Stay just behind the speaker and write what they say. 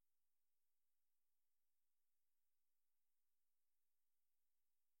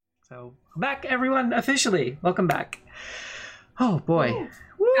So, back everyone, officially. Welcome back. Oh boy.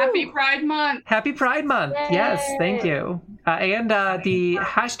 Woo. Happy Pride Month. Happy Pride Month. Yay. Yes, thank you. And the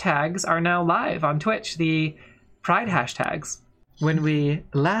hashtags are now live on Twitch, the Pride hashtags. When we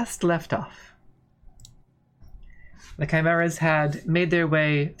last left off, the Chimeras had made their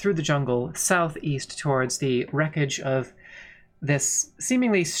way through the jungle southeast towards the wreckage of this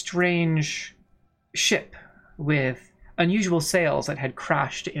seemingly strange ship with unusual sails that had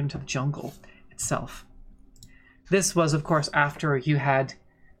crashed into the jungle itself. This was, of course, after you had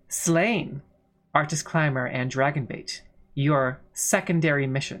slain Arctis Climber and Dragonbait, your secondary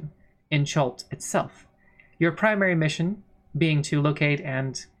mission in Chult itself. Your primary mission being to locate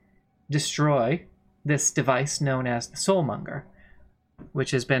and destroy this device known as the Soulmonger,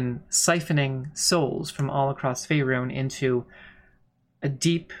 which has been siphoning souls from all across Faerun into a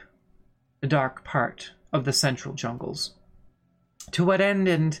deep, dark part of the central jungles. To what end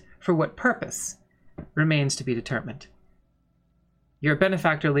and for what purpose remains to be determined. Your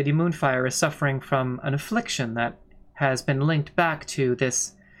benefactor, Lady Moonfire, is suffering from an affliction that has been linked back to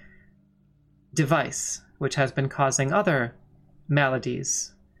this device, which has been causing other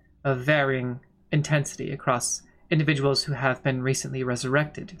maladies of varying intensity across individuals who have been recently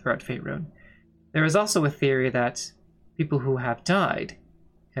resurrected throughout Faerun. There is also a theory that people who have died,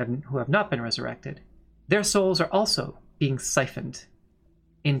 who have not been resurrected, their souls are also being siphoned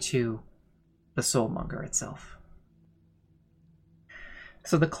into the Soulmonger itself.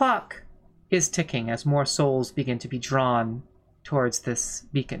 So the clock is ticking as more souls begin to be drawn towards this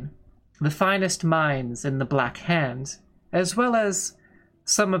beacon. The finest minds in the Black Hand, as well as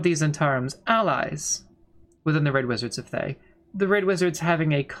some of these Antarum's allies within the Red Wizards of Thay. The Red Wizards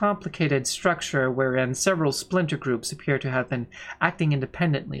having a complicated structure wherein several splinter groups appear to have been acting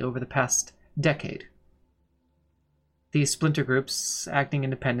independently over the past decade. These splinter groups, acting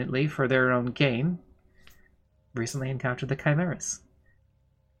independently for their own gain, recently encountered the Chimeras.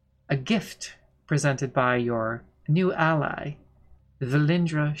 A gift presented by your new ally,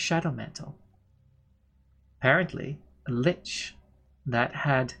 Valindra Shadowmantle. Apparently, a lich that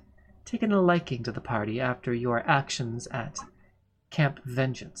had taken a liking to the party after your actions at Camp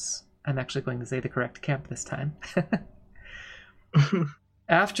Vengeance. I'm actually going to say the correct camp this time.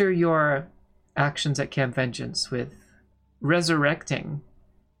 After your actions at Camp Vengeance with resurrecting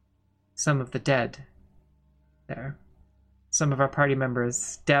some of the dead there, some of our party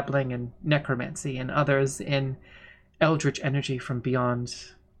members dabbling in necromancy and others in eldritch energy from beyond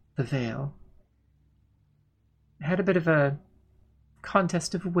the veil, had a bit of a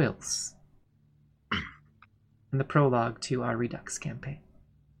contest of wills in the prologue to our Redux campaign.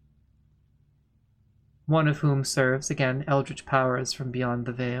 One of whom serves, again, eldritch powers from beyond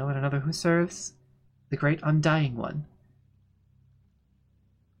the veil, and another who serves the great Undying One.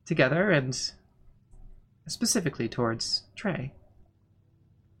 Together, and specifically towards Trey,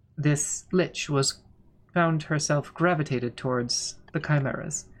 this lich found herself gravitated towards the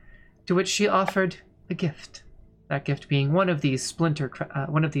Chimeras, to which she offered a gift. That gift being one of these splinter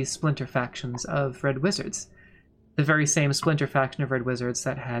factions of Red Wizards, the very same splinter faction of Red Wizards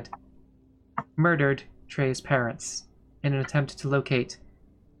that had murdered Trey's parents in an attempt to locate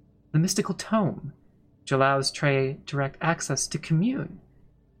the mystical tome, which allows Trey direct access to commune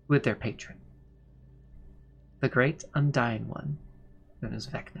with their patron, the great Undying One, known as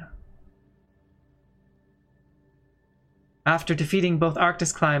Vecna. After defeating both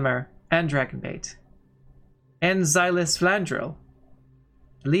Arctis Climber and Dragonbait, and Xylus Flandril,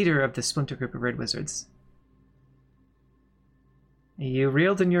 leader of the splinter group of Red Wizards, you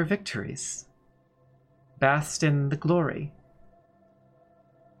reeled in your victories, basked in the glory.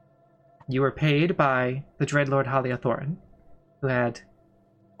 You were paid by the Dreadlord Halia Thorin, who had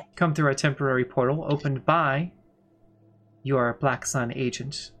come through a temporary portal opened by your Black Sun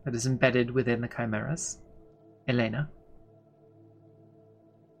agent that is embedded within the Chimeras, Elena.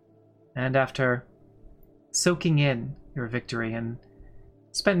 And after soaking in your victory and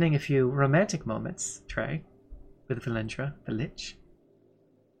spending a few romantic moments, Trey, with Valindra, the Lich,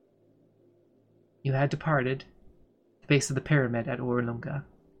 you had departed the base of the pyramid at Orlunga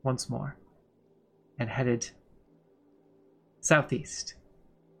once more and headed southeast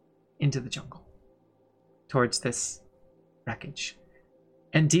into the jungle towards this wreckage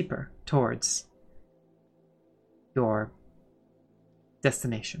and deeper towards your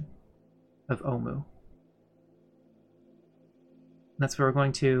destination of Omu. That's where we're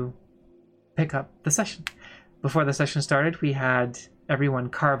going to pick up the session. Before the session started, we had everyone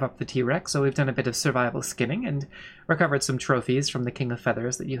carve up the T-Rex, so we've done a bit of survival skinning and recovered some trophies from the King of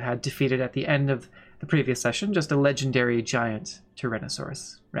Feathers that you had defeated at the end of the previous session, just a legendary giant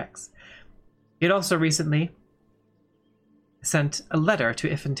Tyrannosaurus Rex. He had also recently sent a letter to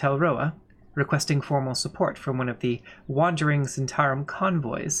Ifentel Roa requesting formal support from one of the wandering Centaurum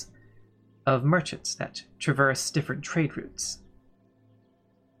convoys of merchants that traverse different trade routes.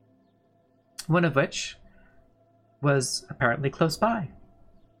 One of which was apparently close by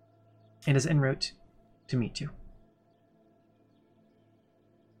and is en route to meet you.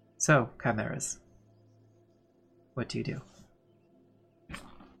 So, Chimeras, what do you do?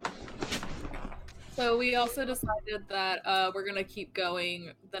 So we also decided that we're going to keep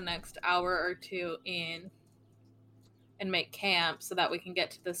going the next hour or two in and make camp so that we can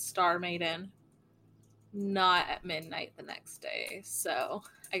get to the Star Maiden not at midnight the next day. So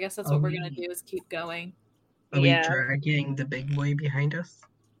I guess that's what we're going to do is keep going. Are we dragging the big boy behind us?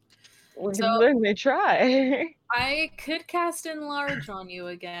 We can certainly try. I could cast Enlarge on you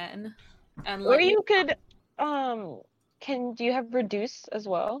again. Or you could, do you have Reduce as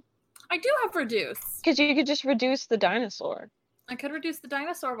well? I do have Reduce. Because you could just reduce the dinosaur. I could reduce the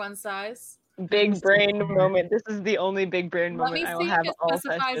dinosaur one size. Big brain moment. This is the only big brain moment I will have all session.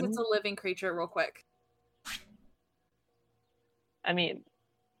 Let me see if it specifies it's a living creature real quick. I mean...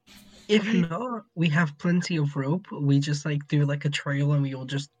 If not, we have plenty of rope. We just do a trail and we will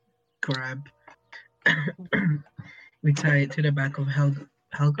just grab. We tie it to the back of Helga.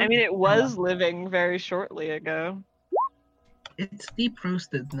 I mean, it was living very shortly ago. It's deep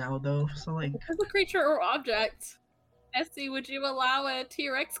roasted now, though. So It's a creature or object. Essie, would you allow a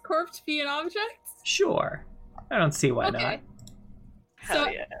T-Rex corpse to be an object? Sure. I don't see why not. Hell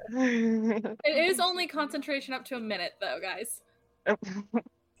yeah. It is only concentration up to a minute, though, guys.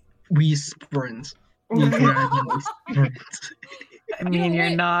 We sprint. We grab and we sprint. I mean, you're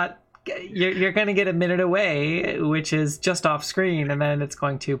not... You're going to get a minute away, which is just off screen, and then it's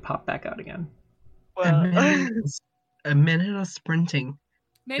going to pop back out again. Well, a minute of sprinting.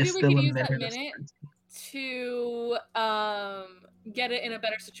 Maybe we could use that minute to get it in a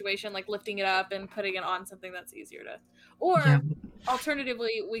better situation, like lifting it up and putting it on something that's easier to... Or,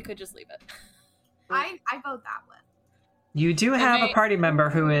 alternatively, we could just leave it. I vote that way. You do have a party member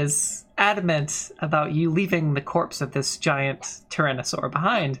who is adamant about you leaving the corpse of this giant Tyrannosaur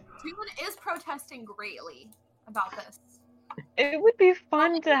behind. Dude is protesting greatly about this. It would be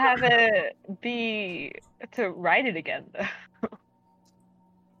fun to have it to ride it again, though.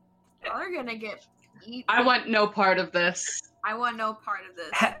 Y'all are gonna get eaten. I want no part of this. I want no part of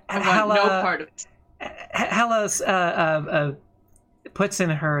this. I want no part of it. Hella puts in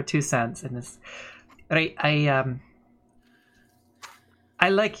her 2 cents in this. Right, I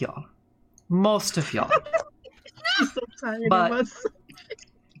like y'all. Most of y'all. So tired but of us.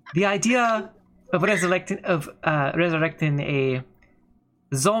 The idea of resurrecting a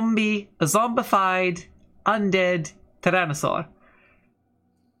zombified, undead Tyrannosaur,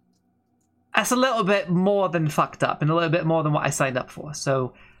 that's a little bit more than fucked up and a little bit more than what I signed up for.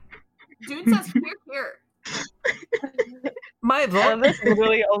 So, Dude says here. My vote. That's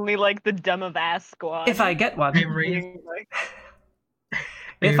literally only the dumb of ass squad. If I get one. I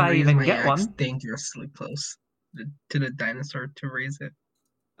If I even my get axe one. dangerously close to the dinosaur to raise it.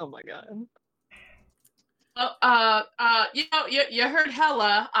 Oh my god. Well, you heard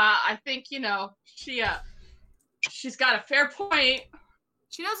Hella. I think she's got a fair point.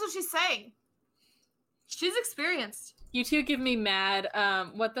 She knows what she's saying. She's experienced. You two give me mad.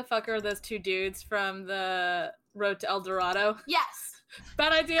 What the fuck are those two dudes from the Road to El Dorado? Yes.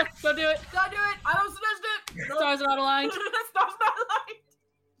 Bad idea. Don't do it. Don't do it. I don't suggest it. Stars are not aligned. Stars not aligned.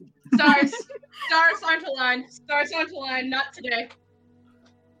 Stars aren't aligned. Stars aren't aligned. Not today.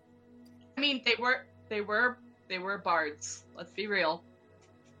 I mean, they were bards. Let's be real.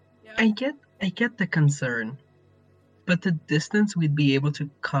 Yeah. I get the concern, but the distance we'd be able to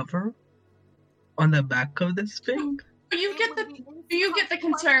cover on the back of this thing. Do you get the concern? Do you get the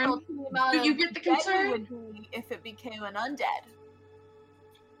concern? Would be if it became an undead.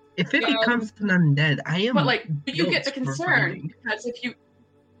 If it becomes an undead, I am. But do you get the concern? Because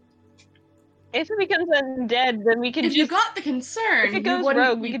if it becomes undead, then we can. If you got the concern, if it goes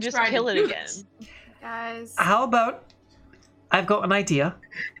rogue, we could just kill it again. Guys. How about I've got an idea.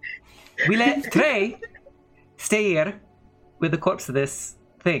 We let Trey stay here with the corpse of this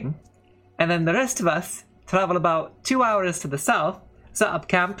thing, and then the rest of us travel about 2 hours to the south, set up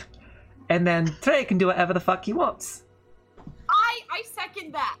camp, and then Trey can do whatever the fuck he wants. I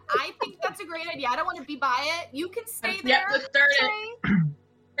second that. I think that's a great idea. I don't want to be by it. You can stay there. Yep, let's start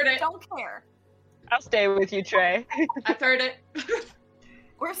it. Don't care. I'll stay with you, Trey. I third it.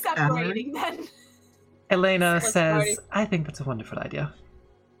 We're separating then. Elena Let's says, party. I think that's a wonderful idea.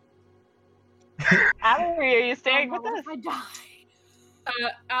 Allery, are you staying Oh, with what us? if I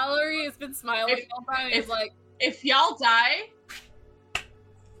die? Allery has been smiling If- all the time. He's like, If y'all die,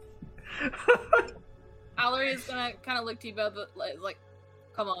 Allery is gonna kind of look to you both, like,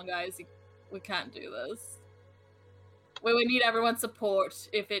 come on, guys, we can't do this. We would need everyone's support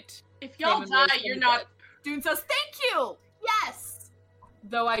if y'all Damon die, was you're gonna not. Dune says, "Thank you." Yes.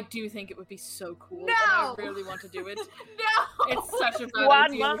 Though I do think it would be so cool, and No. I really want to do it. No. It's such a bad Squad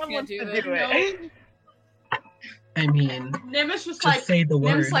idea. mom We can't wants do to it. do it. I mean, Nim is just just like, say the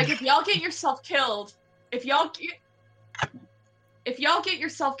word. Nim's like, if y'all get yourself killed, if y'all get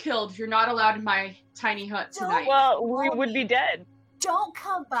yourself killed, you're not allowed in my tiny hut tonight. Well, we would be dead. Don't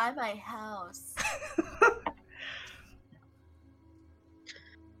come by my house.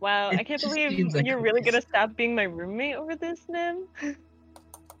 Wow, It I can't just believe seems like you're a really waste. gonna stop being my roommate over this, Nim.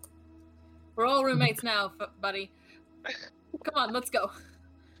 We're all roommates now, buddy. Come on, let's go.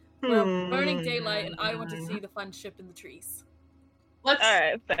 We're burning daylight, and I want to see the fun ship in the trees. Let's.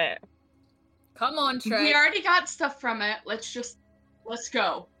 Alright, fair. Come on, Trey. We already got stuff from it. Let's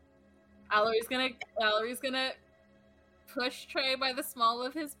go. Allery's gonna push Trey by the small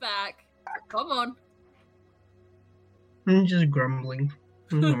of his back. Come on. I'm just grumbling.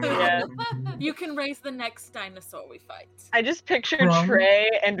 Yeah. You can raise the next dinosaur we fight. I just pictured Prom? Trey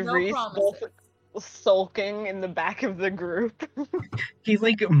and No Reese promises. both sulking in the back of the group. He's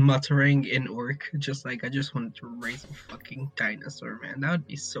like muttering in orc, just like, I just wanted to raise a fucking dinosaur, man. That would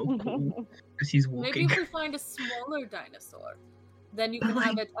be so cool. As he's Maybe walking. if we find a smaller dinosaur, then you But can like-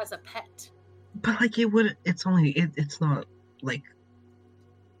 have it as a pet. But like it's not like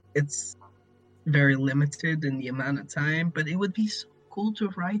it's very limited in the amount of time, but it would be so cool to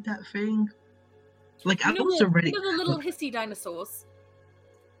ride that thing. Like I was already You know the little look, hissy dinosaurs?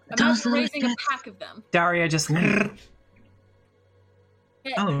 Those Imagine little raising a shits. pack of them. Daria just. Ooh.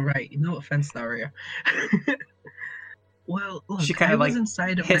 Hey, Oh right, no offense, Daria. Well, look, She kind I of was like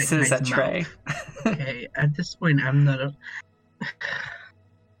inside of that hisses guy's at Trey. mouth. Okay, at this point, I'm not a...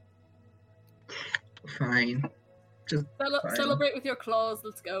 Fine. Just fine. Celebrate with your claws.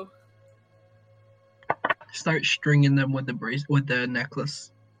 Let's go. start stringing them with the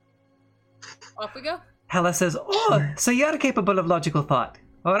necklace. Off we go. Hella says, "Oh, so you're capable of logical thought.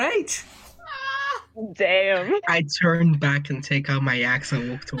 All right." Damn. I turn back and take out my axe and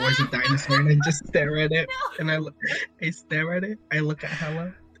walk towards the dinosaur and I just stare at it. And I stare at it. I look at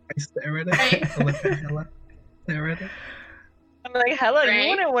Hella. I stare at it. I look at Hella. Stare at it. I'm like, Hella, Trey? you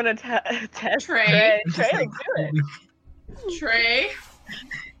wouldn't want to test Trey? Trey. I'm just Trey, like, do it. holy Trey.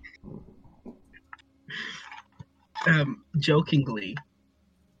 Jokingly,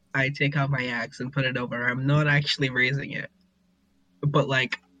 I take out my axe and put it over. I'm not actually raising it, but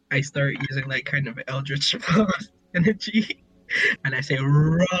like I start using like kind of Eldritch Blast energy, and I say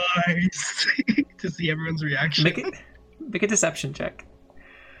 "rise" to see everyone's reaction. Make a deception check.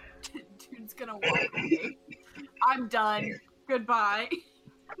 Dude's gonna walk away. I'm done. Goodbye.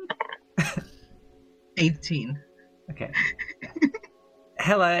 18. Okay.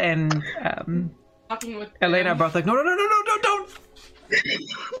 Hella and Talking with Elena are them. both like, no, don't.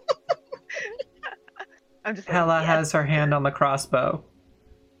 I'm just like, Hella yes. has her hand on the crossbow,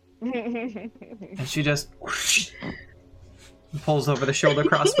 has. and she just whoosh, pulls over the shoulder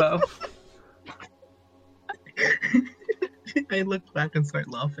crossbow. I look back and start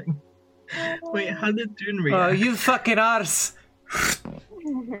laughing. Wait, how did Dune Oh, react? you fucking arse! All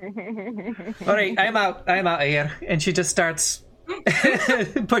right, I'm out of here. And she just starts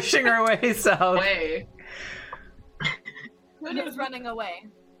pushing her way south. Way. Dude is running away.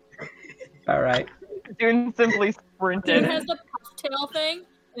 All right. Dune simply Dude sprinted. has the puff tail thing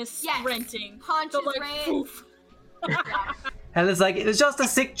and is Yes. sprinting. Punches So like, ran. poof. Hella's like, it was just a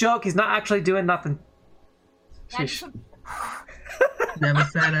sick joke. He's not actually doing nothing. That's Sheesh. Never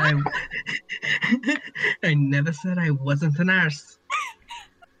said I never said I wasn't an arse.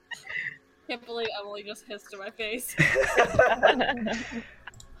 Can't believe Emily just hissed in my face.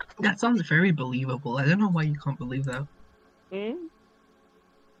 That sounds very believable. I don't know why you can't believe that. Hmm?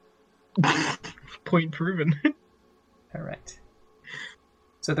 Point proven. All right.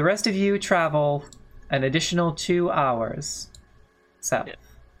 So the rest of you travel an additional 2 hours south. Yeah.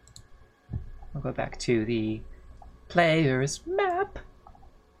 We'll go back to the player's map.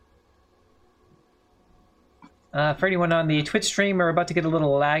 For anyone on the Twitch stream, we're about to get a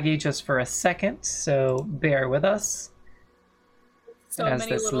little laggy just for a second, so bear with us So as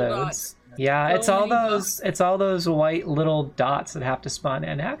many this little loads. dots. Yeah, So it's all many those white little dots that have to spawn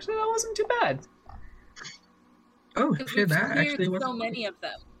in. Actually, that wasn't too bad. Oh Because shit, we've that cleared actually was so many of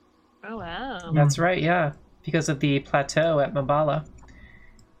them. Oh wow. That's right, yeah. Because of the plateau at Mabala.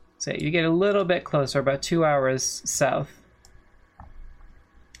 So you get a little bit closer, about 2 hours south.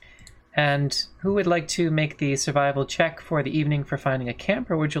 And who would like to make the survival check for the evening for finding a camp,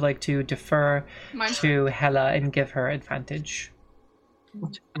 or would you like to defer Mine- to Hella and give her advantage?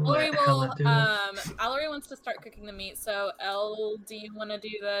 Allery Hella do. Allery wants to start cooking the meat, so Elle, do you want to do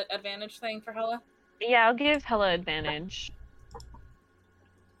the advantage thing for Hella? Yeah, I'll give Hella advantage.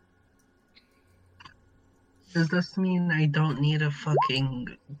 Does this mean I don't need to fucking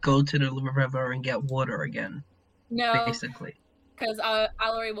go to the river and get water again? No, Basically. because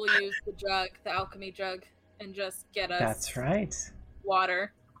Allery will use the alchemy jug, and just get us That's right.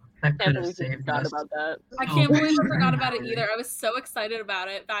 water. I Can't could have believe you saved forgot us. about that. I Oh, can't believe I man. forgot about it either. I was so excited about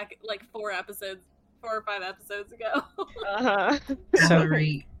it back like 4 or 5 episodes ago. Uh-huh. So,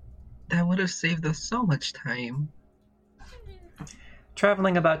 Ellery, that would have saved us so much time.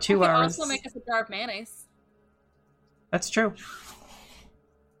 traveling about 2 You could hours. also make us a jar of mayonnaise. That's true.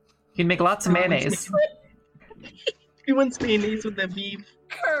 You can make lots of mayonnaise. He wants mayonnaise with the beef.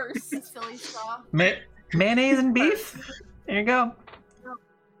 Curse. Silly straw. Mayonnaise and beef? There you go.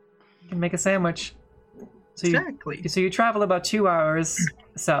 You can make a sandwich. So Exactly. So you travel about 2 hours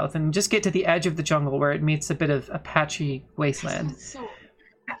south and just get to the edge of the jungle where it meets a bit of a patchy wasteland. So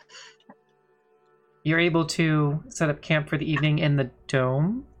You're able to set up camp for the evening in the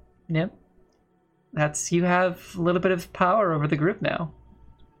dome. Yep. You have a little bit of power over the group now.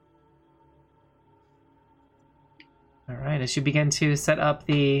 Alright, as you begin to set up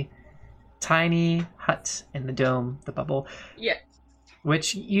the tiny hut in the dome, the bubble, yeah,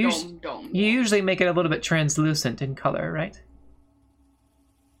 which you dome. usually make it a little bit translucent in color, right?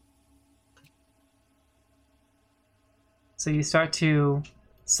 So you start to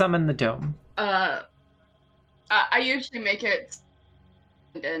summon the dome. I usually make it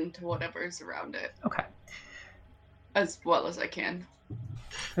into whatever's around it Okay. as well as I can.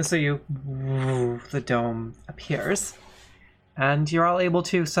 And so the dome appears, and you're all able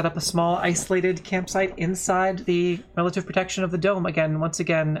to set up a small isolated campsite inside the relative protection of the dome. Once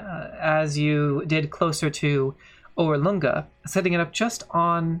again, as you did closer to Orlunga, setting it up just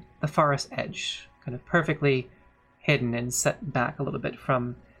on the forest edge, kind of perfectly hidden and set back a little bit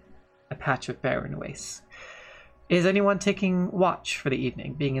from a patch of barren waste. Is anyone taking watch for the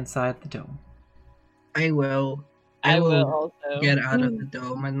evening, being inside the dome? I will. I will also. Get out of the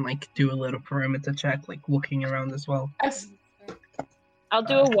dome and do a little perimeter check, looking around as well. I'll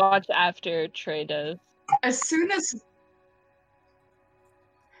do a watch after Trey does. As soon as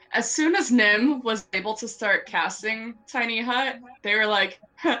Nim was able to start casting Tiny Hut, they were like,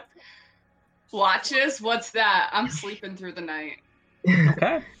 "Watches? What's that? I'm sleeping through the night."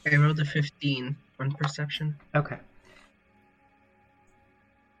 Okay. I rolled a 15 on perception. Okay.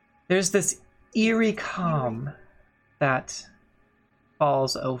 There's this eerie calm that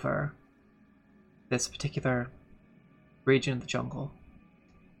falls over this particular region of the jungle.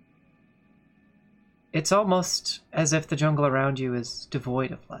 It's almost as if the jungle around you is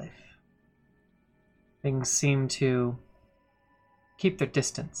devoid of life. Things seem to keep their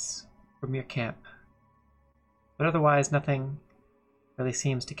distance from your camp, but otherwise nothing really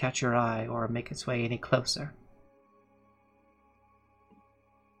seems to catch your eye or make its way any closer.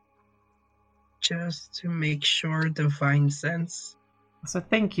 Just to make sure Divine Sense. So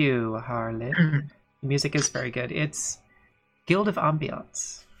thank you, Harley. The music is very good. It's Guild of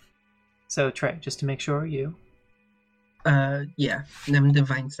Ambiance. So Trey, just to make sure you... Yeah, I'm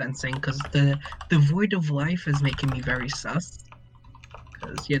Divine Sensing, because the Void of Life is making me very sus.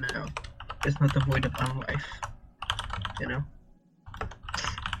 Because, it's not the Void of Unlife.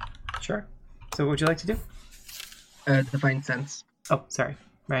 Sure. So what would you like to do? Divine Sense. Oh, sorry.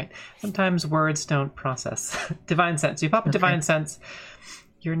 Right. Sometimes words don't process. Divine Sense. You pop a Divine Sense.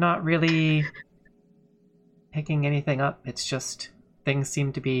 You're not really picking anything up. It's just things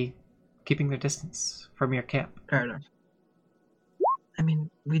seem to be keeping their distance from your camp. Fair enough. I mean,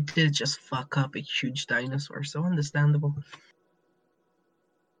 we did just fuck up a huge dinosaur, so understandable.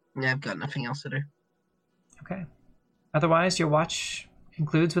 Yeah, I've got nothing else to do. Okay. Otherwise, your watch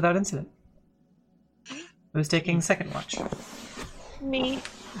concludes without incident. Who's taking second watch? Me.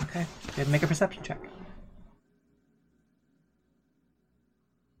 Okay. Go ahead and make a perception check.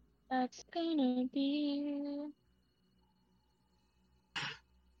 That's gonna be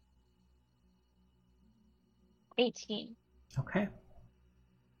 18. Okay.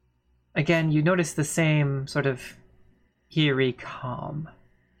 Again, you notice the same sort of eerie calm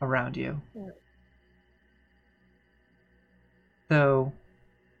around you. Though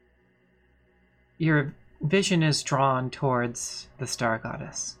you're vision is drawn towards the star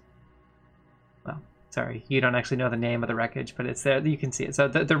goddess. Well, sorry, you don't actually know the name of the wreckage, but it's there. You can see it. So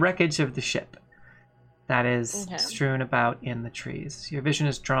the wreckage of the ship that is strewn about in the trees. Your vision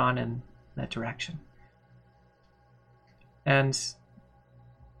is drawn in that direction. And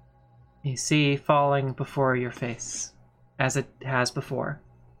you see falling before your face, as it has before,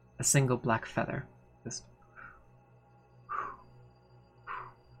 a single black feather. Just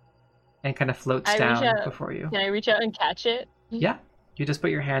and kind of floats down before you. Can I reach out and catch it? Yeah. You just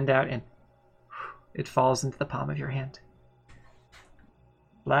put your hand out and it falls into the palm of your hand.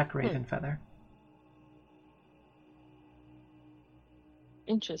 Black raven feather.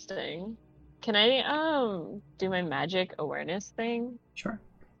 Interesting. Can I do my magic awareness thing? Sure.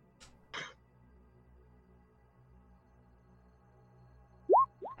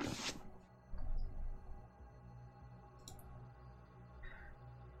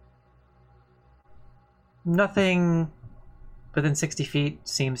 Nothing within 60 feet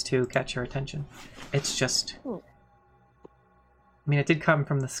seems to catch your attention. It's just... I mean, it did come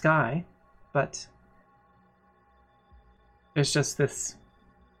from the sky, but there's just this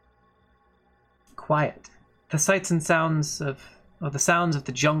quiet. The sights and sounds of the sounds of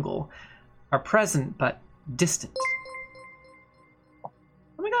the jungle are present but distant. Oh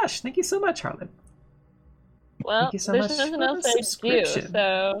my gosh, thank you so much, Harlan. Well, Thank you so there's much nothing for else the I do, subscription.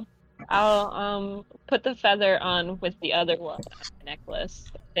 so I'll put the feather on with the other one on my necklace.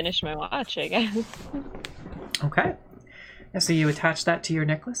 Finish my watch, I guess. Okay. Yeah, so you attach that to your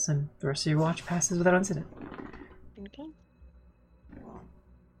necklace and the rest of your watch passes without incident. Okay.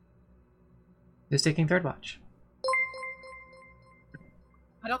 Who's taking third watch?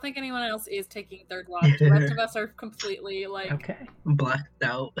 I don't think anyone else is taking third watch. The rest of us are completely like Okay. Blacked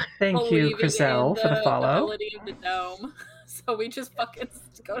out. Thank you, believing Chriselle, in for the follow. ability of the dome. So we just fucking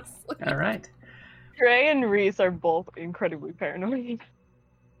go to sleep. All right. Trey and Reese are both incredibly paranoid.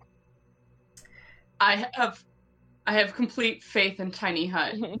 I have complete faith in Tiny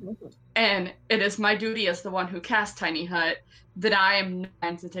Hut, and it is my duty as the one who cast Tiny Hut that I am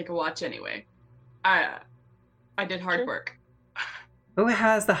meant to take a watch anyway. I did hard work. Who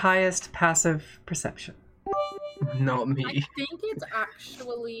has the highest passive perception? Not I me. think it's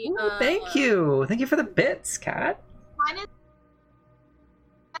actually. Ooh, thank you. Thank you for the bits, Kat. Minus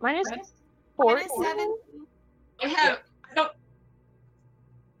Minus 4. 7. I don't.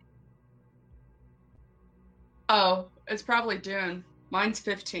 Oh, it's probably Dune. Mine's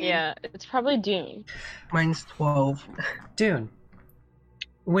 15. Yeah, it's probably Dune. Mine's 12. Dune,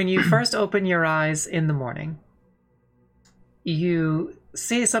 when you first open your eyes in the morning, you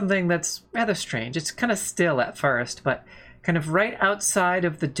see something that's rather strange. It's kind of still at first, but kind of right outside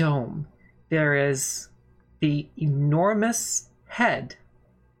of the dome, there is the enormous head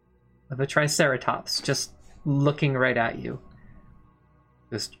of a Triceratops just looking right at you.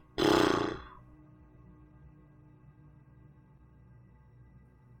 Just...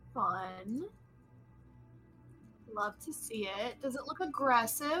 Fun. Love to see it. Does it look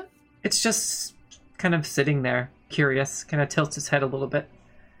aggressive? It's just kind of sitting there, curious, kind of tilts its head a little bit.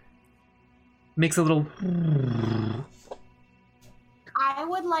 Makes a little... I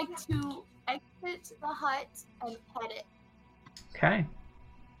would like to exit the hut and pet it. Okay.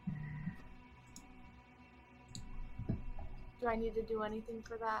 Do I need to do anything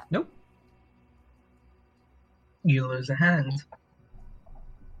for that? Nope. You lose a hand.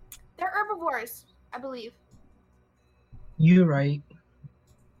 They're herbivores, I believe. You right.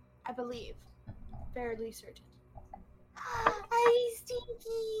 I believe. Fairly certain. Hi,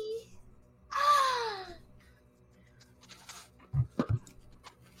 Stinky.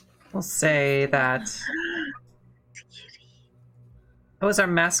 We'll say that... Oh, is our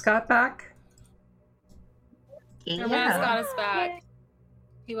mascot back? Our mascot is back.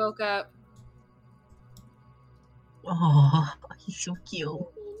 He woke up. Oh, he's so cute.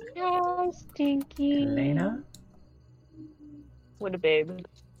 Oh, Stinky. Elena? What a babe.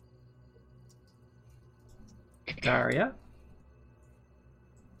 Daria?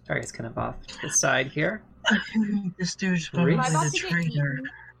 Daria's kind of off to the side here. I feel like this dude's probably Reese? Am I about the to get traitor. eaten?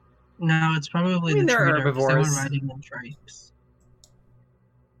 No, it's probably I mean, the they're traitor. 'Cause they were herbivores. riding in tribes.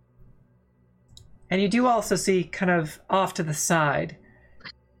 And you do also see, kind of off to the side,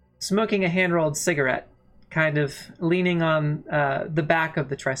 smoking a hand-rolled cigarette, kind of leaning on the back of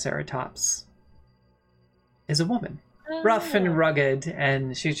the Triceratops, is a woman. Rough and rugged,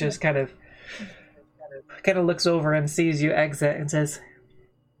 and she just kind of looks over and sees you exit and says,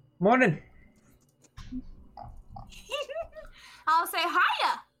 "Morning." I'll say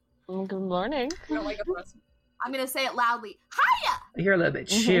hiya. Good morning. I don't like a person. I'm gonna say it loudly. Hiya. You're a little bit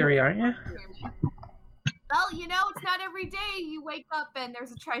cheery, aren't you? Well, it's not every day you wake up and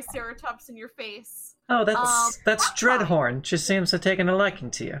there's a Triceratops in your face. Oh, that's that's Dreadhorn. She seems to have taken a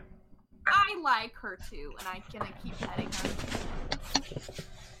liking to you. I like her too, and I'm gonna keep petting her.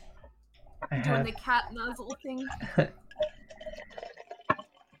 Doing the cat nuzzle thing.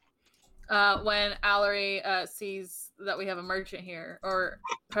 When Allery sees that we have a merchant here, or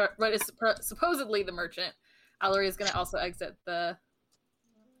what is supposedly the merchant, Allery is going to also exit the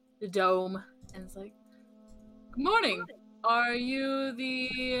dome, and it's like, "Good morning. Are you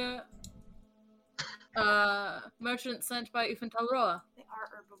the merchant sent by Ufin Talroa?" They are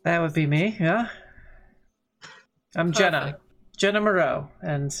herbivores. That would be me, yeah. I'm Jenna. Perfect. Jenna Moreau.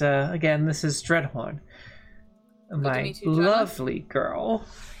 And again, this is Dreadhorn. to My meet you, Jenna. lovely girl.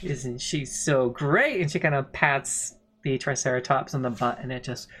 Isn't she so great? And she kind of pats the Triceratops on the butt, and it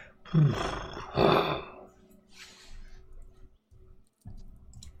just...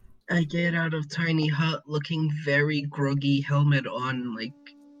 I get out of tiny hut looking very groggy, helmet on, like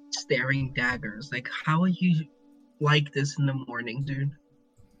staring daggers. Like, how are you like this in the morning, dude?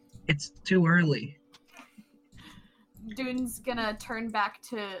 It's too early. Dune's gonna turn back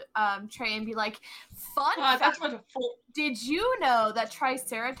to Trey and be like, "Fun fact, That's what a full. did you know that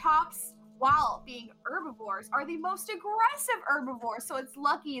Triceratops, while being herbivores, are the most aggressive herbivores? So it's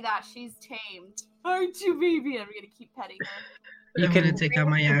lucky that she's tamed. Aren't you, baby?" I'm gonna keep petting her. You I'm can- gonna take out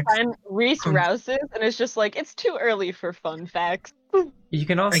my axe. And Reese rouses, and it's just like, it's too early for fun facts. You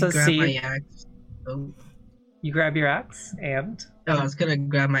can I also grab see... my axe. Oh. You grab your axe, and... I was gonna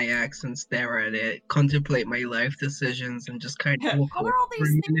grab my axe and stare at it, contemplate my life decisions, and just kind of walk What away are all for a these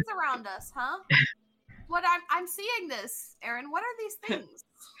minute. things around us, huh? What I'm seeing this, Aaron. What are these things?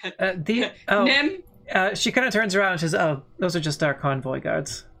 Nim, She kind of turns around and says, "Oh, those are just our convoy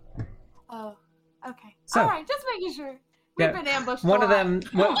guards." Oh, okay. So- All right, just making sure. We've Yeah, been ambushed. One a of lot.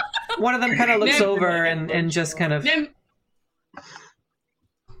 them, one of them kind of looks Nim. over and just kind of... Nim.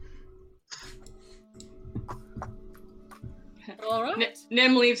 All right.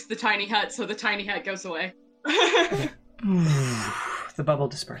 Nim leaves the tiny hut, so the tiny hut goes away. The bubble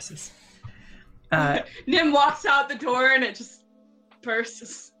disperses. Nim walks out the door, and it just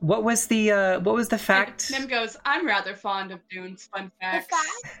bursts. What was the fact? Nim goes, "I'm rather fond of Dune's fun The facts."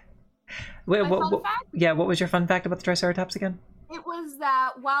 fact, Wait, my fun fact, yeah, what was your fun fact about the Triceratops again? it was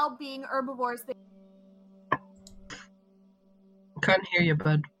that while being herbivores, they Can't hear you,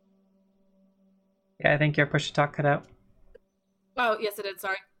 bud. Yeah, I think your push to talk cut out. Oh, yes, it did.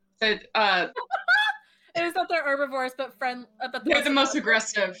 Sorry. Said, It was that they're herbivores, but they're the most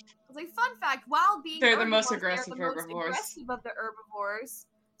aggressive. I was like, fun fact, while being They're the most herbivores, aggressive they're the most herbivores. aggressive of the herbivores.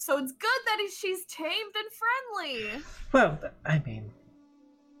 So it's good that she's tamed and friendly. Well, I mean,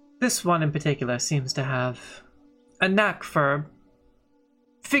 this one in particular seems to have a knack for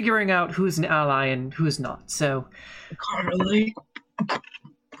figuring out who's an ally and who's not. So, Carly.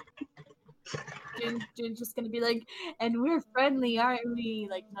 June's just gonna be like, "And we're friendly, aren't we?"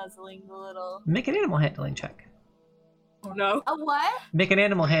 Like nuzzling a little. make an animal handling check. Oh no. A what? Make an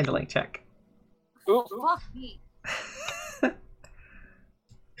animal handling check. Ooh. Fuck me.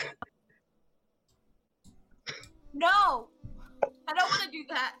 No, I don't want to do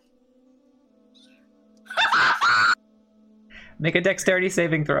that. Make a dexterity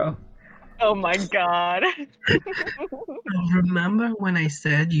saving throw. Oh my god. Remember when I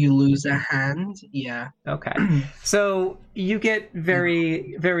said you lose a hand? Yeah. Okay. So you get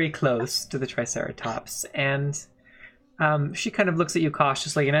very, very close to the Triceratops, and she kind of looks at you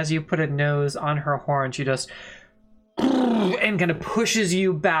cautiously, and as you put a nose on her horn, she just and kind of pushes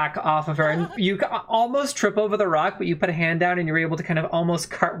you back off of her, and you almost trip over the rock, but you put a hand down and you're able to kind of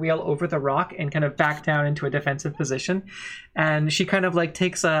almost cartwheel over the rock and kind of back down into a defensive position. And she kind of like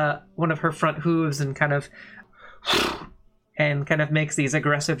takes one of her front hooves and kind of makes these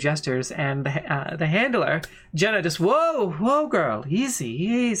aggressive gestures, and the handler, Jenna, just whoa girl,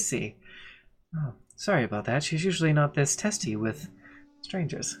 easy. Oh, sorry about that. She's usually not this testy with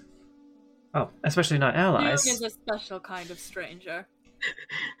strangers. Oh, especially not Dune allies. is a special kind of stranger.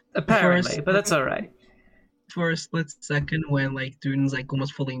 Apparently, First- but that's all right. For a split second, when like Dune's like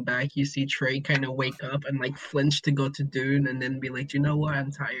almost falling back, you see Trey kind of wake up and like flinch to go to Dune, and then be like, "You know what? I'm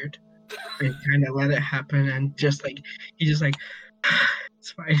tired," and kind of let it happen, and just like he just like,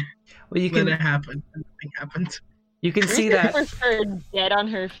 "It's fine, Well, you let it can happen." And nothing happened. you can see that. Was her dead on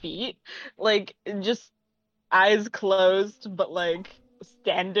her feet, like just eyes closed, but like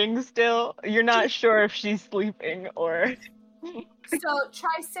standing still. You're not sure if she's sleeping or. So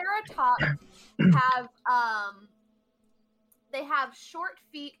Triceratops have they have short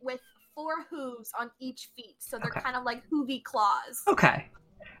feet with 4 hooves on each feet, so they're Okay. kind of like hoovy claws. Okay.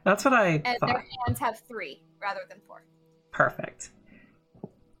 That's what I And thought. their hands have 3 rather than 4. Perfect.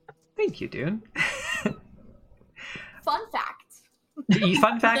 Thank you, Dune. Fun fact.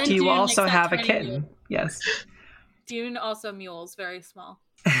 Fun fact, Then you Dune also makes that have a tiny kitten. mule. Yes. Dune also mules, very small.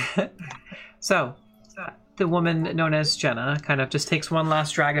 So, the woman known as Jenna kind of just takes one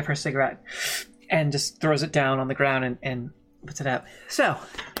last drag of her cigarette and just throws it down on the ground and puts it out. So,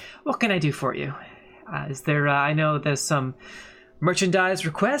 what can I do for you? Is there, I know there's some merchandise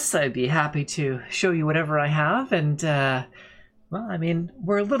requests. I'd be happy to show you whatever I have. And, well, I mean,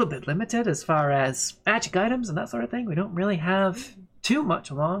 we're a little bit limited as far as magic items and that sort of thing. We don't really have too much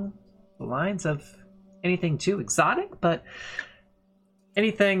along the lines of anything too exotic, but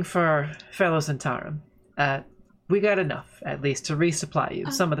anything for fellow Zentarum. We got enough, at least, to resupply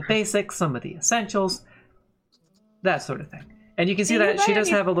you. Some of the basics, some of the essentials, that sort of thing. And you can see Do you that she by does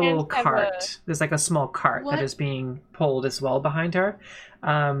any have a little chance have cart. There's like a small cart What? that is being pulled as well behind her.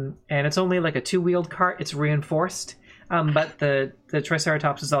 And it's only like a 2-wheeled cart. It's reinforced. But the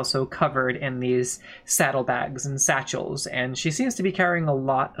Triceratops is also covered in these saddlebags and satchels. And she seems to be carrying a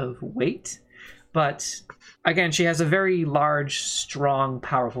lot of weight. But again, she has a very large, strong,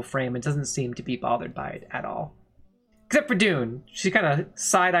 powerful frame and doesn't seem to be bothered by it at all. Except for Dune. She's kind of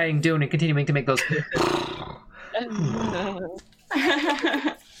side-eyeing Dune and continuing to make those...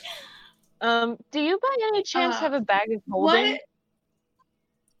 Do you by any chance have a bag of holding What?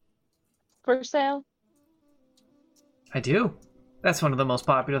 for sale? I do. That's one of the most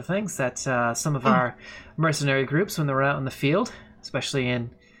popular things that some of our mercenary groups, when they're out in the field, especially in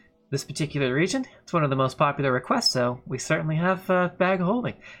this particular region, it's one of the most popular requests, so we certainly have a bag of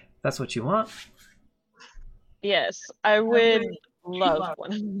holding. If that's what you want. Yes, I would love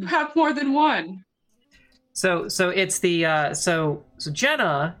one. Have more than one. So it's the so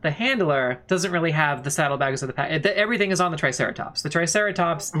Jenna, the handler, doesn't really have the saddlebags or the pack. Everything is on the Triceratops. The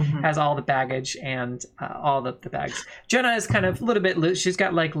Triceratops has all the baggage and all the bags. Jenna is kind of a little bit loose. She's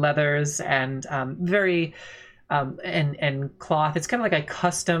got like leathers and very and cloth. It's kind of like a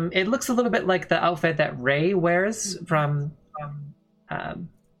custom. It looks a little bit like the outfit that Rey wears from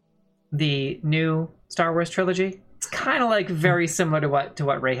the new Star Wars trilogy. It's kind of like very similar to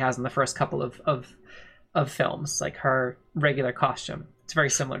what Rey has in the first couple of films, like her regular costume. It's very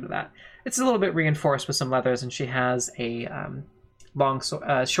similar to that. It's a little bit reinforced with some leathers, and she has a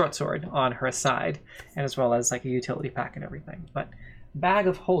short sword on her side, and as well as like a utility pack and everything. But bag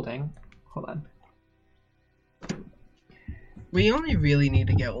of holding. Hold on. We only really need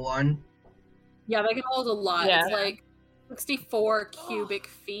to get one. Yeah, they can hold a lot. Yeah. It's like 64 cubic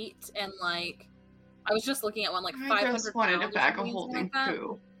feet, and like I was just looking at one like I 500 just wanted a pounds or bag of something holding like that.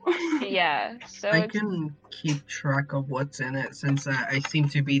 too. Yeah, so I it's- can keep track of what's in it since I seem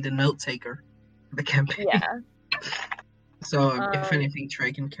to be the note taker for the campaign. yeah, So if Um, anything,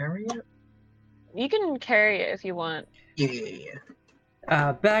 Trey can carry it. you can carry it if you want.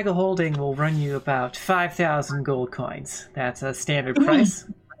 Yeah. Bag of holding will run you about 5,000 gold coins. That's a standard price.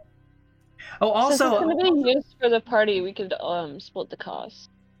 Oh, So also, if it's gonna be used for the party, we could split the cost.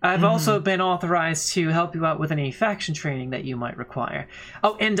 I've also been authorized to help you out with any faction training that you might require.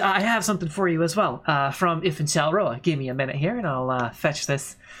 Oh, and I have something for you as well, from Ifenchel Roa. Give me a minute here, and I'll fetch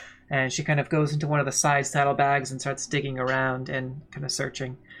this. And she kind of goes into one of the side saddlebags and starts digging around and kind of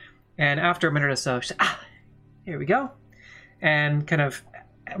searching. And after a minute or so, she says, here we go. And kind of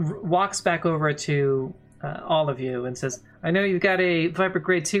walks back over to all of you and says, I know you've got a Viper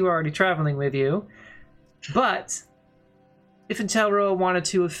Grade 2 already traveling with you, but if Intelro wanted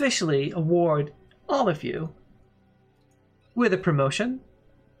to officially award all of you with a promotion,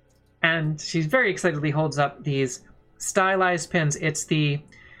 and she very excitedly holds up these stylized pins. It's the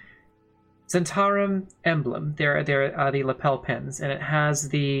Zentarum emblem. They're the lapel pins, and it has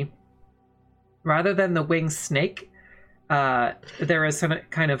the, rather than the winged snake, there is some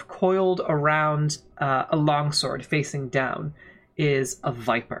kind of coiled around a longsword facing down is a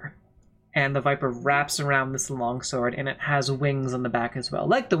viper. And the viper wraps around this longsword, and it has wings on the back as well,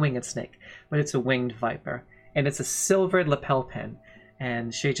 like the winged snake, but it's a winged viper. And it's a silvered lapel pin.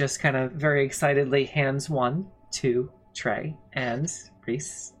 And she just kind of very excitedly hands one to Trey and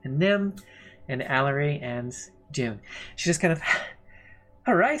Reese and Nim and Allery and June. She just kind of,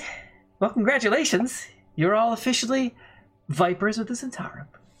 all right, well, congratulations. You're all officially Vipers of the Zentarum.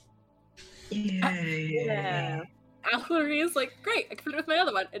 Yay. Yeah. Allery is like, great, I can put it with my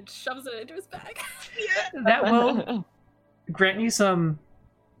other one, and shoves it into his bag. That will grant you some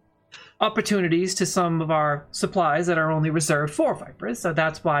opportunities to some of our supplies that are only reserved for Vipers. So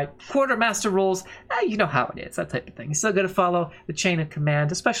that's why quartermaster rules, you know how it is, that type of thing. You still got to follow the chain of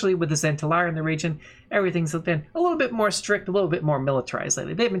command, especially with the Zentalar in the region. Everything's been a little bit more strict, a little bit more militarized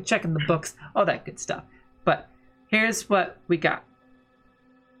lately. They've been checking the books, all that good stuff. But here's what we got.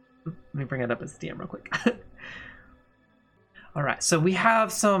 Let me bring it up as DM real quick. All right, so we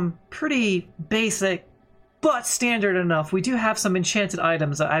have some pretty basic but standard enough. We do have some enchanted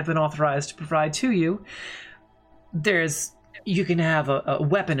items that I've been authorized to provide to you. You can have a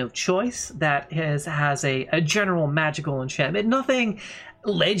weapon of choice that has a general magical enchantment. Nothing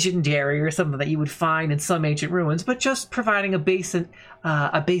legendary or something that you would find in some ancient ruins, but just providing a basic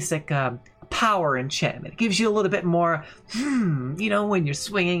power enchantment. It gives you a little bit more, when you're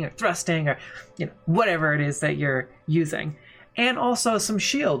swinging or thrusting or whatever it is that you're using. And also some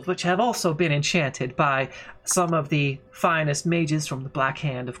shields, which have also been enchanted by some of the finest mages from the Black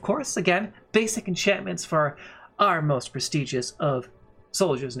Hand, of course. Again, basic enchantments for our most prestigious of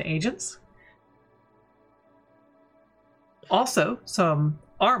soldiers and agents. Also, some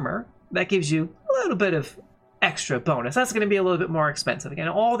armor that gives you a little bit of extra bonus. That's going to be a little bit more expensive. Again,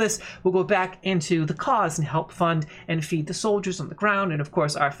 all this will go back into the cause and help fund and feed the soldiers on the ground, and of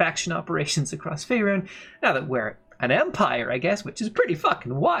course our faction operations across Faerun. Now that we're an empire, I guess, which is pretty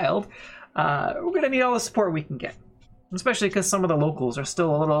fucking wild, we're going to need all the support we can get. Especially because some of the locals are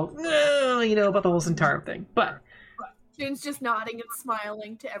still a little, about the whole Zentarum thing. But June's just nodding and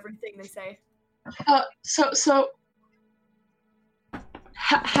smiling to everything they say. So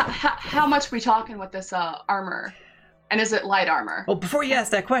how much are we talking with this armor? And is it light armor? Well, before you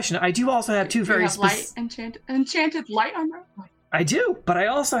ask that question, I do also have two very enchanted light armor? I do, but I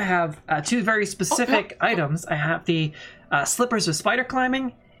also have two very specific items. I have the Slippers of Spider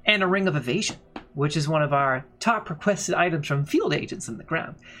Climbing and a Ring of Evasion, which is one of our top requested items from field agents in the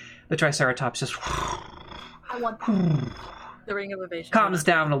ground. The Triceratops just I want The Ring of Evasion calms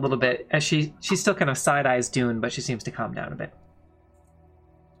down a little bit as she still kind of side-eyes Dune, but she seems to calm down a bit.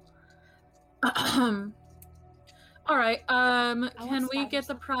 All right. Can we get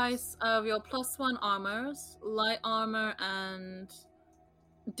the price of your +1 armors, light armor, and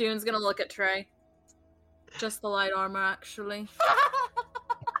Dune's gonna look at Trey. Just the light armor, actually.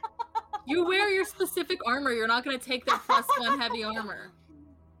 You wear your specific armor. You're not gonna take their +1 heavy armor.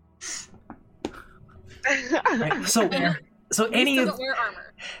 Right, so any of wear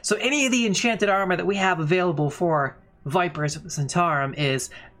armor. So any of the enchanted armor that we have available for Vipers of the Zentarum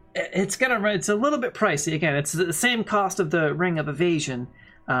it's a little bit pricey. Again, it's the same cost of the Ring of Evasion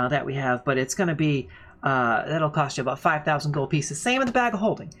that we have, but it's gonna be that'll cost you about 5,000 gold pieces. Same with the Bag of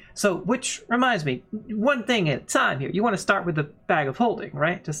Holding. So, which reminds me, one thing at a time here. You want to start with the Bag of Holding,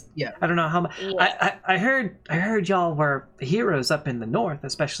 right? I don't know how much. Yeah. I heard y'all were heroes up in the north,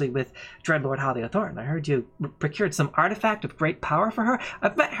 especially with Dreadlord Halia Thornton. I heard you procured some artifact of great power for her.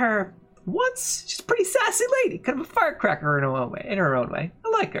 I've met her once. She's a pretty sassy lady, kind of a firecracker in her own way. I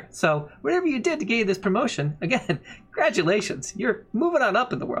like her. So whatever you did to gain this promotion, again, congratulations. You're moving on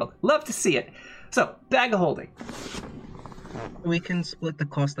up in the world. Love to see it. So, Bag of Holding. We can split the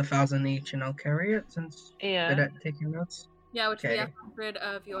cost 1,000 each, and I'll carry it since Yeah. good at taking notes. Yeah, which would be Okay. 100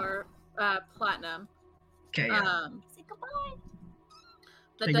 of your platinum. Okay, yeah. Say goodbye.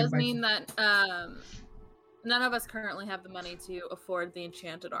 That Say does goodbye. mean that none of us currently have the money to afford the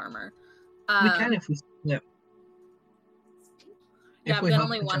enchanted armor. We can if we split. Yeah, If but we then help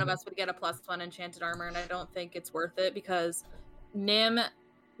only each one of other. us would get a +1 enchanted armor, and I don't think it's worth it because Nim,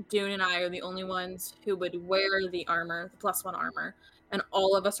 Dune, and I are the only ones who would wear the armor, the +1 armor, and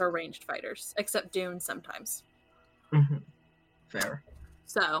all of us are ranged fighters, except Dune sometimes. Mm-hmm. Fair.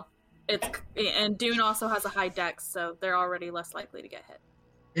 So and Dune also has a high dex, so they're already less likely to get hit.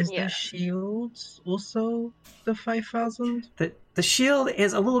 Is Yeah. the shields also the 5,000? The shield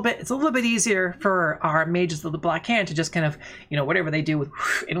is a little bit easier for our mages of the Black Hand to just kind of, whatever they do with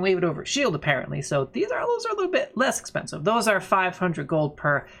and wave it over a shield apparently. So those are a little bit less expensive. Those are 500 gold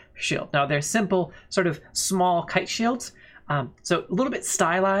per shield. Now they're simple, sort of small kite shields. So a little bit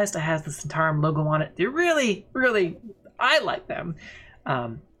stylized. It has the Zentarum logo on it. They're really, really, I like them.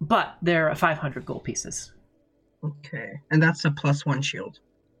 But they're 500 gold pieces. Okay. And that's a +1 shield.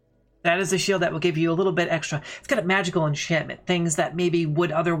 That is a shield that will give you a little bit extra. It's got a magical enchantment. Things that maybe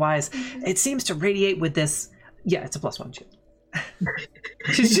would otherwise... It seems to radiate with this... Yeah, it's a +1 shield.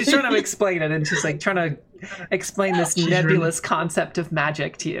 she's trying to explain it, and she's like trying to explain this She's nebulous concept of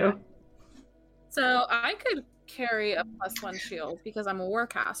magic to you. So I could carry a +1 shield because I'm a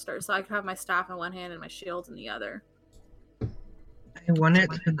warcaster, so I could have my staff in one hand and my shield in the other. I wanted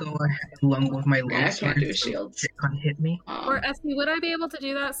to go ahead along with my I can't longsword do so shields. it can't hit me. Or Esme, would I be able to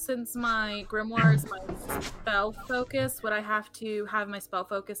do that since my grimoire is my spell focus? Would I have to have my spell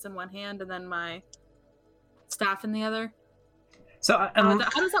focus in one hand and then my staff in the other? So How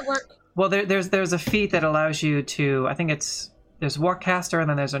does that work? well, there's a feat that allows you to. I think there's Warcaster and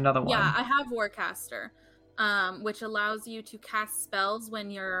then there's another one. Yeah, I have Warcaster, which allows you to cast spells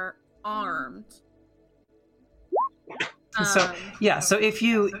when you're armed. So so if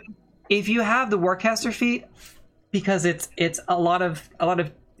you have the Warcaster feat, because it's a lot of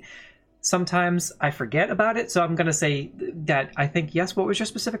sometimes I forget about it, so I'm gonna say that I think yes. What was your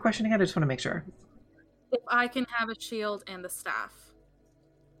specific question again? I just want to make sure. If I can have a shield and the staff.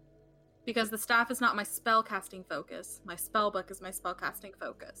 Because the staff is not my spell casting focus. My spell book is my spell casting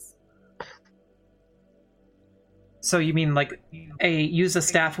focus. So you mean like use a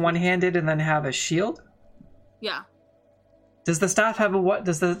staff one-handed and then have a shield? Yeah. Does the staff have a what?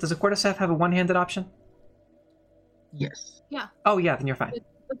 Does a quarterstaff have a one-handed option? Yes. Oh yeah, then you're fine.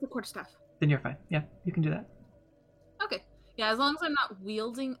 It's a quarterstaff. Then you're fine. Yeah, you can do that. Okay. Yeah, as long as I'm not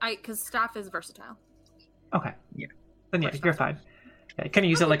wielding, because staff is versatile. Okay. Yeah. Then yeah, you're fine. Yeah, you kind of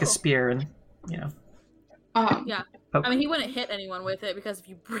use it like cool. a spear, and Yeah. Oh. I mean, he wouldn't hit anyone with it because if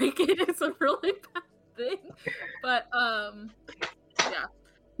you break it, it's a really bad thing. But yeah.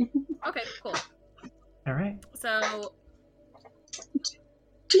 Okay, cool. All right. So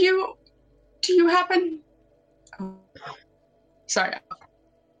Do you happen? Oh, sorry.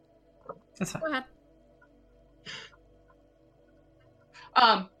 That's fine. go ahead.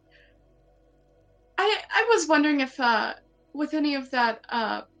 I was wondering if with any of that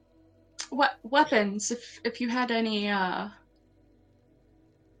what weapons, if you had any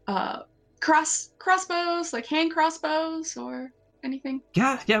crossbows, like hand crossbows or anything.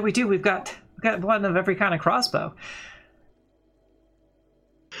 Yeah, we do. We've got one of every kind of crossbow.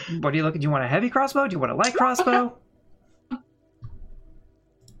 What are you looking? Do you want a heavy crossbow? Do you want a light crossbow?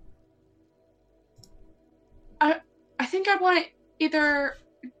 I think I want either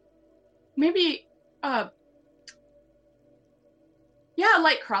maybe a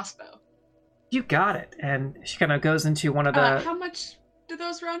light crossbow. You got it. And she kind of goes into one of the How much do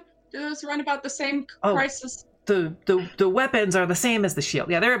those run? Do those run about the same Oh. price as? the weapons are the same as the shield.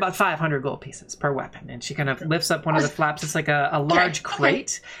 Yeah, they're about 500 gold pieces per weapon. And she kind of lifts up one of the flaps. It's like a large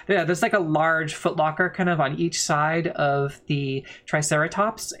crate. Yeah, there's like a large footlocker kind of on each side of the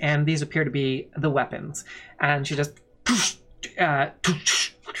Triceratops, and these appear to be the weapons. And she just and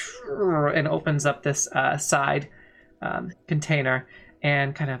opens up this side container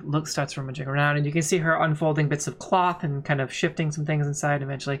and kind of starts rummaging around, and you can see her unfolding bits of cloth and kind of shifting some things inside.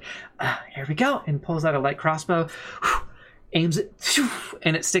 Eventually, here we go, and pulls out a light crossbow, aims it,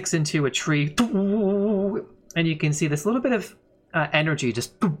 and it sticks into a tree, and you can see this little bit of energy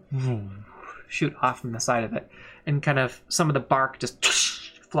just shoot off from the side of it, and kind of some of the bark just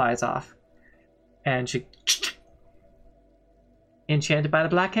flies off, and she enchanted by the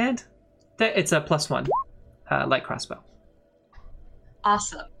Black Hand. It's a +1 light crossbow.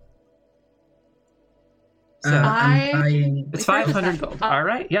 Awesome. So I'm buying. it's 500 gold. All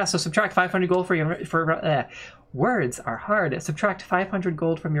right. Yeah. So subtract 500 gold for words are hard. Subtract 500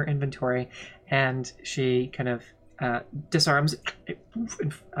 gold from your inventory, and she kind of disarms,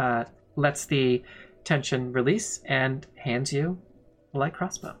 lets the tension release, and hands you a light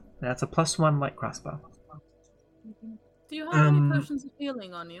crossbow. That's a +1 light crossbow. Do you have any potions of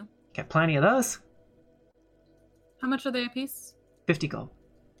healing on you? Get plenty of those. How much are they a piece? 50 gold.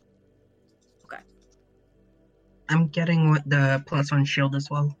 I'm getting the +1 shield as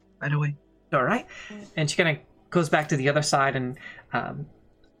well, by the way. All right. And she kind of goes back to the other side, and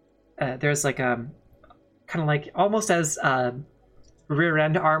there's like kind of like almost as rear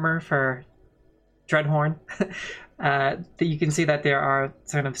end armor for Dreadhorn. That you can see that there are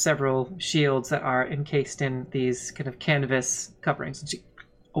kind of several shields that are encased in these kind of canvas coverings. And she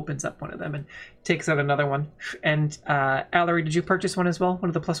opens up one of them and takes out another one. And Allery, did you purchase one as well? One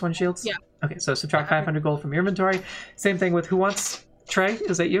of the +1 shields? Yeah. Okay, so subtract 500 gold from your inventory. Same thing with who wants? Trey,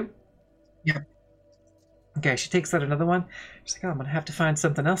 is that you? Yeah. Okay, she takes out another one. She's like, oh, I'm going to have to find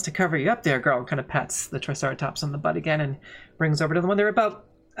something else to cover you up there, girl. And kind of pats the Triceratops on the butt again and brings over to the one. They're about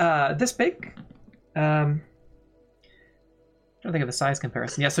this big. I don't think of the size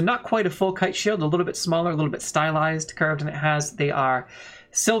comparison. Yeah, so not quite a full kite shield, a little bit smaller, a little bit stylized, curved, and they are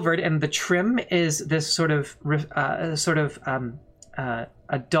silvered, and the trim is this sort of a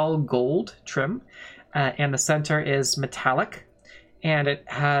dull gold trim, and the center is metallic, and it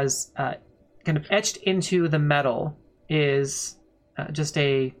has kind of etched into the metal is just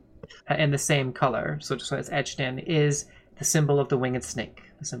in the same color, so just so it's etched in, is the symbol of the winged snake,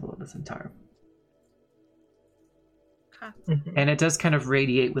 the symbol of the centaur. Mhm. And it does kind of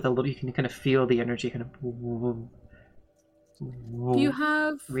radiate with a little, you can kind of feel the energy kind of Do you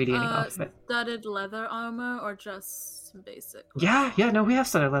have radiating off of it. studded leather armor or just some basic? Yeah, no, we have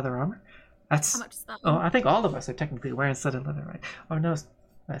studded leather armor. That's How much is that? Oh, I think all of us are technically wearing studded leather, right? Oh no,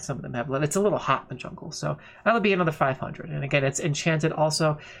 some of them have leather. It's a little hot in the jungle, so that'll be another 500. And again, it's enchanted.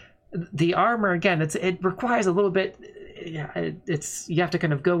 Also, the armor again, it requires a little bit. Yeah, it's you have to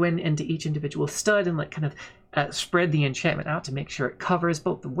kind of go into each individual stud and like kind of spread the enchantment out to make sure it covers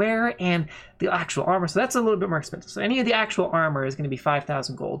both the wearer and the actual armor. So that's a little bit more expensive. So any of the actual armor is going to be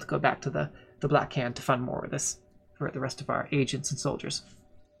 5,000 gold to go back to the Black Hand to fund more of this for the rest of our agents and soldiers.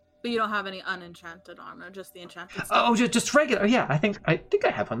 But you don't have any unenchanted armor, just the enchanted stuff. Oh, just regular. Yeah, I think I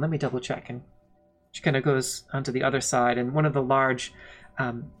have one. Let me double check. And she kind of goes onto the other side, and one of the large.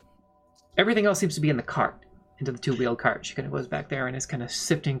 Everything else seems to be in the cart, into the two-wheeled cart. She kind of goes back there and is kind of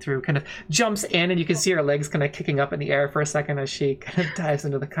sifting through, kind of jumps in, and you can see her legs kind of kicking up in the air for a second as she kind of dives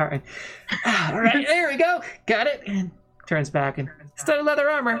into the cart. And all right, there we go, got it, and turns back and studded leather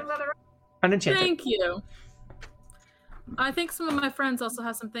armor, unenchanted. Thank you. I think some of my friends also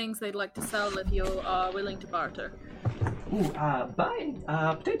have some things they'd like to sell if you are willing to barter. Ooh, buying,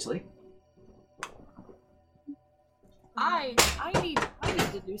 potentially. I need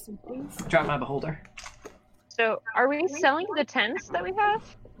to do some things. Drop my beholder. So, are we selling the tents that we have?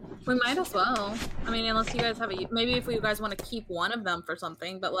 We might as well. I mean, unless you guys have maybe if you guys want to keep one of them for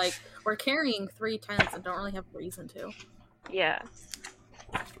something, but like we're carrying 3 tents and don't really have a reason to. Yeah.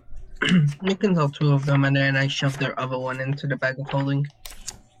 You can sell 2 of them, and then I shove their other one into the bag of holding.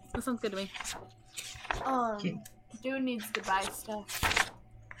 That sounds good to me. Okay. Dude needs to buy stuff.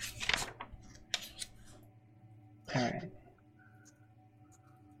 All right.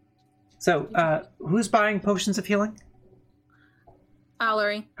 So, who's buying potions of healing?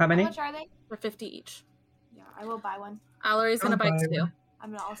 Allery, How many? How much are they? for 50 each. Yeah, I will buy one. Allery's gonna I'll buy buy 2. one.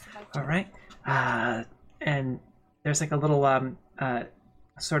 I'm gonna also buy 2. All right. And there's like a little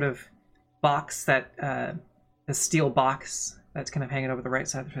sort of box that a steel box that's kind of hanging over the right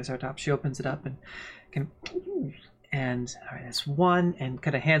side of the Triceratops. She opens it up and all right, that's 1, and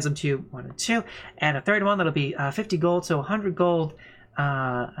kind of hands them to you, 1 and 2, and a third one that'll be 50 gold, so 100 gold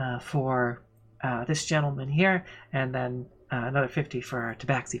for this gentleman here, and then another 50 for our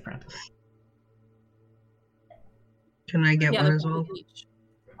Tabaxi friend. Can I get Yeah, one they're as well? 50 each.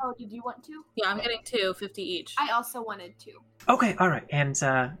 Oh, did you want 2? Yeah, I'm getting 2, 50 each. I also wanted 2. Okay, all right, and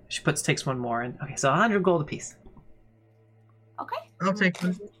she takes 1 more, and okay, so 100 gold apiece. Okay. I'll take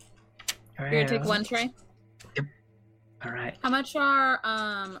one. All right, You're gonna take 1 tray? All right. How much are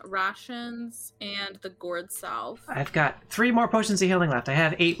rations and the gourd salve? I've got 3 more potions of healing left. I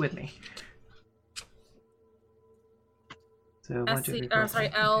have 8 with me. So 1, 2, 3, 4, Sorry,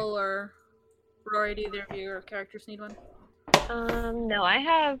 5. L or Rory, do either of your characters need one? No, I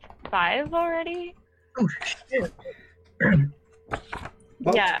have 5 already. Oh shit.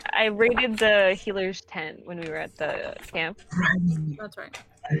 Whoa. Yeah, I raided the healer's tent when we were at the camp. Right. That's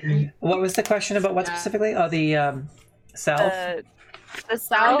right. What was the question about what Yeah. specifically? Oh, the salve. The I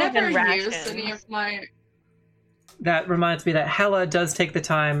salve never and used rations. any of my. That reminds me that Hella does take the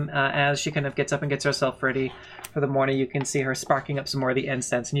time as she kind of gets up and gets herself ready for the morning. You can see her sparking up some more of the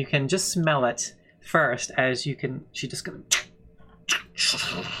incense, and you can just smell it first as you can. She just goes,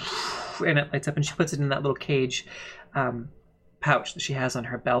 and it lights up, and she puts it in that little cage pouch that she has on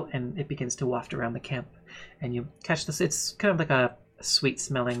her belt, and it begins to waft around the camp. And you catch this. It's kind of like a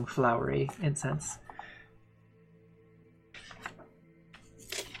sweet-smelling, flowery incense.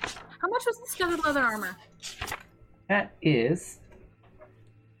 How much was the studded leather armor? That is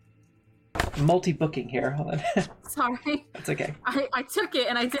multi-booking here. Hold on. Sorry. That's okay. I took it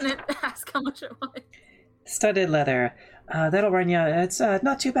and I didn't ask how much it was. Studded leather. That'll run you. It's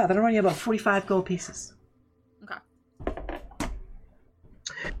not too bad. That'll run you about 45 gold pieces. Okay.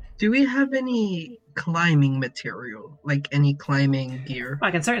 Do we have any climbing material? Like any climbing gear? I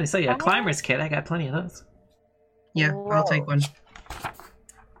can certainly sell you a climber's kit. I got plenty of those. Yeah, I'll take Whoa. one.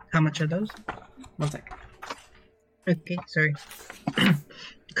 How much are those? 1 sec. Okay, sorry.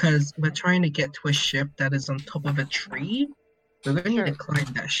 Because we're trying to get to a ship that is on top of a tree. We're going to need to climb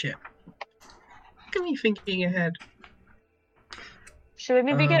that ship. Look at me thinking ahead. Should we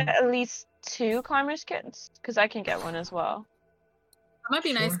maybe get Um, at least 2 climbers kits? Because I can get one as well. That might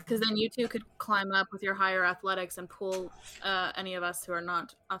be nice Sure. because then you two could climb up with your higher athletics and pull any of us who are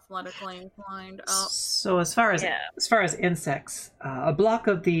not athletically inclined up. So as far as Yeah. insects, a block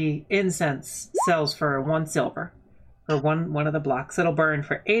of the incense sells for 1 silver for one of the blocks. It'll burn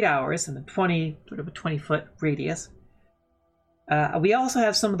for 8 hours in a 20 foot radius. We also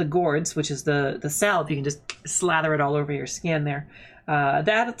have some of the gourds, which is the salve. You can just slather it all over your skin there.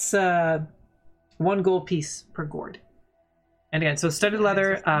 That's 1 gold piece per gourd. And again, so studded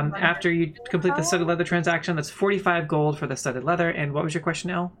leather, after you complete the studded leather transaction, that's 45 gold for the studded leather. And what was your question,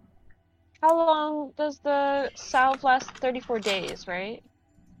 Elle? How long does the salve last? 34 days, right?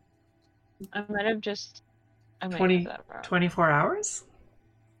 I might have just... I might 20, have that wrong. 24 hours?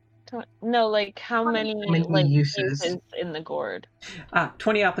 No, like how many many uses? in the gourd?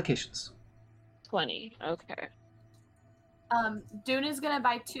 20 applications. 20. Okay. Dune is gonna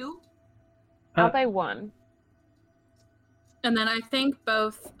buy 2. I'll buy 1. And then I think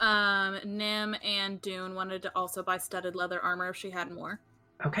both Nim and Dune wanted to also buy studded leather armor if she had more.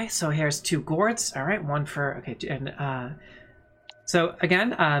 Okay, so here's 2 gourds. All right, 1 for... Okay, and... So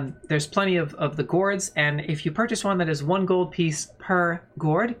again, there's plenty of the gourds, and if you purchase one that is 1 gold piece per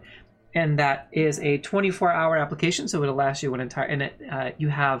gourd, and that is a 24-hour application, so it'll last you an entire... And you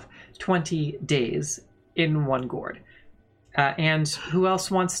have 20 days in 1 gourd. And who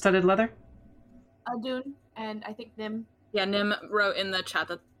else wants studded leather? Dune, and I think Nim. Yeah, Nim wrote in the chat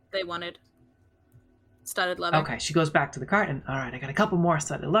that they wanted studded leather. Okay, she goes back to the cart, and all right, I got a couple more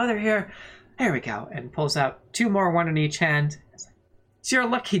studded leather here. There we go, and pulls out 2 more, 1 in each hand. It's your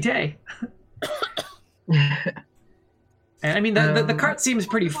lucky day. And I mean, the cart seems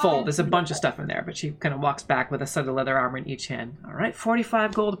pretty full. There's a bunch of stuff in there, but she kind of walks back with a set of leather armor in each hand. All right,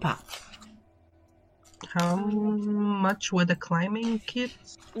 45 gold a pop. How much were the climbing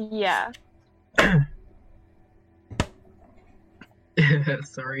kits? Yeah.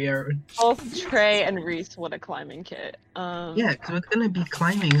 Sorry, Aaron. Both Trey and Reese want a climbing kit. Yeah, because we're gonna be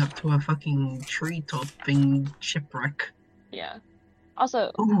climbing up to a fucking treetop thing shipwreck. Yeah.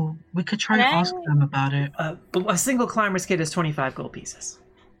 Also, Oh, we could try Can I- ask them about it. A single climber's kit is 25 gold pieces.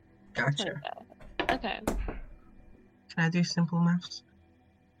 Gotcha. okay. Can I do simple maths?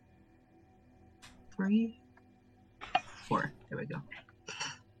 3, 4. There we go.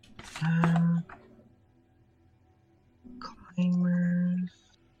 Climbers.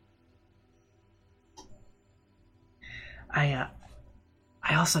 I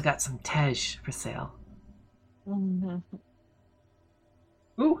also got some Tej for sale. Mhm.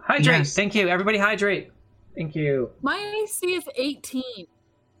 Ooh, hydrate! Yes. Thank you, everybody. Hydrate. Thank you. My AC is 18.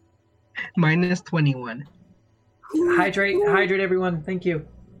 Mine is 21. Hydrate, everyone. Thank you.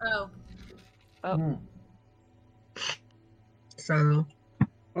 Oh. Oh. Mm. So,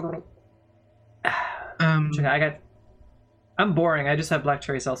 I'm boring. I just have black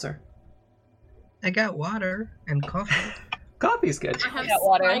cherry seltzer. I got water and coffee. Coffee's good. I have got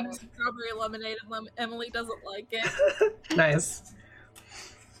water. spiked strawberry lemonade and Emily doesn't like it. Nice.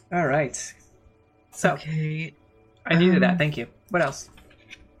 All right. So Okay, I needed that. Thank you. What else?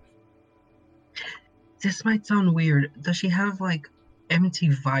 this might sound weird. Does she have like empty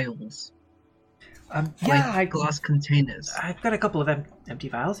vials? Yeah, Like glass containers? I've got a couple of empty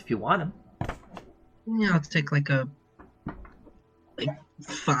vials if you want them. Yeah, I'll take like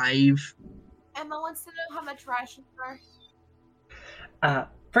 5. Emma wants to know how much rations are.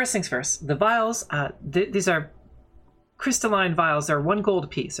 First things first. The vials. These are crystalline vials. They're 1 gold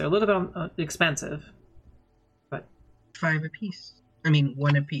piece. They're a little bit expensive. 5 apiece. I mean,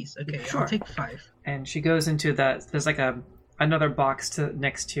 1 apiece. Okay, Sure. I'll take 5. And she goes into there's like another box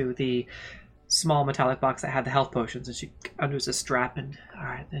next to the small metallic box that had the health potions, and she undoes a strap, and all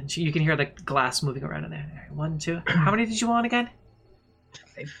right, then you can hear the glass moving around in there. All right, 1, 2. How many did you want again?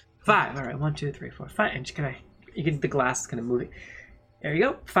 5. 5. All right, 1, 2, 3, 4, 5. And you can the glass is kind of moving. There you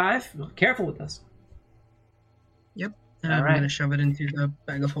go. 5. Careful with this. I'm Alright. gonna shove it into the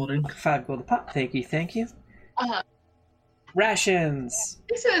bag of holding. 5 gold a pop. Thank you. Thank you. Rations.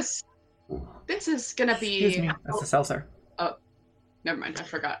 This is gonna be. Excuse me. That's the seltzer. Never mind. I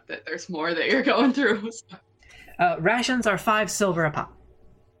forgot that there's more that you're going through. Rations are 5 silver a pop.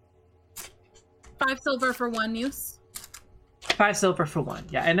 5 silver for 1 use. 5 silver for 1.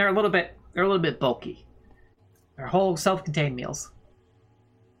 Yeah, and they're a little bit bulky. They're whole self-contained meals.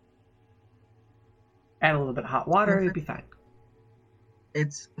 Add a little bit of hot water, you'll be fine.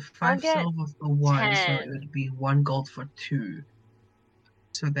 It's 5 get silver for 1, so 10. it would be 1 gold for 2.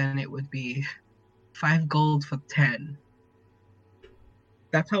 So then it would be 5 gold for 10.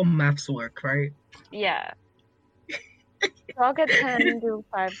 That's how maths work, right? Yeah. So I'll get 10 and do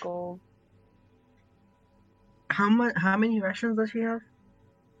 5 gold. How many rations does she have?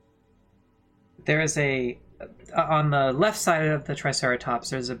 There is on the left side of the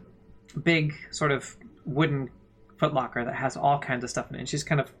Triceratops, there's a big sort of wooden footlocker that has all kinds of stuff in it. And she just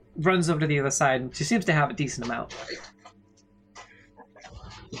kind of runs over to the other side, and she seems to have a decent amount.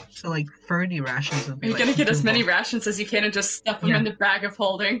 So like 30 rations would be You're like gonna get as 2 many gold. rations as you can and just stuff them Yeah. in the bag of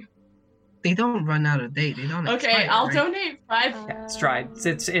holding. They don't run out of date. They don't Okay, expire, I'll right? donate 5. Yeah, it's dried.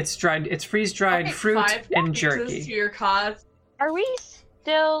 It's dried. It's freeze dried I'll fruit take 5 and pieces jerky. to your cause. Are we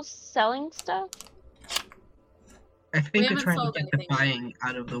still selling stuff? I think we're haven't trying to sold get the anything yet. buying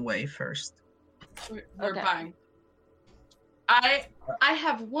out of the way first. We're Okay. buying. I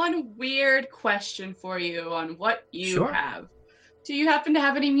have one weird question for you on what you Sure. have. Do you happen to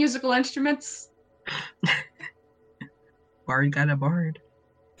have any musical instruments? Bard got a bard.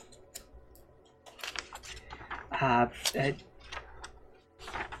 Let's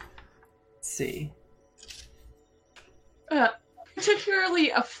see.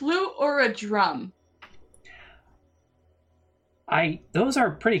 Particularly a flute or a drum? Those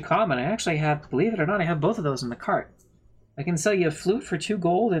are pretty common. I actually have, believe it or not, I have both of those in the cart. I can sell you a flute for 2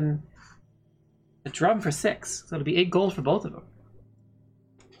 gold and a drum for 6. So it'll be 8 gold for both of them.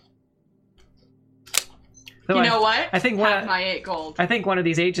 Though You know what? I think have one, my 8 gold. I think one of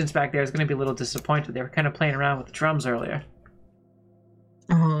these agents back there is going to be a little disappointed. They were kind of playing around with the drums earlier.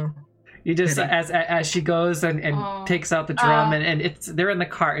 You just Pity. as she goes and Oh. takes out the drum and they're in the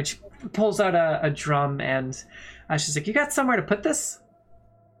cart and she pulls out a drum and she's like, "You got somewhere to put this?"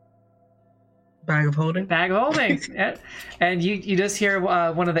 Bag of holding. Bag of holding. Yeah. And you just hear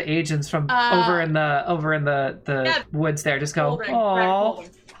one of the agents from over in the Yeah. woods there just go, Holding, "Oh."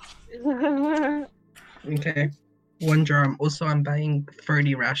 holding. Okay. 1 drum. Also, I'm buying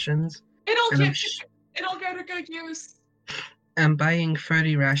 30 rations. It'll And I'm, get it'll go to good use. I'm buying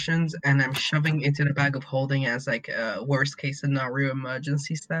 30 rations and I'm shoving into the bag of holding as like a worst case scenario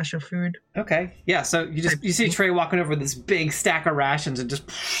emergency stash of food. Okay. Yeah, so you see Trey walking over with this big stack of rations and just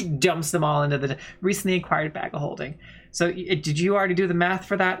dumps them all into the recently acquired bag of holding. So did you already do the math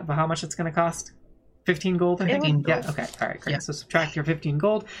for that about how much it's going to cost? 15 gold, I think? 15 Yeah, gold. okay. All right, great. Yeah. So subtract your 15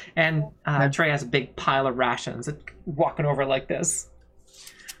 gold and Trey has a big pile of rations walking over like this.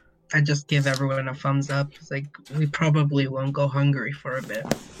 I just give everyone a thumbs up. It's like, we probably won't go hungry for a bit.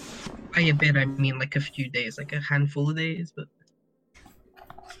 By a bit, I mean like a few days, like a handful of days, but...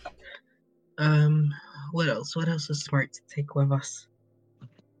 What else? What else is smart to take with us?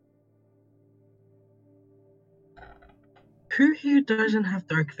 Who here doesn't have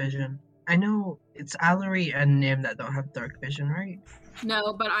dark vision? I know it's Allery and Nim that don't have dark vision, right?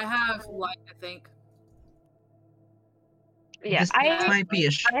 No, but I have light, I think. Yeah, This I might be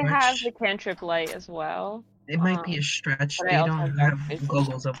a stretch. have the cantrip light as well. It might be a stretch. but They I also don't have dark have vision.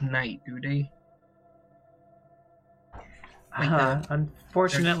 goggles of night, do they? Like that.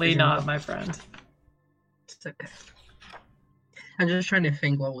 Unfortunately Vision. not, my friend. It's okay. I'm just trying to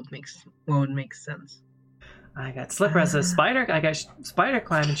think what would make sense. I got slipper as a spider. I got spider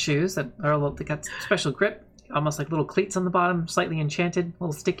climbing shoes that are they got special grip, almost like little cleats on the bottom, slightly enchanted, a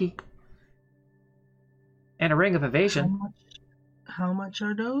little sticky. And a ring of evasion. How much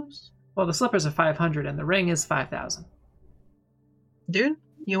are those? Well, the slippers are 500 and the ring is 5,000. Dude,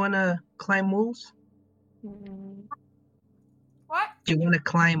 you wanna climb walls? Mm, What? Do you wanna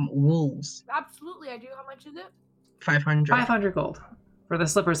climb walls? Absolutely, I do. How much is it? 500. 500 gold for the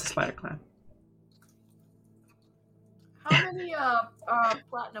slippers, the spider climb. How many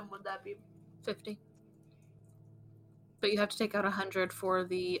platinum would that be? 50. But you have to take out 100 for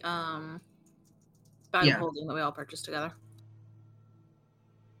the bag Yeah. of holding that we all purchased together.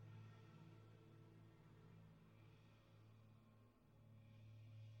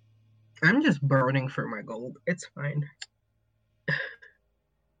 I'm just burning for my gold. It's fine.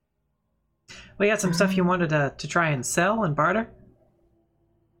 Well, you got some stuff you wanted to try and sell and barter?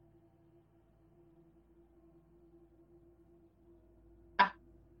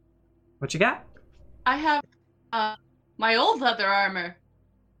 What you got? I have my old leather armor.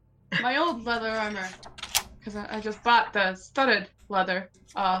 My old leather armor. Because I just bought the studded leather.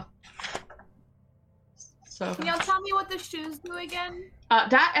 So Can y'all tell me what the shoes do again?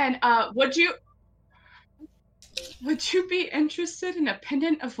 that and would you be interested in a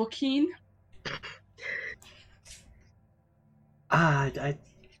pendant of Joaquin? I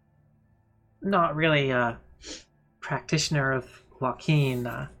not really a practitioner of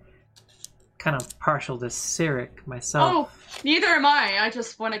Joaquin. Kind of partial to Cyric myself. Oh, neither am I. I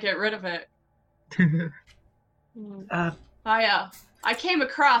just want to get rid of it. mm. I came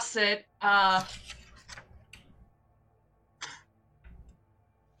across it. I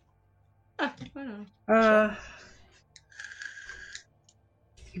don't know.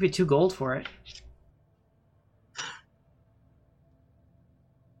 Give you 2 gold for it.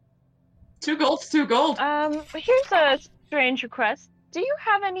 2 gold's 2 gold. Here's a strange request. Do you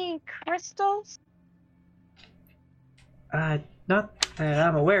have any crystals? Not that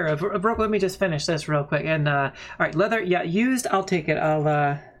I'm aware of. Brooke, let me just finish this real quick. And all right, leather. Yeah, used. I'll take it.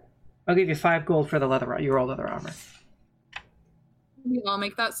 I'll give you 5 gold for the your old leather armor. We all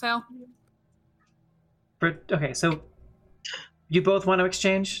make that sale. Okay, so you both want to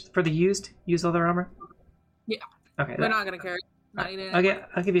exchange for the used leather armor? Yeah. Okay. We're not gonna carry it. Not needing it.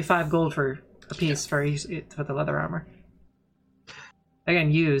 I'll give you 5 gold for a piece for the leather armor.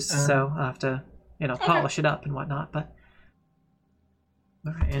 Again, used, so I'll have to polish it up and whatnot. But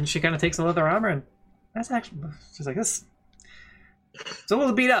all right, and she kind of takes the leather armor, and that's actually she's like this. It's a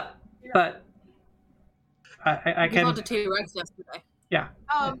little beat up, but I We can. called a T-Rex yesterday. Yeah.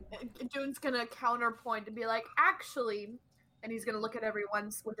 Dune's gonna counterpoint and be like, actually, and he's gonna look at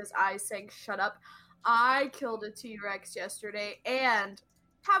everyone with his eyes saying, "Shut up." I killed a T-Rex yesterday, and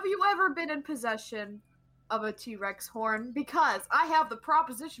have you ever been in possession of a T-Rex horn? Because I have the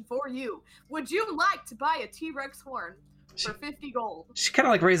proposition for you. Would you like to buy a T-Rex horn for 50 gold? She kind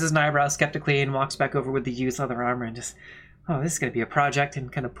of like raises an eyebrow skeptically and walks back over with the used leather armor and just, oh, this is going to be a project,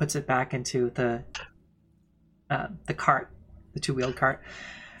 and kind of puts it back into the cart, the 2-wheeled cart.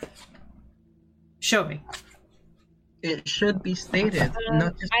 Show me. It should be stated,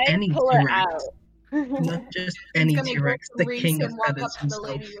 not just I any pull it T-Rex. out. Not just any He's gonna T-Rex, go to the Reese king of and walk feathers up to the himself.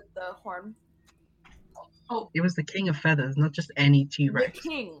 lady with the horn. It was the king of feathers, not just any The T-Rex.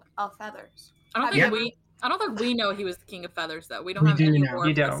 king of feathers. I don't Yeah. think we know he was the king of feathers though. We don't We have do any know. more You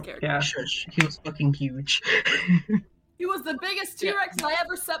of this don't. character. Yeah. Shush, he was fucking huge. He was the biggest Yeah. T-Rex I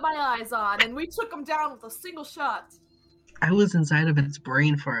ever set my eyes on, and we took him down with a single shot. I was inside of its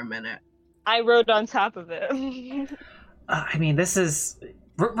brain for a minute. I rode on top of it. I mean, this is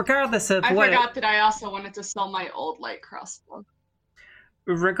regardless of I what. forgot that I also wanted to sell my old light crossbow.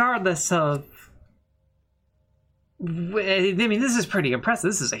 Regardless of. I mean, this is pretty impressive.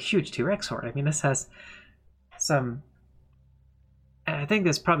 This is a huge T-Rex horn. I mean, this has some. I think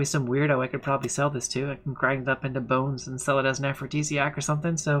there's probably some weirdo I could probably sell this to. I can grind it up into bones and sell it as an aphrodisiac or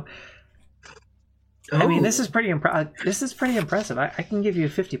something. So, I mean, this is pretty impressive. I can give you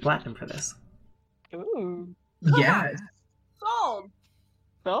 50 platinum for this. Ooh, Yes. Sold.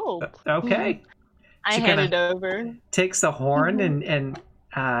 sold. Okay. I She hand kinda- it over. Takes the horn and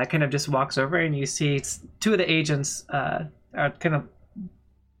kind of just walks over, and you see 2 of the agents are kind of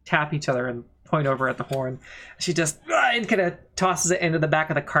tap each other and point over at the horn. She just and kind of tosses it into the back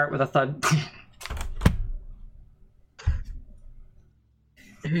of the cart with a thud.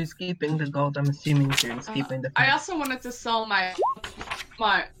 Who's keeping the gold? I'm assuming June's keeping the I also wanted to sell my.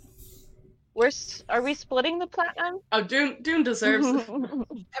 Are we splitting the platinum? Oh, Dune deserves.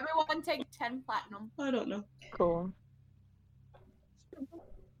 Everyone take 10 platinum. I don't know. Cool.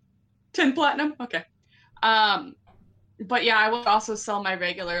 10 platinum. Okay. But yeah, I will also sell my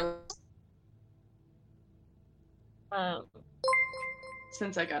regular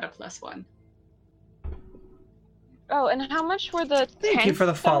since I got a +1. Oh, and how much were the Thank you tents for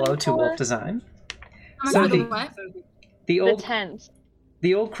the follow selling to for? Wolf Design. How much So for the the- what? The The old tents.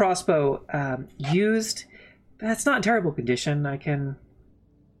 the old crossbow used. That's not in terrible condition. I can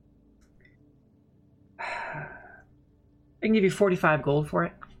give you 45 gold for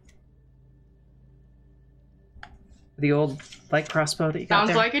it. The old light crossbow that you got Sounds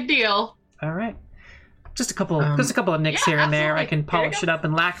there. like a deal. All right. Just a couple Um, of nicks yeah, here and there. I absolutely. can Here you polish go. it up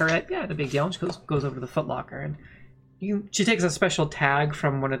and lacquer it. Yeah, no big deal. She goes over to the Foot Locker, and she takes a special tag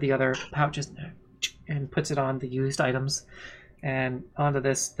from one of the other pouches and puts it on the used items. And onto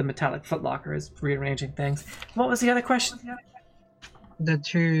the metallic Foot Locker is rearranging things. What was the other question? The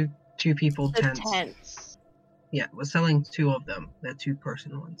two people The tents. tents. Yeah, we're selling 2 of them. They're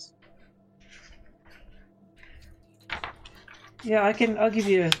 2-person ones. Yeah, I'll give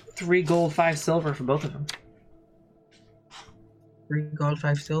you 3 gold, 5 silver for both of them. 3 gold,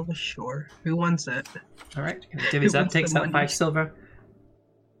 5 silver. Sure. Who wants it? All right. Divvies up, wants the takes out money? 5 silver.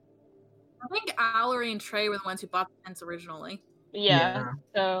 I think Allery and Trey were the ones who bought the tents originally. Yeah.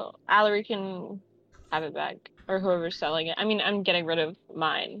 So Allery can have it back, or whoever's selling it. I mean, I'm getting rid of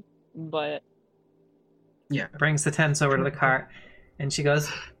mine, but Yeah. Brings the tents over to the cart, and she goes,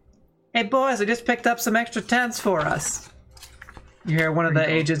 "Hey boys, I just picked up some extra tents for us." You hear one of the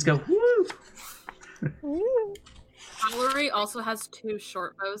Pretty cool. agents go, "Woo!" Allery also has 2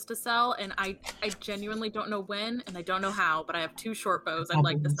 short bows to sell, and I genuinely don't know when, and I don't know how, but I have 2 short bows I'd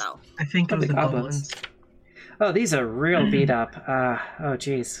like to Goblins. sell. I think it was the Goblins. goblins. Oh, these are real beat up. Oh,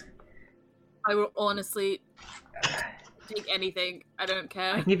 jeez. I will honestly take anything. I don't I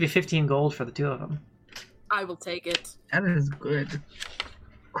care. can give you 15 gold for the 2 of them. I will take it. That is good.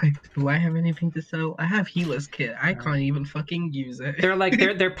 Quick, do I have anything to sell? I have Healer's Kit. I can't even fucking use it. They're like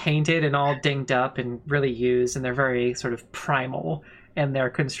they're painted and all dinged up and really used, and they're very sort of primal in their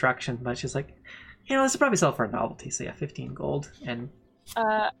construction. But she's like, this will probably sell for a novelty. So yeah, 15 gold. And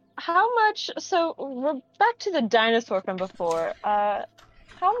how much? So we're back to the dinosaur from before.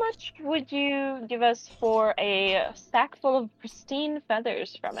 How much would you give us for a sack full of pristine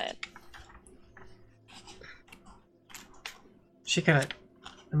feathers from it? she kind of,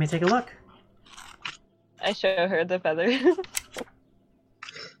 let me take a look. I show her the feathers.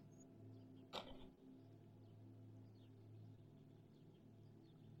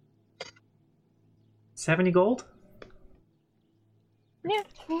 70 gold. Yeah.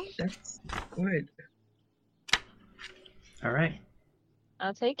 That's good. All right.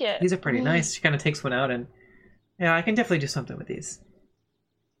 I'll take it. These are pretty nice. She kind of takes one out and, yeah, I can definitely do something with these.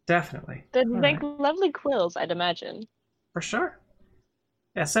 Definitely. They'd All make right. lovely quills, I'd imagine. For sure.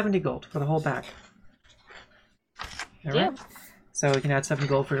 Yeah, 70 gold for the whole bag. All right. So we can add 70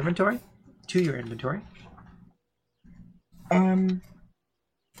 gold for inventory to your inventory.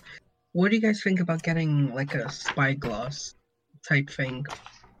 What do you guys think about getting like a spyglass type thing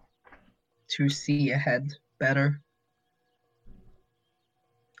to see ahead better?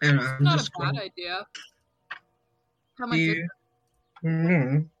 I don't know, I'm Not just a bad idea. How much is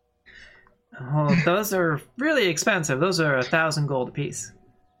Mm-hmm. Oh, those are really expensive. Those are 1,000 gold apiece.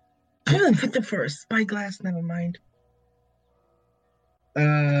 Put the first spyglass, never mind.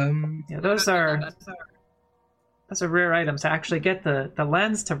 Yeah, those are rare items. To actually get the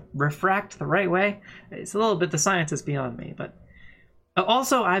lens to refract the right way, it's a little bit, the science is beyond me. But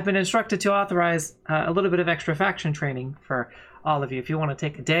also, I've been instructed to authorize a little bit of extra faction training for all of you. If you want to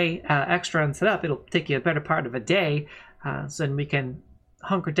take a day extra and set up, it'll take you a better part of a day, so then we can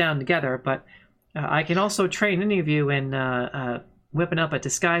hunker down together. But I can also train any of you in whipping up a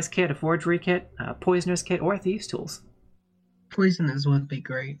disguise kit, a forgery kit, a poisoner's kit, or thieves' tools. Poisoners would be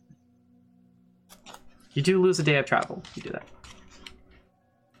great. You do lose a day of travel if you do that.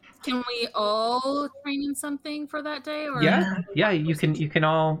 Can we all train in something for that day? Or Yeah. You can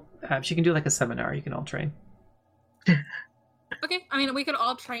all. She can do like a seminar. You can all train. Okay, I mean, we could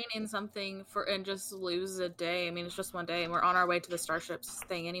all train in something and just lose a day. I mean, it's just one day, and we're on our way to the starships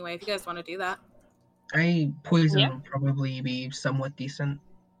thing anyway. If you guys want to do that, Poison Yeah. will probably be somewhat decent.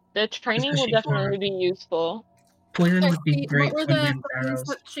 The training will Especially for- definitely be useful. Poison Okay, would be great what for were the wind things arrows.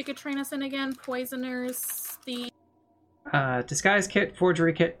 that she could train us in again? Poisoners, the Disguise kit,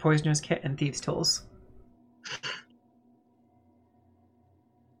 forgery kit, poisoner's kit, and thieves' tools.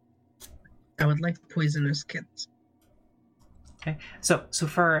 I would like poisonous kits. Okay. So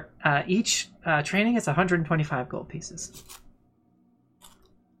for each training, it's 125 gold pieces,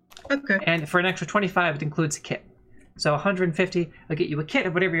 Okay. and for an extra 25, it includes a kit. So 150 will get you a kit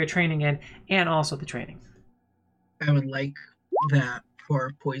of whatever you're training in, and also the training. I would like that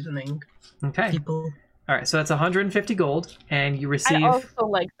for poisoning Okay. people. All right. So that's 150 gold, and you I receive. also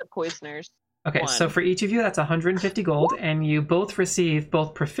like the poisoners. Okay, so one. for each of you, that's 150 gold, and you both receive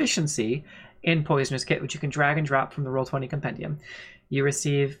both proficiency in Poisoner's Kit, which you can drag and drop from the Roll20 compendium. You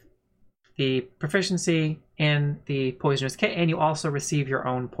receive the proficiency in the Poisoner's Kit, and you also receive your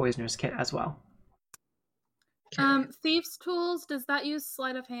own Poisoner's Kit as well. thieves' tools. Does that use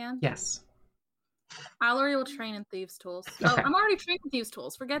sleight of hand? Yes. Allery will train in thieves' tools. Okay. Oh, I'm already trained in thieves'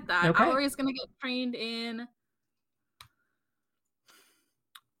 tools. Forget that. Okay. Allery is going to get trained in.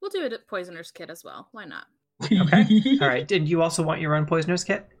 We'll do it at Poisoner's Kit as well. Why not? Okay. All right. Did you also want your own Poisoner's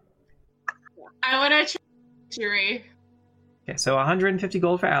Kit? I want to train Okay, so 150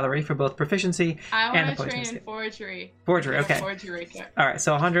 gold for Allery for both proficiency I and want the to train Poisoner's in Kit. forgery. Forgery, Yeah, okay. Forgery kit. All right,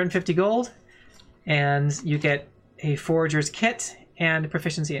 so 150 gold, and you get a Forger's Kit and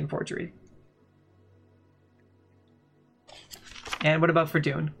proficiency in Forgery. And what about for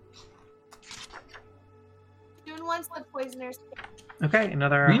Dune? Doing ones with poisoners. Okay,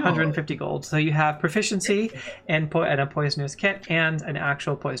 another Yeah. 150 gold. So you have proficiency and a poisoner's kit and an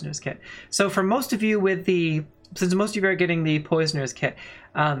actual poisoner's kit. So for most of you since most of you are getting the poisoner's kit,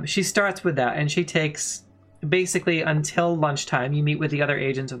 she starts with that, and she takes basically until lunchtime. You meet with the other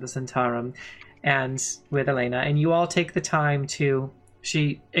agents of the Centaurum and with Elena, and you all take the time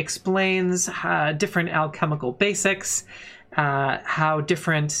she explains different alchemical basics, how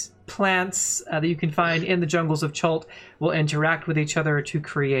different plants that you can find in the jungles of Chult will interact with each other to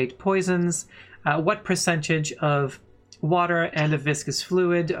create poisons, what percentage of water and of viscous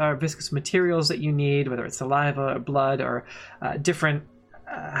fluid or viscous materials that you need, whether it's saliva or blood, or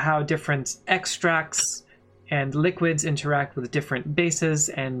how different extracts and liquids interact with different bases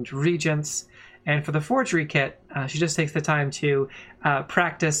and reagents, And for the forgery kit, she just takes the time to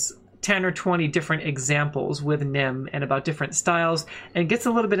practice 10 or 20 different examples with Nim and about different styles, and gets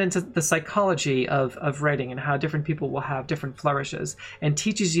a little bit into the psychology of writing and how different people will have different flourishes, and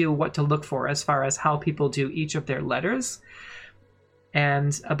teaches you what to look for as far as how people do each of their letters.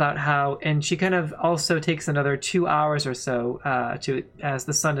 And about how, and she kind of also takes another 2 hours or so as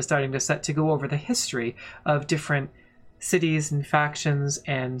the sun is starting to set, to go over the history of different cities and factions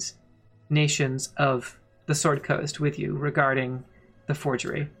and nations of the Sword Coast with you regarding the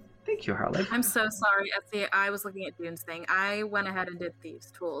forgery. Thank you, Harley. I'm so sorry, Etsy. I was looking at Dune's thing. I went ahead and did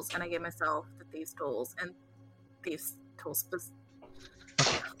Thieves' Tools, and I gave myself the Thieves' Tools and Thieves' Tools.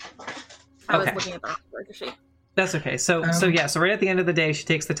 I was looking at the worker sheet. That's okay. So right at the end of the day, she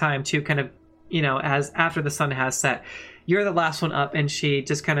takes the time to kind of, as after the sun has set, you're the last one up, and she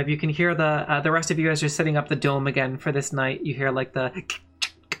just kind of, you can hear the rest of you as you're setting up the dome again for this night. You hear like the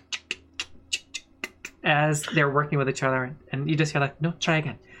as they're working with each other, and you just hear like, no, try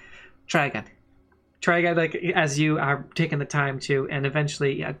again, like as you are taking the time to, and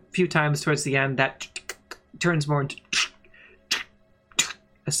eventually a few times towards the end that turns more into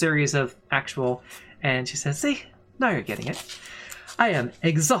a series of actual. And she says, see, now you're getting it. I am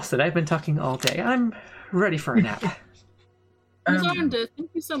exhausted. I've been talking all day. I'm ready for a nap. Thank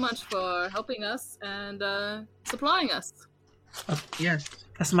you so much for helping us and supplying us. Yes.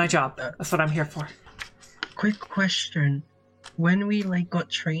 That's my job. That's what I'm here for. Quick question. When we got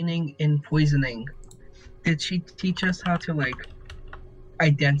training in poisoning, did she teach us how to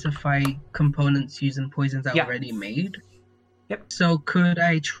identify components using poisons already made? Yep. So could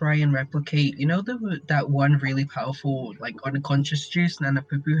I try and replicate, that one really powerful, unconscious juice Nana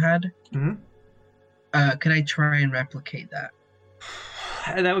Pupu had? Mm-hmm. Could I try and replicate that?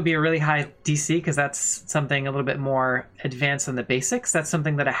 That would be a really high DC, because that's something a little bit more advanced than the basics. That's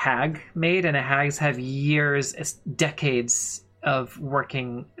something that a hag made, and a hags have years, decades of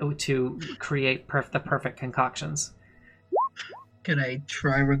working to create the perfect concoctions. Could I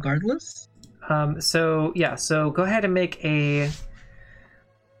try regardless? So go ahead and make it's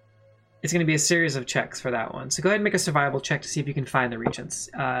going to be a series of checks for that one. So go ahead and make a survival check to see if you can find the regents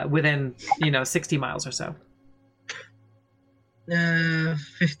within, 60 miles or so.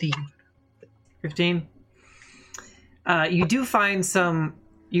 15. 15? You do find some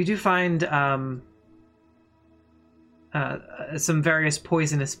various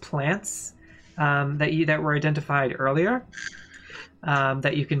poisonous plants that were identified earlier.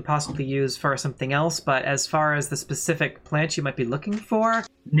 That you can possibly use for something else, but as far as the specific plant you might be looking for...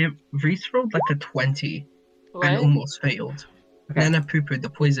 Reese rolled a 20 What? and almost failed. Okay. Nana Pupu, the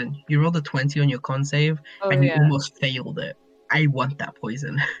poison. You rolled a 20 on your con save, and you almost failed it. I want that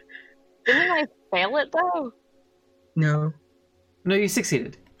poison. Didn't I fail it though? No. No, you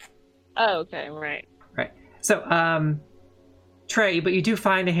succeeded. Oh, okay, right. Right. So, Trey, but you do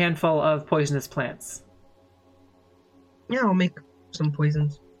find a handful of poisonous plants. Yeah, I'll make some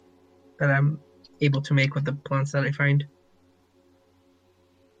poisons that I'm able to make with the plants that I find.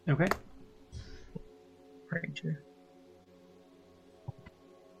 Okay. Right.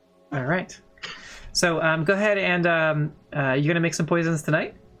 All right. So go ahead and you're going to make some poisons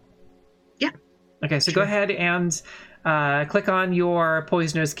tonight? Yeah. Okay, so Sure. go ahead and click on your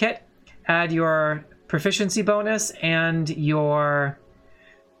poisoner's kit, add your proficiency bonus and your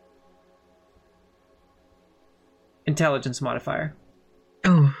intelligence modifier.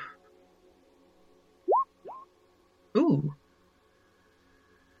 Oh. Ooh.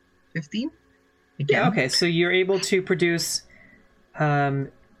 15? Yeah, okay, so you're able to produce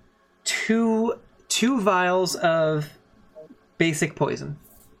two vials of basic poison,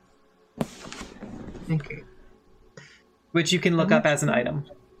 Okay. which you can look up as an item.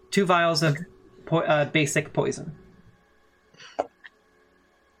 2 vials of basic poison.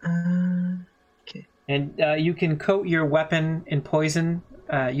 Okay. And you can coat your weapon in poison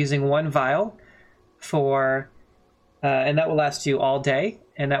using 1 vial for, and that will last you all day,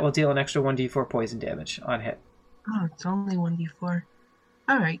 and that will deal an extra 1d4 poison damage on hit. Oh, it's only 1d4.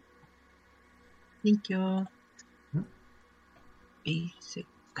 Alright. Thank you. Basic.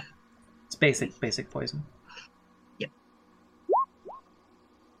 It's basic poison. Yep.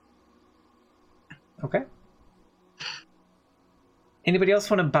 Okay. Anybody else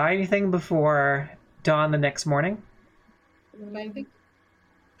want to buy anything before dawn the next morning?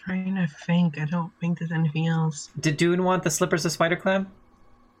 Trying to think. I don't think there's anything else. Did Dune want the slippers of Spider Clam?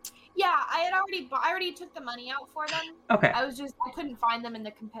 Yeah, I already took the money out for them. Okay. I couldn't find them in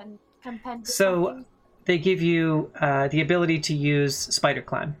the compendium. So they give you the ability to use Spider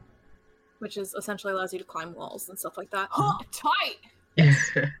Climb. Which is essentially allows you to climb walls and stuff like that. Tight.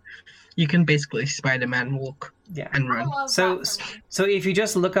 You can basically Spider-Man walk Yeah. and I run. love So, that for me. so if you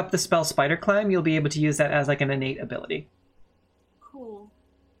just look up the spell Spider Climb, you'll be able to use that as like an innate ability. Cool.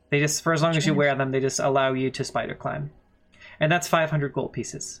 They just, for as long as you Nice. wear them, they just allow you to spider climb, and that's 500 gold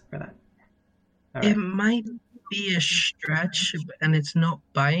pieces for that. All right. It might be a stretch, and it's not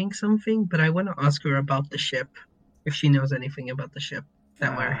buying something, but I want to ask her about the ship, if she knows anything about the ship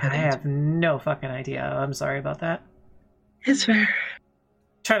that we're I heading have to. no fucking idea. I'm sorry about that. It's fair.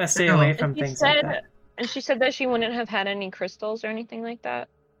 Trying to stay No. away And from And she things like said, that. and she said that she wouldn't have had any crystals or anything like that.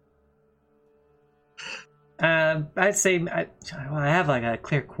 I'd say I have like a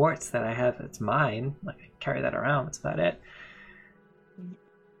clear quartz that I have. It's mine. Like I carry that around. That's about it.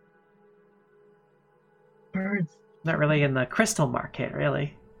 Birds. Not really in the crystal market,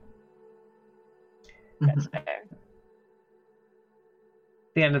 really. That's Mhm. fair. At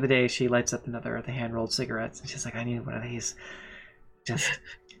the end of the day, she lights up another of the hand-rolled cigarettes, and she's like, "I need one of these." Just.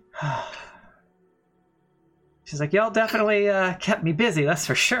 She's like, "Y'all definitely kept me busy. That's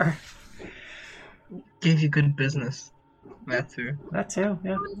for sure." Gave you good business. That too. That too.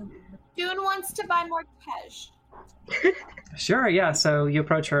 Yeah. Dune wants to buy more Tej. Sure. Yeah. So you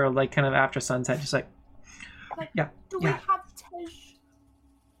approach her like kind of after sunset. She's like, Do we Yeah. have Tej?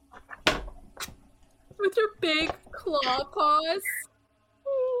 With your big claw paws.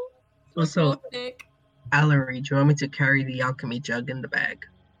 Also, So thick. Allery, do you want me to carry the alchemy jug in the bag?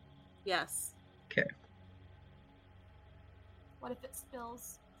 Yes. What if it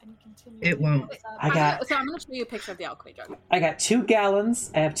spills and you continue? It to won't. fill this up? I got- So I'm going to show you a picture of the alchemy jug. I got 2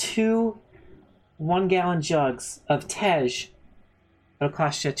 gallons. I have 2 1-gallon jugs of Tej. It'll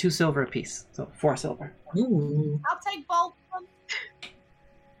cost you 2 silver apiece. So 4 silver. Ooh. I'll take both of them.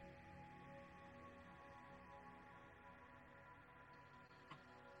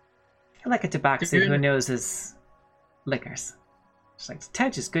 I like a tabaxi You're who in- knows his liquors. She's like,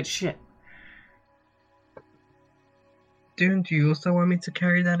 Tej is good shit. Dune, do you also want me to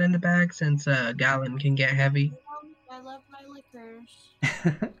carry that in the bag since a gallon can get heavy? I love my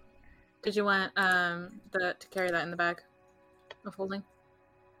liquors. Did you want to carry that in the bag of holding?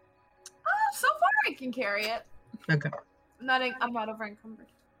 So far, I can carry it. Okay. I'm not over encumbered.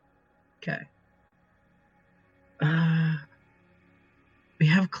 Okay. We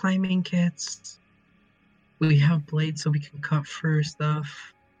have climbing kits. We have blades so we can cut through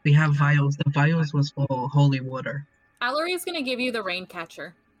stuff. We have vials. The vials was for holy water. Allery is going to give you the rain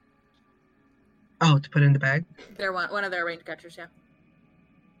catcher. Oh, to put in the bag? They're one of their rain catchers, yeah.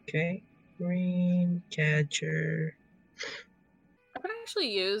 Okay. Green catcher. I could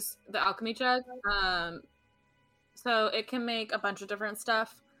actually use the alchemy jug. So it can make a bunch of different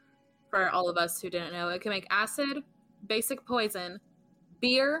stuff for all of us who didn't know. It can make acid, basic poison,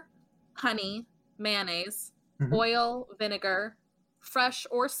 beer, honey, mayonnaise, Mhm. oil, vinegar, fresh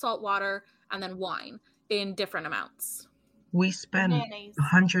or salt water, and then wine in different amounts. We spent Mayonnaise.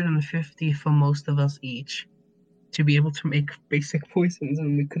 150 for most of us each to be able to make basic poisons,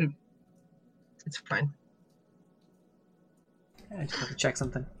 and we could have. It's fine. I just have to check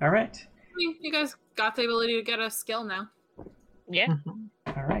something. All right. You guys got the ability to get a skill now. Yeah. Mhm.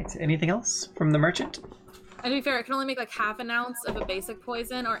 All right. Anything else from the merchant? And to be fair, it can only make like half an ounce of a basic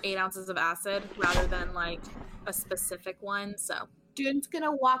poison or 8 ounces of acid rather than like a specific one. So Dune's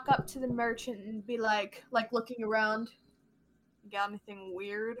gonna walk up to the merchant and be like looking around. Got anything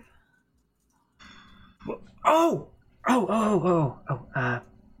weird?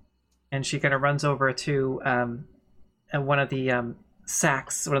 And she kind of runs over to one of the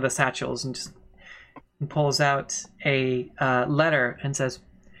sacks, one of the satchels, and just pulls out a letter and says,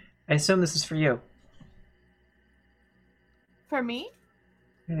 "I assume this is for you." For me?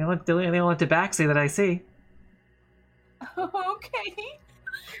 The only tabaxi that I see. Okay.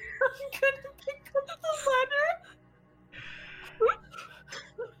 I'm gonna pick up the letter.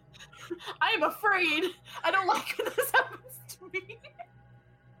 I am afraid. I don't like when this happens to me.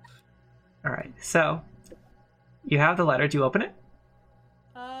 All right. So you have the letter. Do you open it?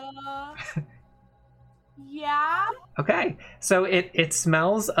 Yeah. Okay. So it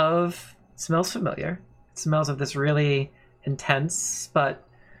smells familiar. It smells of this really intense but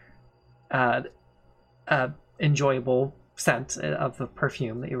enjoyable scent of the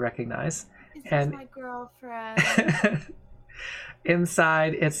perfume that you recognize. This And- is my girlfriend.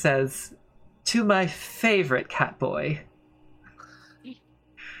 Inside it says, "To my favorite cat boy.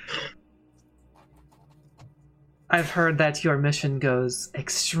 I've heard that your mission goes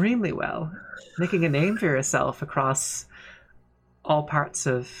extremely well, making a name for yourself across all parts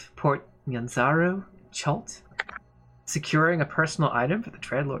of Port Nyanzaru, Chult, securing a personal item for the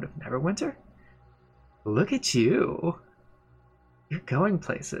Dreadlord of Neverwinter. Look at you. You're going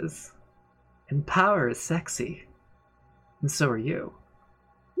places. And power is sexy. And so are you.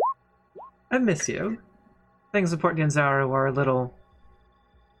 I miss you. Things in Port Ganzaro are a little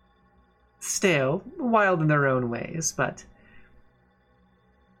stale, wild in their own ways, but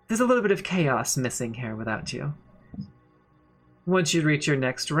there's a little bit of chaos missing here without you. Once you reach your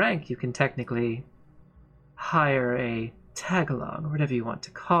next rank, you can technically hire a tag-along, or whatever you want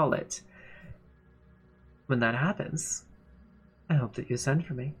to call it. When that happens, I hope that you send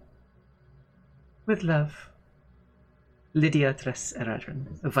for me. With love, Lydia Tres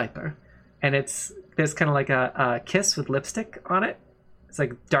Eradrin, a Viper. And there's kind of like a kiss with lipstick on it. It's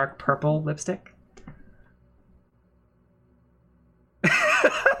like dark purple lipstick.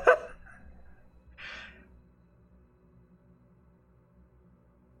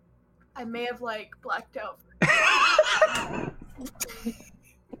 I may have like blacked out.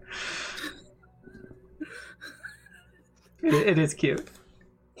 It is cute.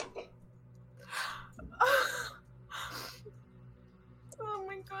 Oh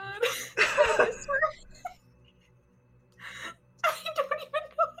my god. I swear. I don't even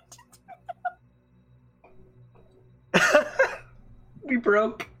know what to do. We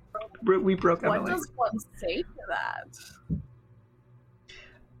broke What Emily. does one say to that?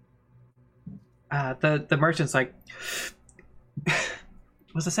 The merchant's like,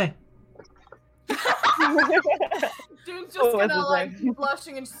 what's it say? Dude's just Oh, what's gonna it like say? be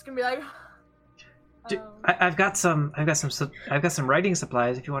blushing and just gonna be like, I've got some writing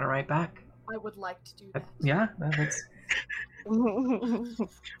supplies if you want to write back. I would like to do that. Yeah, that's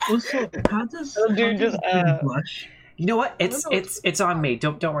Also, how does Oh, dude, how does just, Dune blush? you know what? It's don't know it's on me.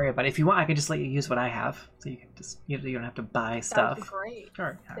 Don't worry about it. If you want, I can just let you use what I have, so you can just you don't have to buy That would be stuff. great.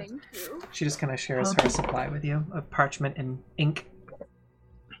 Sure. Yeah. Thank you. She just kind of shares her supply with you of parchment and ink.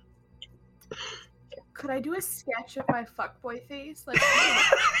 Could I do a sketch of my fuckboy face? Like,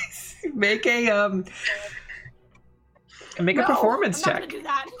 Make a No, performance I'm not check. gonna do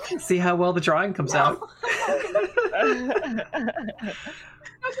that. See how well the drawing comes out. No,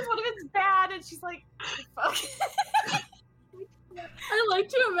 because what if it's bad and she's like, fuck. I like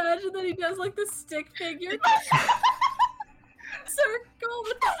to imagine that he does like the stick figure circle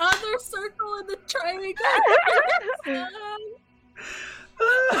with the other circle and the triangle.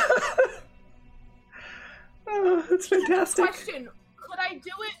 Oh, that's fantastic. Question: could I do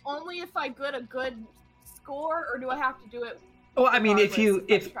it only if I get a good score, or do I have to do it? Well, I mean, if you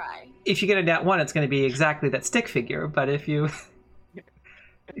regardless I try? if you get a nat 1, it's going to be exactly that stick figure. But if you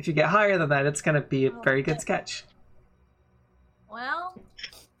get higher than that, it's going to be a very good sketch. Well,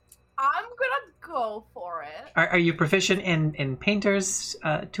 I'm gonna go for it. Are you proficient in painters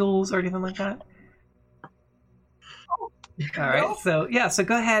tools or anything like that? All right, Nope. so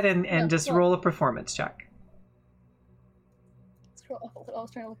go ahead and just roll a performance check. I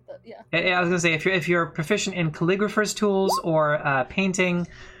was trying to look at the I was gonna say if you're proficient in calligrapher's tools or painting,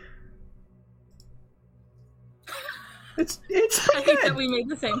 it's I pretty think that good. we made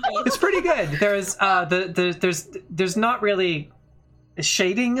the same thing. It's pretty good. There's there's not really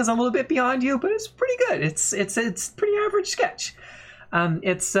shading is a little bit beyond you, but it's pretty good. It's pretty average sketch.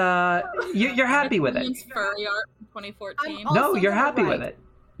 You're happy with it. It's furry art from 2014. I'm No, also you're gonna happy with write. it.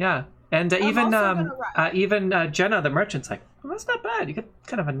 Yeah, and I'm even also gonna write. even Jenna the merchant's like, well, that's not bad. You get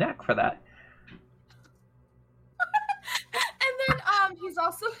kind of a knack for that. And then he's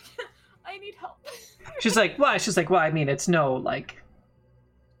also I need help. She's like, well, I mean, it's no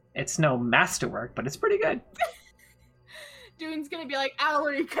masterwork, but it's pretty good. Dude's gonna be like,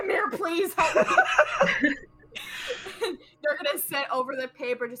 Allery, come here, please help me. They're gonna sit over the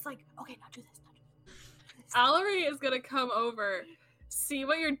paper, just like, okay, now do this. Now do this. Allery is gonna come over, see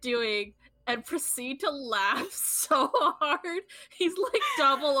what you're doing, and proceed to laugh so hard. He's like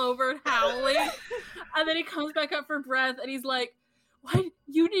double over howling. And then he comes back up for breath and he's like, why?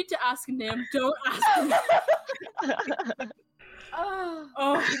 You need to ask Nim. Don't ask me.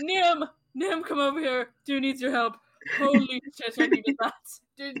 Oh, Nim, come over here. Dude needs your help. Holy shit, I needed that.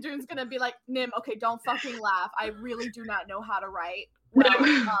 Dude's gonna be like, Nim, okay, don't fucking laugh. I really do not know how to write. Well,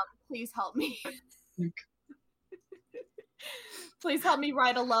 please help me. Please help me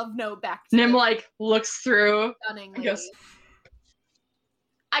write a love note back to Nim you like looks through. stunningly. I guess.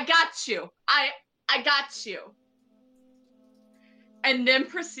 I got you. I got you. And Nim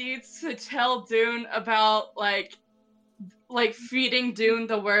proceeds to tell Dune about like feeding Dune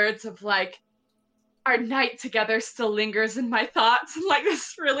the words of like, our night together still lingers in my thoughts. And like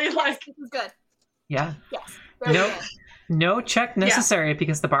this really like This is good. Yeah. Yes. Very No, good. no check necessary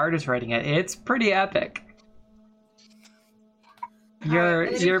because the bard is writing it. It's pretty epic. Alright,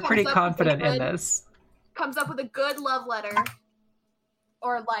 and then he You're comes pretty up with confident a in good- this. Comes up with a good love letter.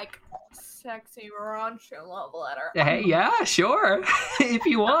 or like sexy Rancho love letter. Hey, yeah, sure. If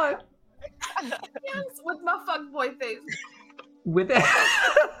you want. Yes, with my fuckboy face. With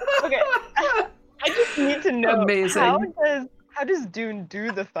Okay. I just need to know Amazing. how does Dune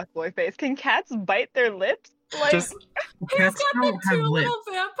do the fuckboy face? Can cats bite their lips? Like Just Cats He's got the don't have two lips. little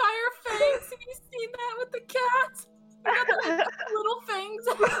vampire fangs. Have you seen that with the cat? He got the little fangs.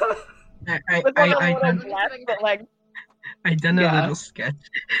 with like a I little done, blast, but like I done a Yeah. little sketch.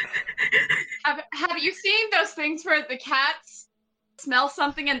 Have you seen those things where the cats smell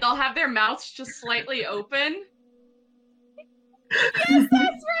something and they'll have their mouths just slightly open? Yes,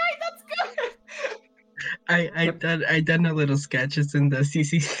 that's right. That's good. I done a little sketch. It's in the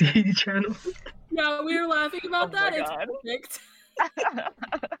CCC channel. Yeah, we were laughing about Oh that. my It's God. perfect.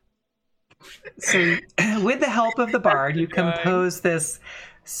 So, with the help of the bard, you God. compose this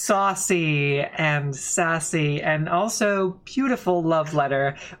saucy and sassy and also beautiful love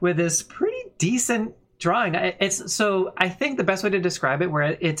letter with this pretty decent drawing. It's so I think the best way to describe it,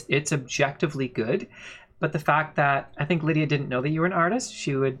 where it's objectively good, but the fact that I think Lydia didn't know that you were an artist,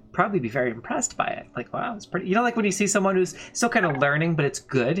 she would probably be very impressed by it. Like, wow, it's pretty. You know, like when you see someone who's still kind of learning, but it's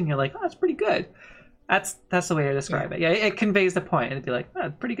good, and you're like, oh, it's pretty good. That's the way to describe it. Yeah, it conveys the point. It'd be like,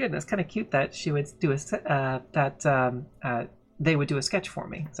 oh, pretty good. And it's kind of cute that she would do they would do a sketch for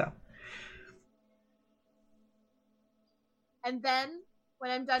me. So And then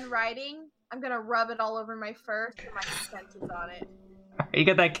when I'm done writing, I'm gonna rub it all over my fur so my scent is on it. you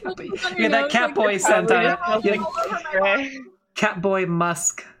get that On your you get that nose, cat like boy you're scent on probably it. smells You like All over my spray. cat boy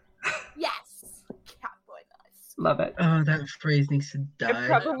musk. Yes, cat boy nice. Love it. Oh, that phrase needs to It die.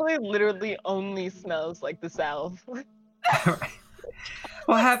 probably literally only smells like the South. Right.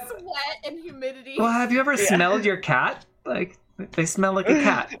 Well, have Sweat and humidity. you ever Yeah. smelled your cat? Like they smell like a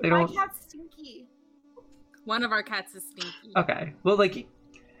cat. They My don't. cat's stinky. One of our cats is stinky. Okay. Well, like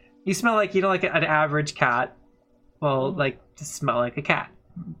you smell like like an average cat. Well, like just smell like a cat.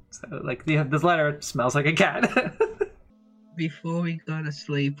 So like this letter smells like a cat. Before we go to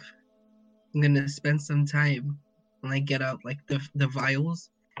sleep, I'm gonna spend some time when I get out like the vials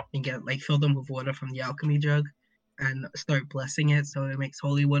and get like fill them with water from the alchemy jug and start blessing it so it makes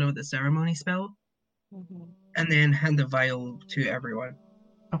holy water with the ceremony spell, and then hand the vial to everyone.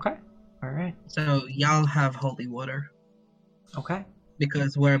 Okay. All right. So y'all have holy water Okay.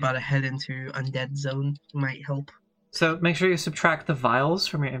 because we're about to head into undead zone. Might help. So make sure you subtract the vials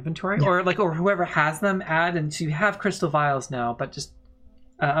from your inventory, Yeah. or whoever has them add. And so you have crystal vials now, but just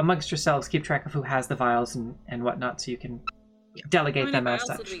amongst yourselves, keep track of who has the vials and whatnot, so you can Yeah. How delegate many them as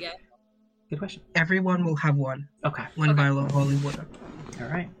vials did such. we get? Good question. Everyone will have one Okay. Okay. vial of holy water. All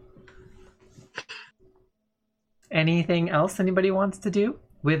right. Anything else anybody wants to do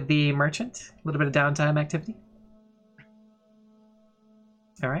with the merchant? A little bit of downtime activity.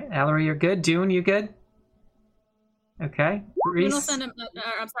 All right, Allery, you're good. Dune, you good? Okay. We'll Reese. send him,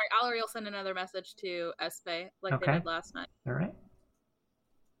 I'm sorry, Allery will send another message to Espe like Okay. they did last night. All right.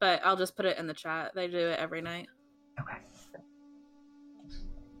 But I'll just put it in the chat. They do it every night. Okay.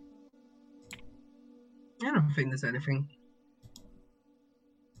 I don't think there's anything.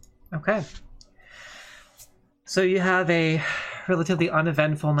 Okay. So you have a relatively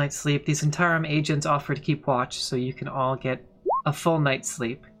uneventful night's sleep. The Centarum agents offer to keep watch, so you can all get a full night's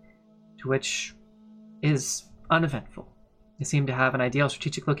sleep, to which is uneventful. You seem to have an ideal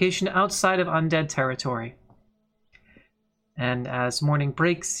strategic location outside of undead territory. And as morning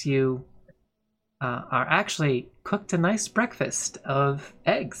breaks, you are actually cooked a nice breakfast of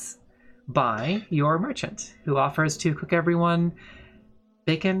eggs by your merchant, who offers to cook everyone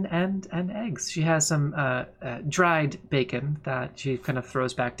bacon and eggs. She has some dried bacon that she kind of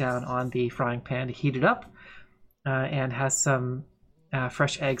throws back down on the frying pan to heat it up, and has some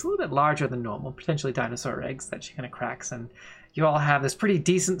fresh eggs, a little bit larger than normal, potentially dinosaur eggs that she kind of cracks. And you all have this pretty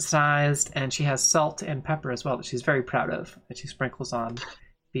decent sized, and she has salt and pepper as well that she's very proud of, that she sprinkles on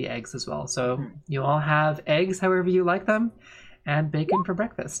the eggs as well. So you all have eggs however you like them, and bacon for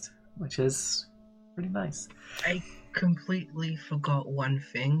breakfast, which is pretty nice. I completely forgot one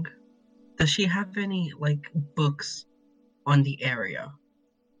thing. Does she have any like books on the area?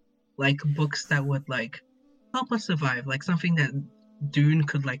 Like books that would like help us survive, like something that Dune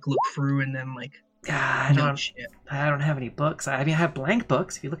could like look through and then like I note don't shit. I don't have any books. I mean, I have blank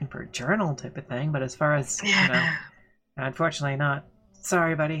books if you're looking for a journal type of thing, but as far as, unfortunately not.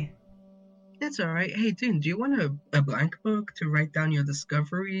 Sorry, buddy. It's alright. Hey Dune, do you want a blank book to write down your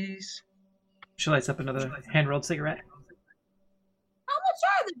discoveries? She lights up another hand-rolled cigarette. How much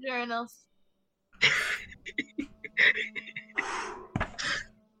are the journals?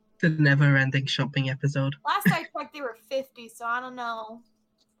 The never-ending shopping episode. Last I checked, they were 50, so I don't know.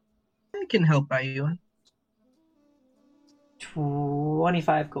 I can help buy you one.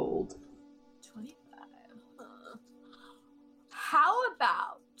 25 gold. 25. Huh. How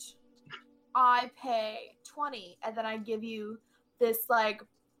about I pay 20 and then I give you this like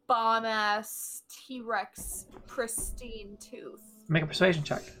bomb ass T-Rex pristine tooth? Make a persuasion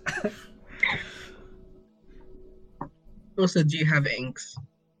check. Also, do you have inks?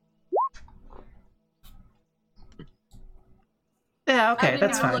 Yeah, okay, I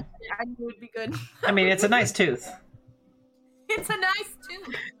that's didn't even fine. look at it. I knew it would be good. I mean, it's a nice tooth. It's a nice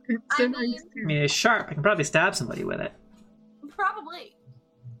tooth. It's I a mean- nice I mean, it's sharp. I can probably stab somebody with it. Probably.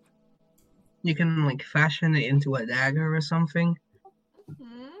 You can like fashion it into a dagger or something.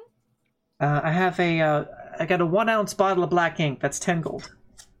 Hmm. I have I got a 1 ounce bottle of black ink. That's 10 gold.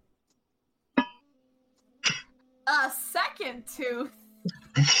 A second tooth.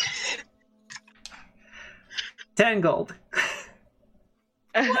 10 gold.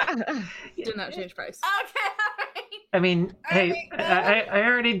 Did not change price. Okay, alright. I mean, hey, I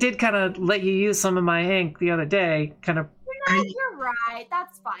already did kind of let you use some of my ink the other day. Kind of. You're right.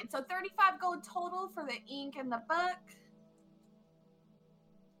 That's fine. So 35 gold total for the ink and the book.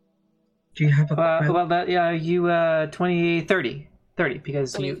 Do you have a quill? Well, that you 20, 30, 30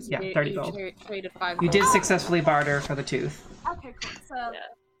 because you 30 gold. Traded 5 You gold. did successfully barter for the tooth. Okay, cool. So Yeah.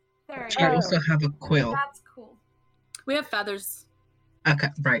 30. I also have a quill. That's cool. We have feathers. Okay,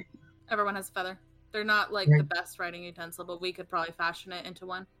 right. Everyone has a feather. They're not like the best writing utensil, but we could probably fashion it into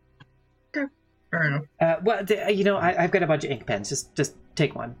one. Fair enough. Well, you know, I've got a bunch of ink pens. Just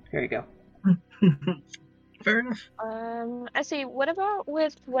take one. Here you go. Fair enough. I see. What about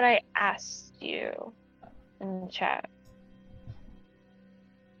with what I asked you in the chat?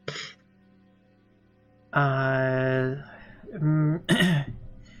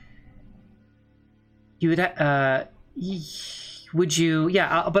 You would would you?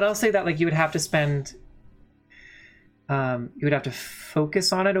 Yeah, but I'll say that like you would have to spend. You would have to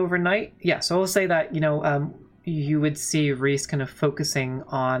focus on it overnight. Yeah, so I'll say that you would see Reese kind of focusing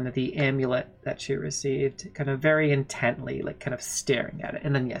on the amulet that she received, kind of very intently, like kind of staring at it,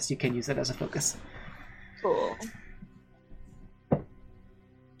 and then yes, you can use it as a focus. Cool.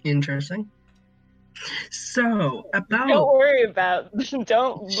 Interesting. So, Don't about... worry about.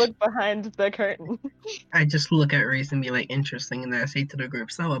 Don't look behind the curtain. I just look at Reese and be like, interesting, and then I say to the group,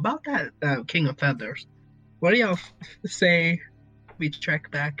 so about that King of Feathers, what do y'all say we trek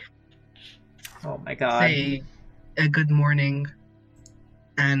back, Oh my god! say a good morning,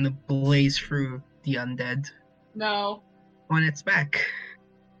 and blaze through the undead No. on its back?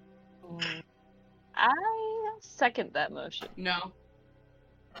 I second that motion. No.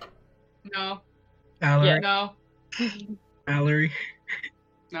 No. Valerie, No. Valerie,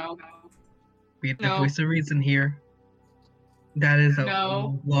 No. be the No. voice of reason here. That is a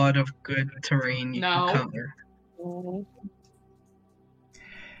No. lot of good terrain you No. can cover.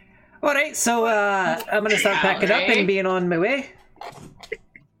 All right, so I'm gonna start packing up Alright. and being on my way.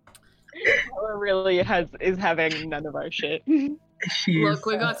 Paula really is having none of our shit. She is Look,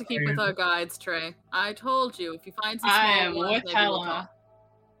 we got to keep with tired. our guides, Trey. I told you, if you find some small I am ones, with maybe we'll Hella. talk.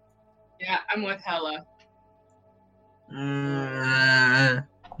 Yeah, I'm with Hella.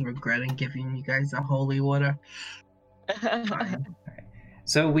 Regretting giving you guys the holy water. Fine.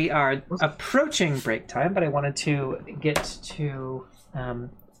 So we are approaching break time, but I wanted to get to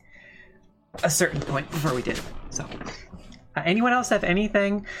a certain point before we did. So, anyone else have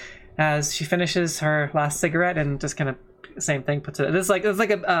anything as she finishes her last cigarette and just kind of same thing puts it? It's like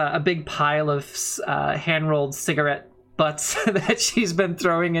a big pile of hand rolled cigarette butts that she's been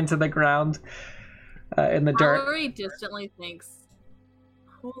throwing into the ground in the dirt. Valerie distantly thinks,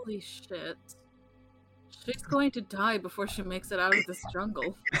 holy shit. She's going to die before she makes it out of this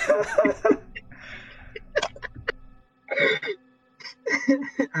jungle.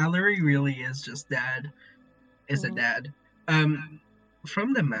 Allery really is just dad. Is a dad.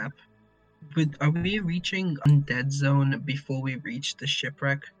 From the map, are we reaching undead zone before we reach the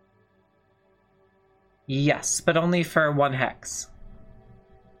shipwreck? Yes, but only for 1 hex.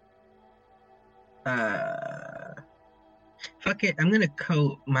 Fuck it, I'm gonna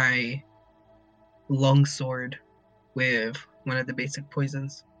coat my longsword with one of the basic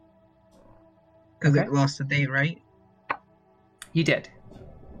poisons. Because Okay. it lost a day, right? You did.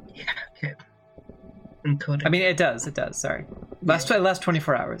 Yeah, okay. I'm coating. I mean, it does. Sorry. Last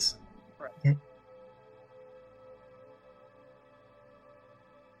 24 hours. Yeah.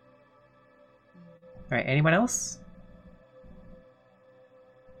 All right. Anyone else?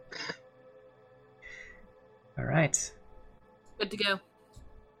 All right. Good to go.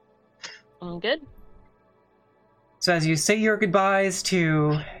 I'm good. So as you say your goodbyes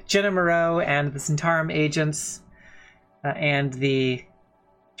to Jenna Moreau and the Centaurum agents and the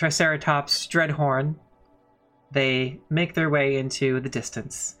Triceratops Dreadhorn, they make their way into the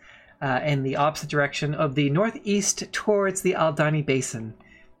distance in the opposite direction of the northeast towards the Aldani Basin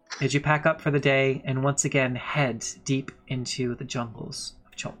as you pack up for the day and once again head deep into the jungles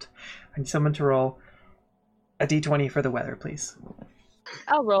of Chult. I need someone to roll a d20 for the weather, please.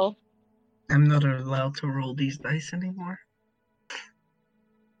 I'll roll. I'm not allowed to roll these dice anymore.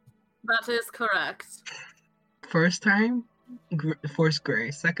 That is correct. First time, Force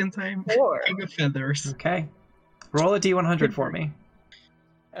Gray. Second time, 4. King of Feathers. Okay. Roll a d100 for me.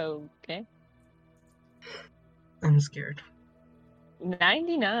 Okay. I'm scared.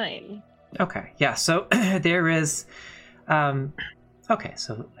 99. Okay, yeah, so there is... okay,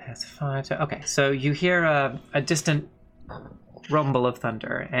 so that's 5... Okay, so you hear a distant rumble of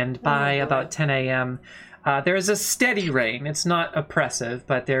thunder, and by about 10 a.m., there is a steady rain. It's not oppressive,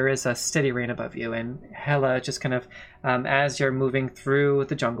 but there is a steady rain above you, and Hela just kind of, as you're moving through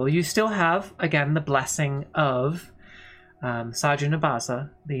the jungle, you still have, again, the blessing of Saju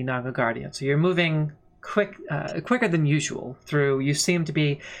Nabaza, the Naga Guardian. So you're moving quicker than usual through. You seem to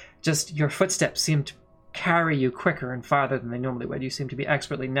be your footsteps seem to carry you quicker and farther than they normally would. You seem to be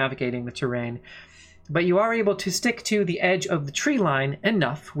expertly navigating the terrain. But you are able to stick to the edge of the tree line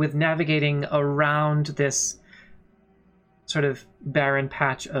enough with navigating around this sort of barren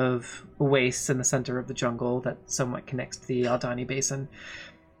patch of wastes in the center of the jungle that somewhat connects to the Aldani Basin.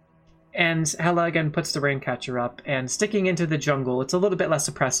 And Hela again puts the Raincatcher up, and sticking into the jungle, it's a little bit less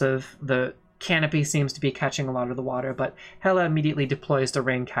oppressive. The canopy seems to be catching a lot of the water, but Hela immediately deploys the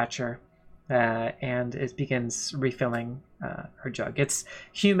Raincatcher and it begins refilling her jug. It's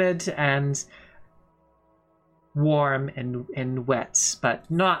humid and warm and wet, but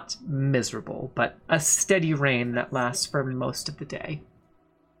not miserable, but a steady rain that lasts for most of the day.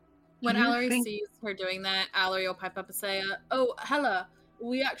 When Allery sees her doing that, Allery will pipe up and say, "Oh, Hela,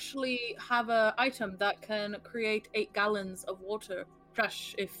 we actually have an item that can create 8 gallons of water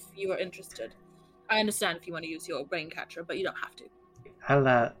fresh if you are interested. I understand if you want to use your Raincatcher, but you don't have to."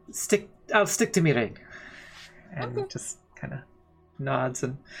 I'll stick to my ring. And Okay. just kind of nods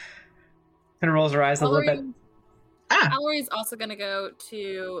and kind of rolls her eyes a little bit. Allery's also going to go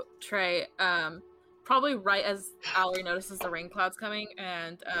to Trey, probably right as Allery notices the rain clouds coming,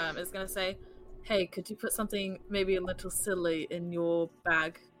 and is going to say, "Hey, could you put something maybe a little silly in your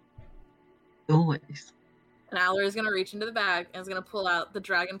bag?" Always. And Allery's going to reach into the bag and is going to pull out the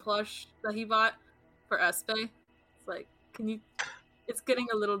dragon plush that he bought for Espe. It's like, it's getting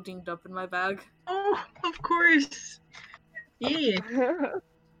a little dinged up in my bag. Oh, of course. Yeah.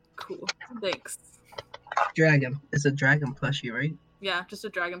 Cool. Thanks. Dragon. It's a dragon plushie, right? Yeah, just a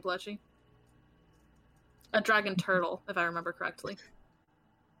dragon plushie. A dragon turtle, if I remember correctly.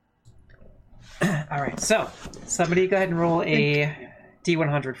 All right, so somebody go ahead and roll a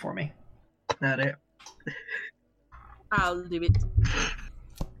D100 for me. Not it. I'll do it.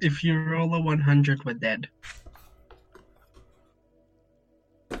 If you roll a 100, we're dead.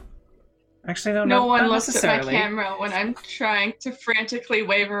 Actually, No not one looks at my necessarily. camera when I'm trying to frantically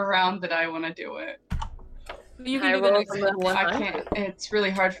wave around that I want to do it. You I can do the roll next from one. the 100. I can't. It's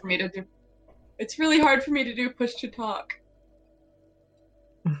really hard for me to do. It's really hard for me to do push to talk.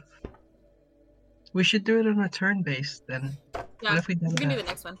 We should do it on a turn base then. Yeah, What if we you did can do that?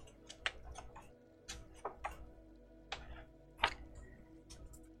 the next one.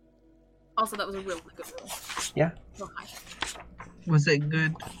 Also, that was a really good roll. Yeah. So high. Was it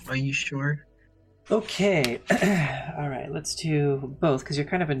good? Are you sure? Okay. All right, let's do both, because you're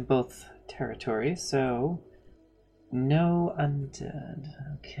kind of in both territories. So, no undead.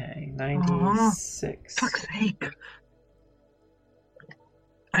 Okay, 96. Fuck's sake.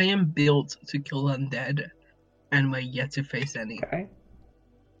 I am built to kill undead, and am yet to face any. Okay.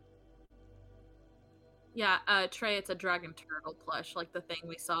 Yeah, Trey, it's a dragon turtle plush, like the thing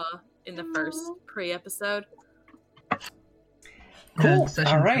we saw in the first pre-episode. Cool.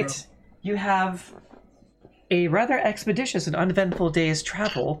 Session All right. You have a rather expeditious and uneventful day's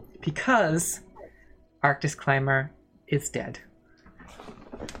travel because Arctis Climber is dead.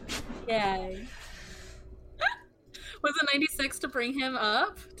 Yay. Was it 96 to bring him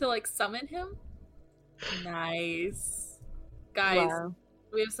up? To, like, summon him? Nice. Guys, Wow.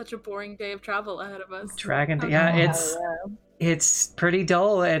 we have such a boring day of travel ahead of us. Dragon. Okay. Yeah, Oh, it's pretty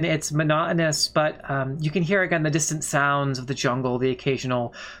dull and it's monotonous, but you can hear again the distant sounds of the jungle, the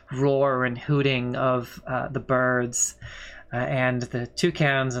occasional roar and hooting of the birds, and the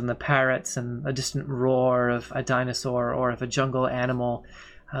toucans and the parrots, and a distant roar of a dinosaur or of a jungle animal.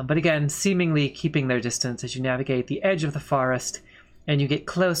 But again, seemingly keeping their distance as you navigate the edge of the forest and you get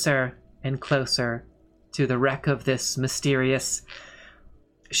closer and closer to the wreck of this mysterious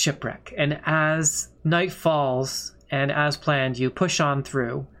shipwreck. And as night falls, and as planned, you push on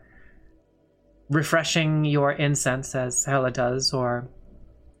through, refreshing your incense as Hela does, or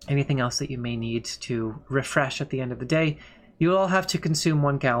anything else that you may need to refresh at the end of the day. You all have to consume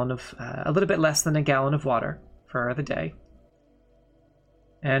 1 gallon of, a little bit less than a gallon of water for the day.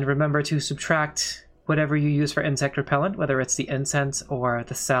 And remember to subtract whatever you use for insect repellent, whether it's the incense or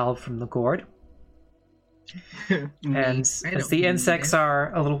the salve from the gourd. And as the insects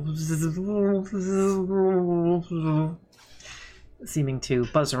are a little seeming to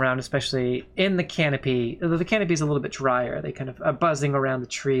buzz around, especially in the canopy. The canopy is a little bit drier. They kind of are buzzing around the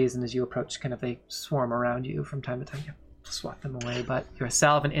trees, and as you approach, kind of they swarm around you from time to time. You swat them away, but your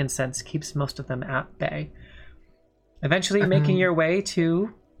salve and incense keeps most of them at bay. Eventually making your way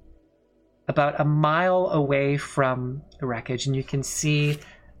to about a mile away from the wreckage, and you can see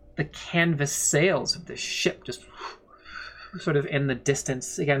the canvas sails of the ship just sort of in the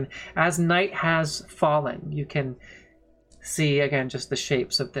distance. Again, as night has fallen, you can see, again, just the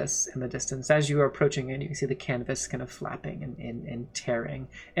shapes of this in the distance. As you are approaching it, you can see the canvas kind of flapping and tearing,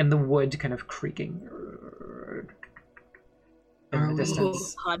 and the wood kind of creaking in the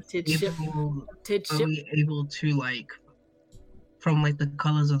distance. Haunted ship. Are we able to, like, from, like, the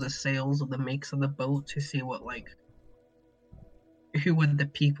colors of the sails of the makes of the boat to see what, like, who were the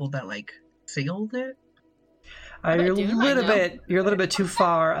people that, like, sailed it? You're a little bit too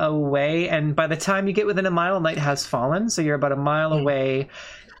far away, and by the time you get within a mile, night has fallen, so you're about a mile away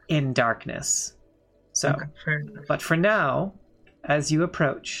in darkness. So, Okay, fair enough. but for now, as you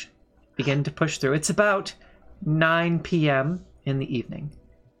approach, begin to push through. It's about 9 p.m. in the evening.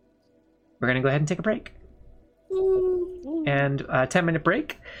 We're going to go ahead and take a break. And a 10-minute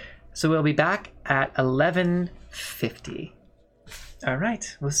break. So we'll be back at 11:50. All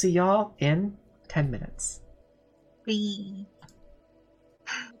right, we'll see y'all in 10 minutes. Bye.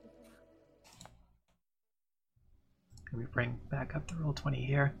 Let me bring back up the Roll20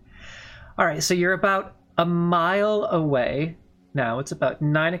 here. All right, so you're about a mile away now. It's about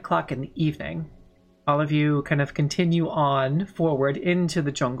 9 o'clock in the evening. All of you kind of continue on forward into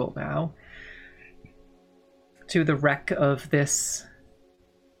the jungle now, to the wreck of this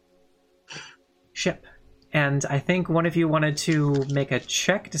ship. And I think one of you wanted to make a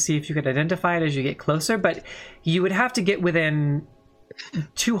check to see if you could identify it as you get closer, but you would have to get within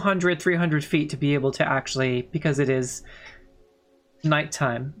 200, 300 feet to be able to actually, because it is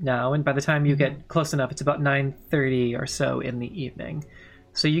nighttime now, and by the time you get close enough, it's about 9:30 or so in the evening.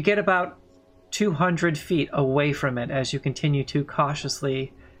 So you get about 200 feet away from it as you continue to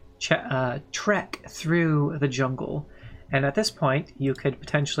cautiously trek through the jungle. And at this point, you could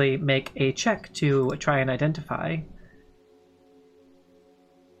potentially make a check to try and identify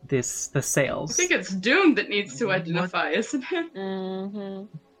the sails. I think it's Dune that needs to identify, isn't it? Mm-hmm.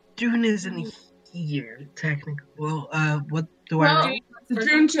 Dune isn't here, technically. Well, what do I Well, roll?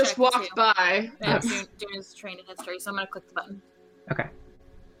 Dune just walked by. Yeah, Dune is trained in history, so I'm gonna click the button. Okay.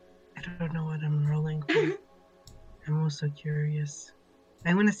 I don't know what I'm rolling for. I'm also curious.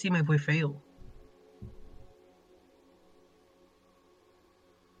 I want to see my boy fail.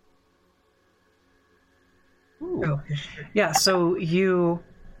 Ooh. Oh, history. Yeah, so you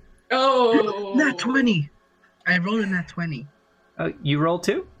Nat 20! I rolled a nat 20. you roll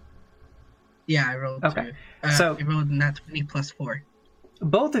 2? Yeah, I rolled Okay. 2. So- I rolled nat 20 plus 4.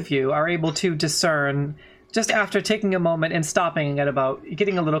 Both of you are able to discern, just after taking a moment and stopping at about,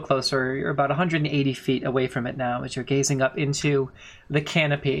 getting a little closer, you're about 180 feet away from it now as you're gazing up into the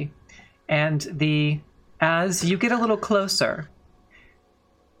canopy. And as you get a little closer,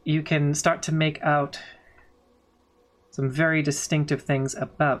 you can start to make out some very distinctive things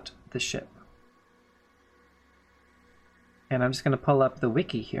about the ship. And I'm just going to pull up the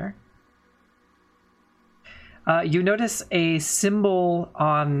wiki here. You notice a symbol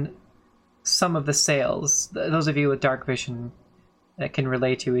on some of the sails. Those of you with dark vision that can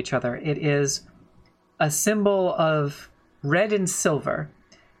relate to each other. It is a symbol of red and silver,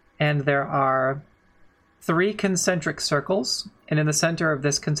 and there are 3 concentric circles, and in the center of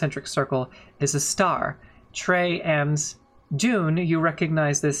this concentric circle is a star. Trey and Dune, you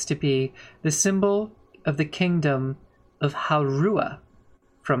recognize this to be the symbol of the kingdom of Haurua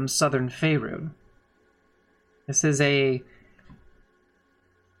from southern Faerun. This is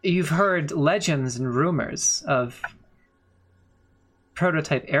you've heard legends and rumors of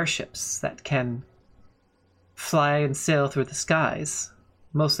prototype airships that can fly and sail through the skies,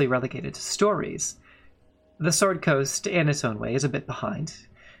 mostly relegated to stories. The Sword Coast, in its own way, is a bit behind.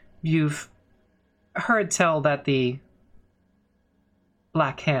 You've heard tell that the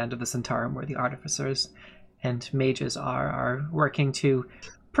Black Hand of the Centaurum, where the artificers and mages are working to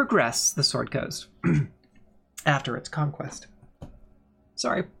progress the Sword Coast after its conquest.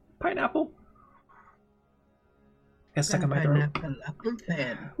 Sorry, pineapple. Got stuck in my throat. Pineapple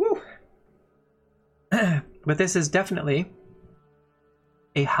fan. Woo. But this is definitely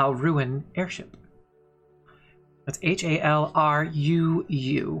a Halruan airship. That's Halruua.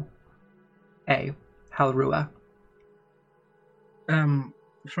 Halrua.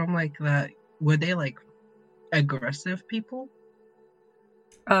 From like that, were they like aggressive people?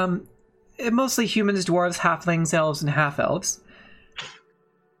 Mostly humans, dwarves, halflings, elves, and half-elves.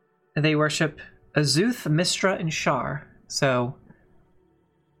 They worship Azuth, Mistra, and Shar. So,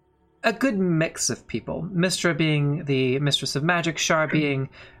 a good mix of people. Mistra being the mistress of magic, Shar being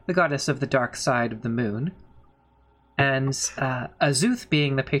the goddess of the dark side of the moon, and Azuth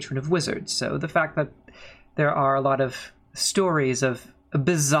being the patron of wizards. So the fact that there are a lot of stories of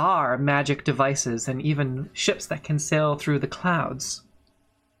bizarre magic devices and even ships that can sail through the clouds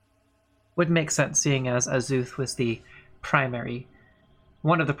would make sense, seeing as Azuth was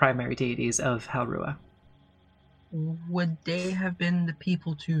one of the primary deities of Halrua. Would they have been the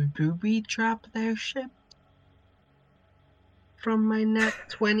people to booby trap their ship? From my net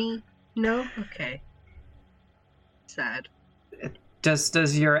 20? No? Okay. Sad.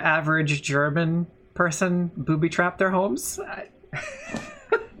 Does your average German person booby trap their homes?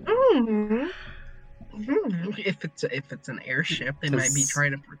 If it's an airship, they might be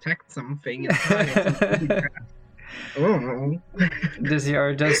trying to protect something. It's not, it's a booby trap. Oh. Does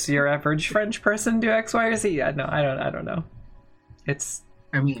your average French person do X, Y, or Z? Yeah, no, I don't know. It's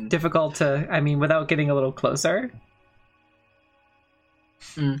difficult to. Without getting a little closer.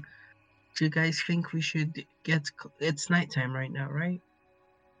 Do you guys think we should get? It's nighttime right now, right?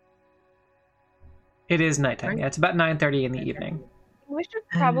 It is nighttime. Right? Yeah, it's about 9:30 in the evening. We should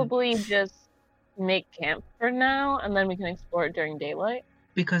probably just make camp for now, and then we can explore it during daylight.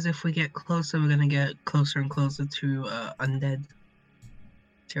 Because if we get closer, we're gonna get closer and closer to undead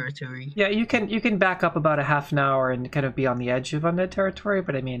territory. Yeah, you can back up about a half an hour and kind of be on the edge of undead territory,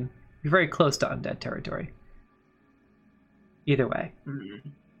 but you're very close to undead territory. Either way.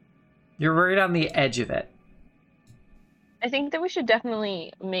 You're right on the edge of it. I think that we should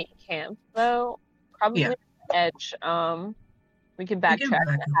definitely make camp, though. Probably on the edge. We can backtrack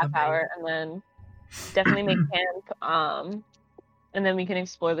in a half hour and then definitely make camp. And then we can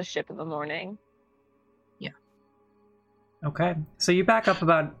explore the ship in the morning. Yeah. Okay. So you back up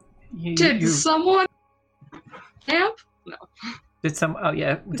about... Did someone camp? No. Did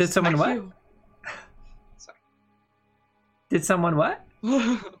someone what? Sorry. Did someone what?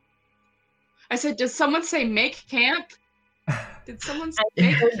 I said, did someone say make camp? Did someone say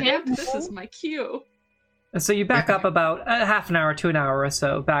make camp? This is my cue. So you back up about a half an hour to an hour or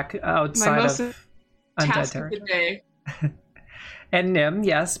so back outside of undead territory. And Nim,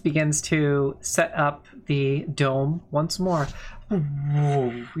 yes, begins to set up the dome once more.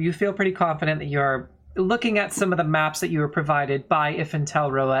 You feel pretty confident that you're looking at some of the maps that you were provided by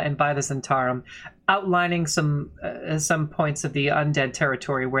Ifintelroa and by the Centaurum, outlining some points of the undead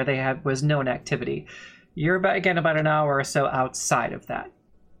territory where was known activity. You're about an hour or so outside of that.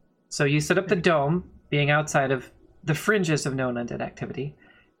 So you set up the dome, being outside of the fringes of known undead activity.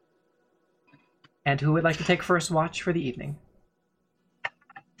 And who would like to take first watch for the evening?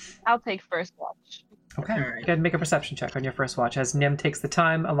 I'll take first watch. Okay, go ahead and make a perception check on your first watch as Nim takes the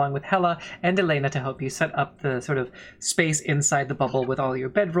time, along with Hella and Elena, to help you set up the sort of space inside the bubble with all your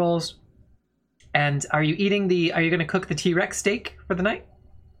bedrolls. And are you going to cook the T-Rex steak for the night?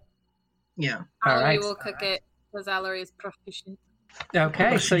 Yeah. All right. We will cook it because Allery is proficient.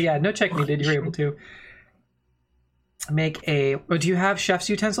 Okay, so yeah, no check needed. You're able to make do you have chef's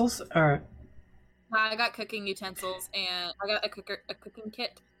utensils? Or... I got cooking utensils and I got a cooking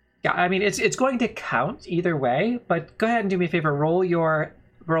kit. Yeah, it's going to count either way, but go ahead and do me a favor. Roll your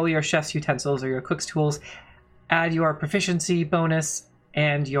chef's utensils or your cook's tools. Add your proficiency bonus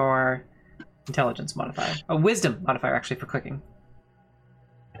and your intelligence modifier. A wisdom modifier, actually, for cooking.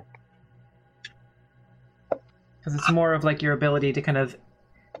 Because it's more of like your ability to kind of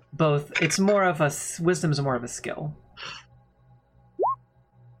wisdom's more of a skill.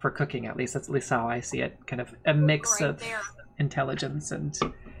 For cooking, at least. That's at least how I see it. Kind of a mix of intelligence and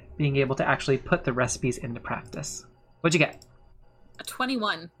being able to actually put the recipes into practice. What'd you get? A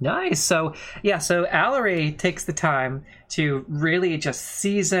 21. Nice. So Allery takes the time to really just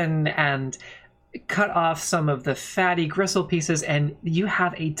season and cut off some of the fatty gristle pieces, and you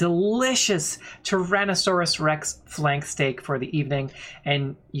have a delicious Tyrannosaurus Rex flank steak for the evening.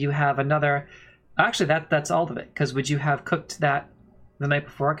 And you have another... Actually, that's all of it, because would you have cooked that the night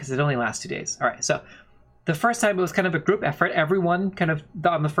before? Because it only lasts 2 days. All right, so the first time it was kind of a group effort. Everyone kind of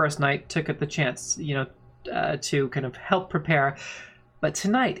on the first night took the chance, to kind of help prepare. But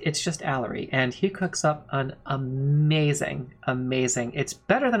tonight it's just Allery, and he cooks up an amazing. It's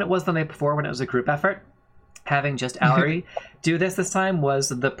better than it was the night before when it was a group effort. Having just Allery do this time was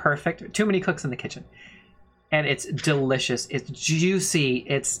the perfect. Too many cooks in the kitchen. And it's delicious. It's juicy.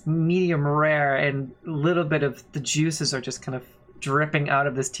 It's medium rare, and a little bit of the juices are just kind of dripping out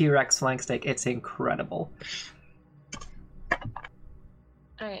of this T-Rex flank steak. It's incredible.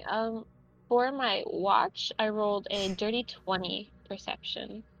 All right. For my watch, I rolled a dirty 20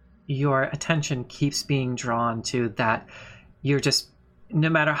 perception. Your attention keeps being drawn to that. You're just, no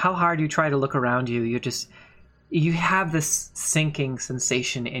matter how hard you try to look around you, you have this sinking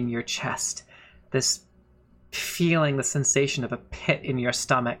sensation in your chest. This feeling, the sensation of a pit in your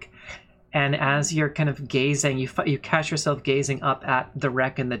stomach. And as you're kind of gazing, you catch yourself gazing up at the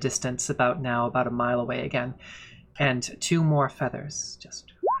wreck in the distance, about a mile away again. And 2 more feathers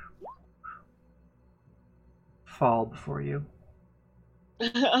just fall before you.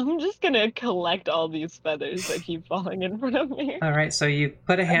 I'm just gonna collect all these feathers that keep falling in front of me. All right, so you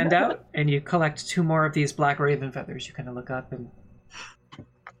put a hand out and you collect 2 more of these black raven feathers. You kind of look up and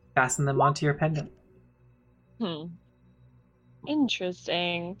fasten them onto your pendant.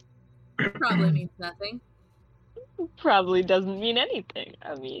 Interesting. Probably means nothing. Probably doesn't mean anything.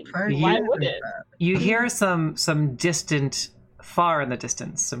 I mean, Fine. why would it? You hear some distant, far in the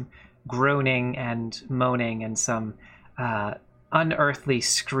distance, some groaning and moaning and some unearthly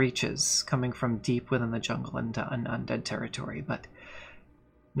screeches coming from deep within the jungle into undead territory, but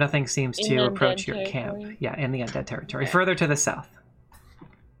nothing seems In to the approach undead your camp. territory? Yeah, in the undead territory, Okay. further to the south,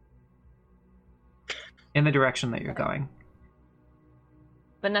 in the direction that you're going.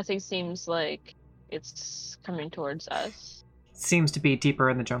 But nothing seems like it's coming towards us. Seems to be deeper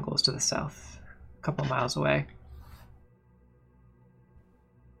in the jungles to the south, a couple miles away.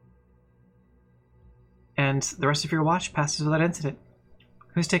 And the rest of your watch passes without incident.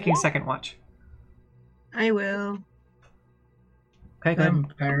 Who's taking second watch? I will. Okay, go ahead. I'm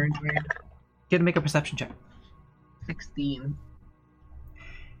paranoid. Get to make a perception check. 16.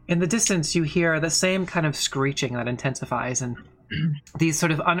 In the distance, you hear the same kind of screeching that intensifies, and these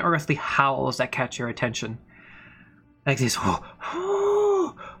sort of unearthly howls that catch your attention. Like these kind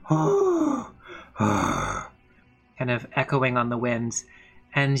of echoing on the winds.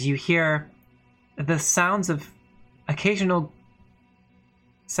 And you hear the occasional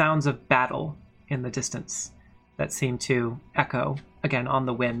sounds of battle in the distance that seem to echo again on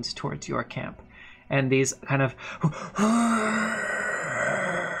the wind towards your camp. And these kind of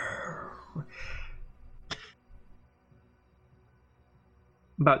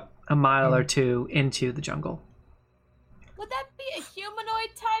about a mile or 2 into the jungle. Would that be a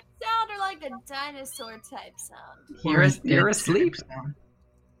humanoid type sound or like a dinosaur type sound? You're Or as- a you're dead asleep. type sound.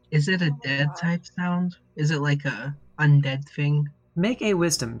 Is it a dead type sound? Is it like a undead thing? Make a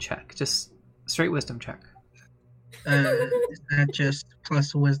wisdom check, just straight wisdom check. Is that just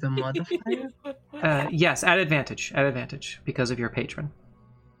plus wisdom modifier? Yes, at advantage because of your patron.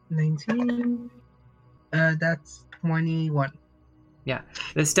 19. That's 21. Yeah,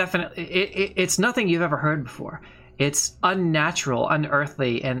 it's definitely it's nothing you've ever heard before. It's unnatural,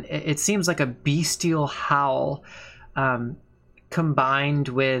 unearthly, and it seems like a bestial howl, combined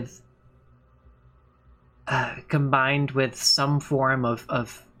with some form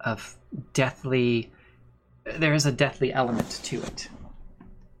of deathly. There is a deathly element to it.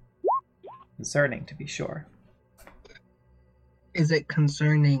 Concerning, to be sure. Is it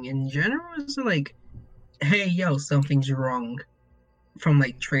concerning in general? Is it like, hey, yo, something's wrong? From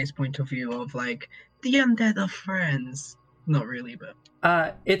like Trey's point of view of like, the undead are friends. Not really, but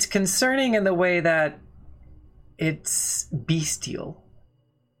It's concerning in the way that it's bestial.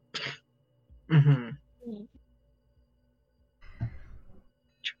 mm-hmm.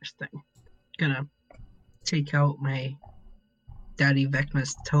 Interesting. Gonna take out my Daddy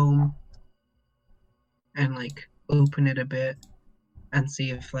Vecna's tome and like open it a bit and see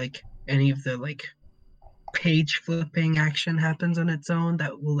if like any of the like page flipping action happens on its own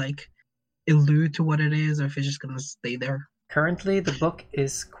that will like allude to what it is, or if it's just gonna stay there. Currently, the book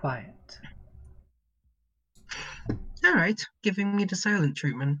is quiet. Alright, giving me the silent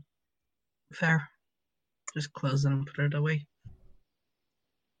treatment. Fair. Just close it and put it away.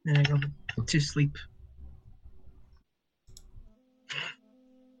 Then I go to sleep.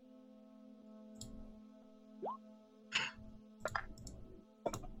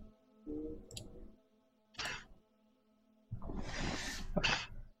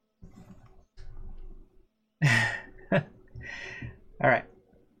 All right.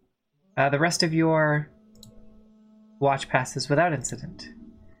 The rest of your watch passes without incident.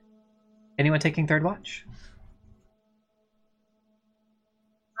 Anyone taking third watch?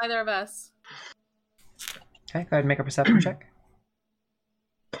 Either of us. Okay, go ahead and make a perception check.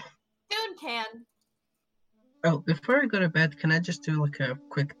 Dune can. Oh, before I go to bed, can I just do like a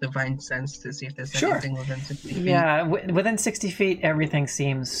quick divine sense to see if there's Sure. anything within 60 feet? Yeah, within 60 feet, everything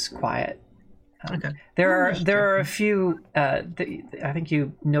seems quiet. Okay. There are a few. I think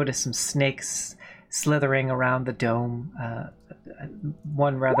you notice some snakes slithering around the dome.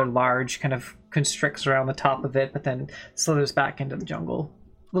 One rather large kind of constricts around the top of it, but then slithers back into the jungle.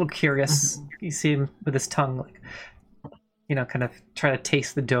 A little curious. You see him with his tongue, like, kind of try to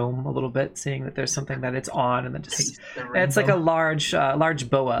taste the dome a little bit, seeing that there's something that it's on, and then just Taste the it's like a rainbow. large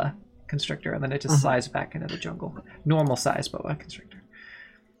boa constrictor, and then it just slides back into the jungle. Normal size boa constrictor.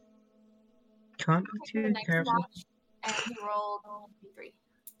 Can't be The too next careful. watch, and he rolled 3.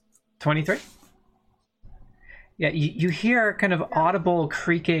 23? Yeah, you hear kind of audible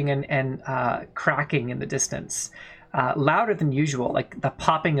creaking and cracking in the distance, louder than usual, like the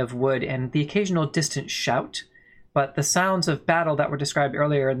popping of wood and the occasional distant shout. But the sounds of battle that were described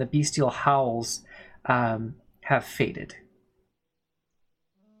earlier and the bestial howls have faded.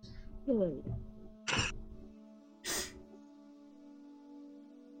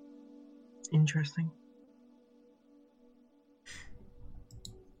 Interesting.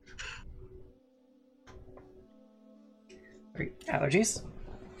 Allergies?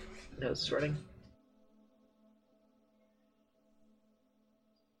 No sorting.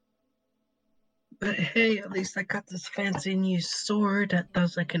 But hey, at least I got this fancy new sword that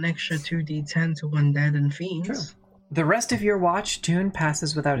does like an extra 2d10 to undead and fiends. True. The rest of your watch, Dune,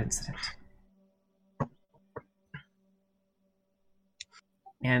 passes without incident.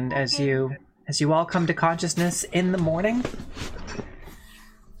 And as you all come to consciousness in the morning,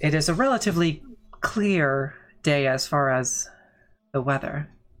 it is a relatively clear day as far as the weather.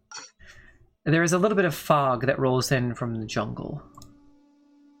 There is a little bit of fog that rolls in from the jungle.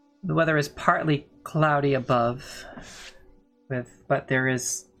 The weather is partly cloudy above, but there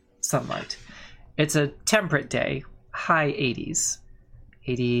is sunlight. It's a temperate day, high 80s,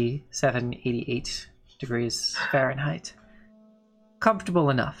 87, 88 degrees Fahrenheit. Comfortable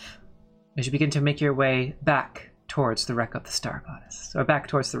enough as you begin to make your way back towards the wreck of the Star Goddess, or back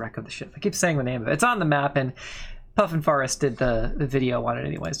towards the wreck of the ship. I keep saying the name of it. It's on the map, and Puff and Forest did the video on it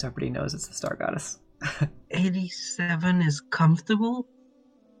anyway, so everybody knows it's the Star Goddess. 87 is comfortable?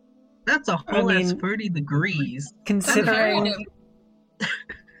 That's a whole ass 30 degrees. Considering Comparative.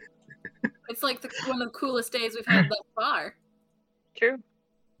 It's like one of the coolest days we've had thus far. True.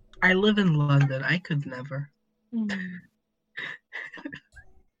 I live in London. I could never.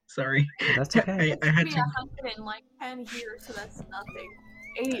 Sorry. that's okay. I had Be to. 110 here, so that's nothing.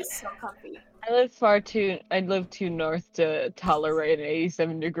 80 is so comfy. I live too north to tolerate an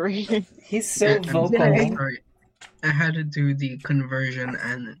 87 degree. He's so I'm vocal. sorry. I had to do the conversion,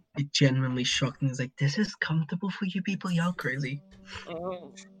 and it genuinely shocked me. It's like, this is comfortable for you people? Y'all crazy.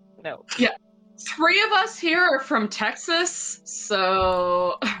 Oh, no. 3 of us here are from Texas,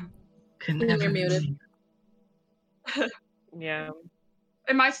 so Can You're never muted. be. Yeah.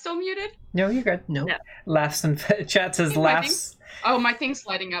 am I still muted? No, you're good. No. No. Laughs and chat says My laughs. Oh, my thing's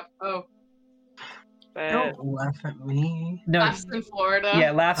lighting up. Oh, But Don't laugh at me. No, that's in Florida.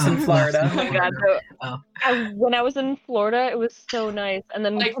 yeah, laughs in Oh, Florida. laughs oh my god, so Oh. when I was in Florida, it was so nice. And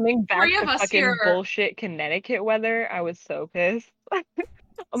then Like, coming back 3 to of us fucking here are- bullshit Connecticut weather, I was so pissed.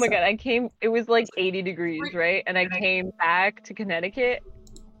 Oh my god, it was like 80 degrees, right? And I came back to Connecticut,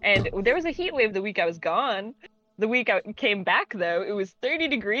 and there was a heat wave the week I was gone. The week I came back, though, it was 30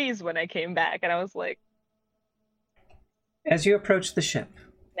 degrees when I came back, and I was like, As you approach the ship,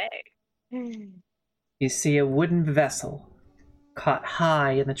 nay. you see a wooden vessel caught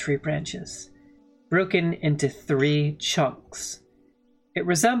high in the tree branches, broken into 3 chunks. It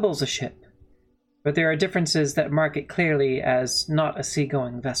resembles a ship, but there are differences that mark it clearly as not a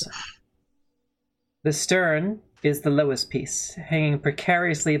seagoing vessel. The stern is the lowest piece, hanging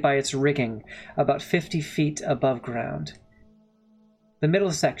precariously by its rigging about 50 feet above ground. The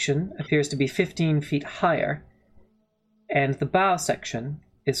middle section appears to be 15 feet higher, and the bow section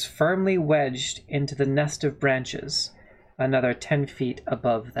is firmly wedged into the nest of branches, another 10 feet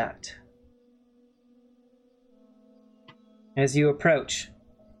above that. As you approach,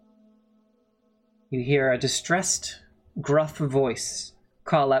 you hear a distressed, gruff voice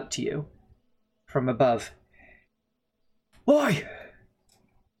call out to you from above. Oi!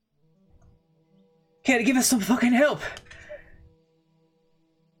 Can't you give us some fucking help?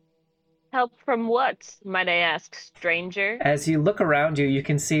 Help from what, might I ask, stranger? As you look around you, you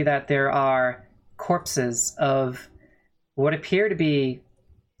can see that there are corpses of what appear to be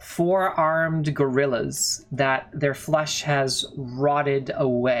 4-armed gorillas, that their flesh has rotted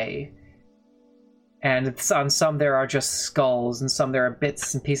away. And on some there are just skulls, and some there are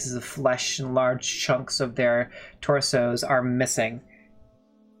bits and pieces of flesh, and large chunks of their torsos are missing.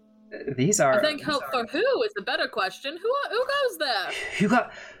 These are... I think hope for who is the better question. Who goes there? You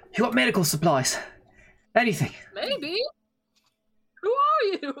got medical supplies? Anything? Maybe. Who are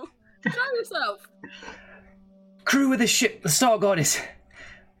you? Show yourself. Crew of the ship, the Star Goddess.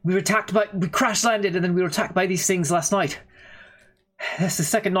 We crash landed, and then we were attacked by these things last night. That's the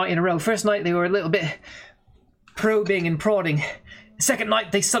second night in a row. First night they were a little bit probing and prodding. The second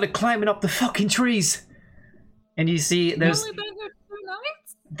night they started climbing up the fucking trees. And you see there's... Only been here 2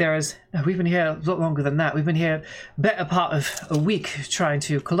 nights? We've been here a lot longer than that. We've been here better part of a week trying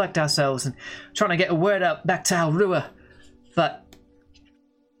to collect ourselves and trying to get a word out back to Alrua. But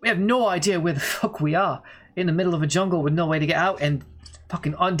we have no idea where the fuck we are. In the middle of a jungle with no way to get out, and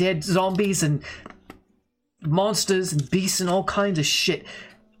fucking undead zombies and monsters and beasts and all kinds of shit.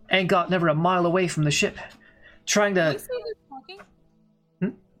 Ain't got never a mile away from the ship. Trying to... Can we see who's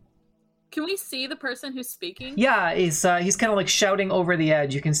talking? Can we see the person who's speaking? Yeah, he's kind of like shouting over the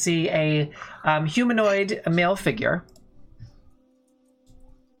edge. You can see a humanoid male figure.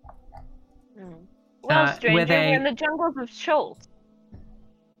 Well, stranger, with we're in the jungles of Schultz.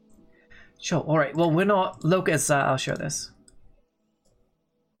 Sure, alright. Well, we're not... Locus, I'll show this.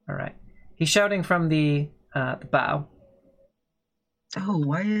 Alright. He's shouting from the bow. Oh,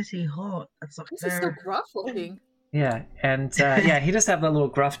 why is he hot? That's not This is so fair. gruff looking. Yeah, and yeah, he does have a little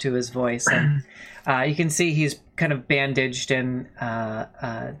gruff to his voice, and you can see he's kind of bandaged, and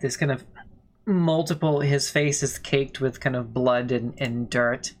this kind of multiple... His face is caked with kind of blood and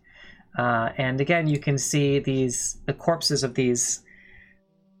dirt. And again, you can see the corpses of these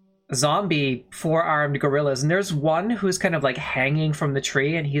zombie 4-armed gorillas, and there's one who's kind of like hanging from the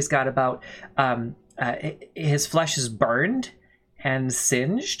tree, and he's got about his flesh is burned and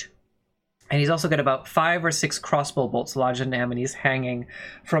singed, and he's also got about 5 or 6 crossbow bolts lodged in him, and he's hanging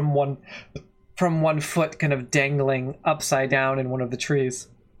from one foot, kind of dangling upside down in one of the trees.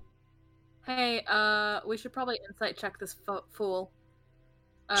 Hey, we should probably insight check this fool.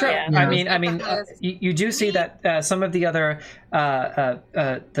 Sure. Yeah. I mean, you do see that some of the other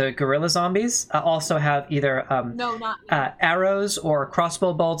the gorilla zombies also have either No, not me. arrows or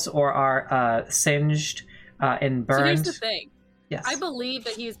crossbow bolts, or are singed and So here's burned. the thing. Yes. I believe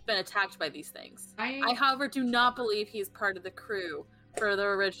that he's been attacked by these things. I, however, do not believe he's part of the crew for the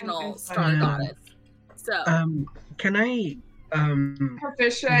original Star Goddess. So, Can I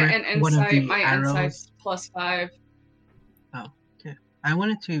Proficient rip and one of insight. the My arrows? insight's +5. I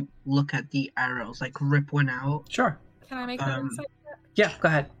wanted to look at the arrows, like rip one out. Sure. can I make an insight check? Yeah. Go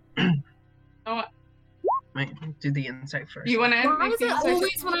ahead. Might do the insight first. You want to Why make is the it insight?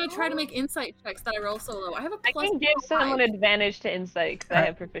 always when I try to make insight checks that I roll so low? I have a I plus can give 5. someone advantage to insight because I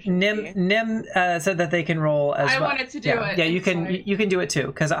have proficiency. Nim said that they can roll as I well. wanted to do yeah. it. Yeah, you can Insight. you can do it too,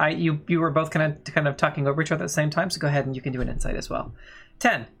 because you were both kind of talking over each other at the same time. So go ahead and you can do an insight as well.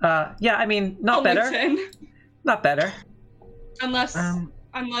 10. Yeah, I mean, not Only better. 10. Not better. Unless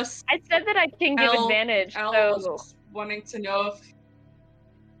I said that I can give Al- advantage, Al so was wanting to know if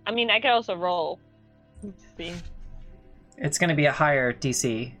I mean I could also roll. Let's see. It's going to be a higher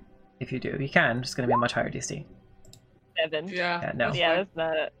DC if you do. You can. It's going to be a much higher DC. 7. Yeah, no. Yeah, that's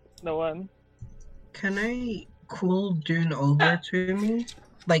not the one. Can I cool Dune over to me?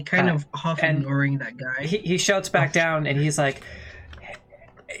 Like, kind of half and ignoring that guy. He shouts back down, and he's like,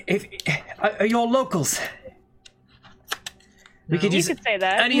 "If are you all locals? We could You use could say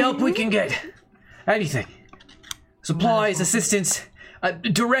that. any help we can get. Anything. Supplies, assistance,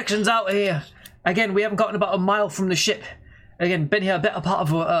 directions out here. Again, we haven't gotten about a mile from the ship. Again, been here a better part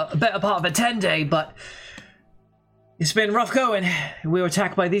of a 10-day, but it's been rough going. We were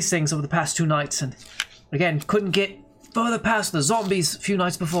attacked by these things over the past 2 nights, and again, couldn't get further past the zombies a few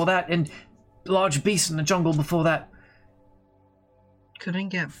nights before that, and large beasts in the jungle before that. Couldn't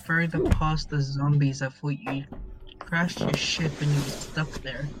get further past the zombies. I thought you crashed your ship and you were stuck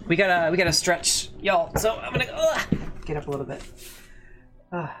there. We gotta stretch, y'all. So I'm gonna get up a little bit.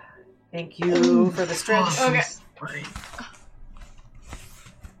 Thank you for the stretch. Okay. Right.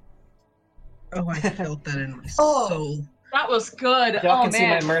 Oh, I felt that in my Oh. soul. that was good. Y'all oh can see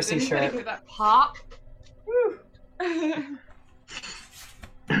man, my mercy did anybody shirt. hear that pop?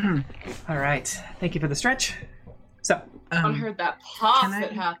 All right. Thank you for the stretch. So I heard that pop can I-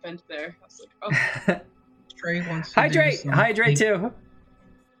 that happened there. I was like, oh. Trey wants to hydrate, do hydrate something.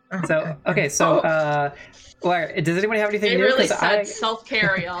 too. So okay, so does anybody have anything They new? really 'Cause said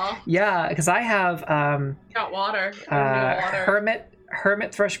self-care, y'all. yeah, because I have Got water. Water.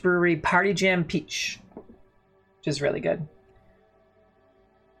 Hermit Thrush Brewery Party Jam Peach, which is really good.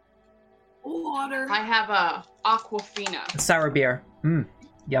 Water. I have a Aquafina. Sour beer.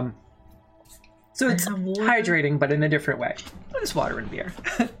 Yum. So it's have water. hydrating, but in a different way. It's water and beer.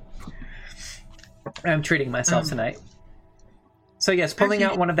 I'm treating myself tonight. So yes, pulling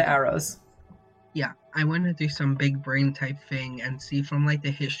out one of the arrows. Yeah, I want to do some big brain type thing and see from like the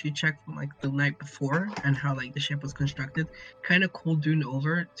history check from like the night before and how like the ship was constructed. Kind of call Dune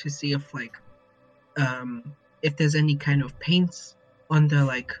over to see if like if there's any kind of paints on the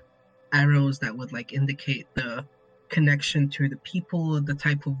like arrows that would like indicate the connection to the people, the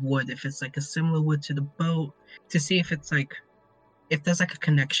type of wood, if it's like a similar wood to the boat, to see if it's like if there's like a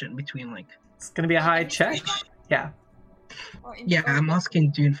connection between like. It's gonna be a high check. Yeah. Yeah, I'm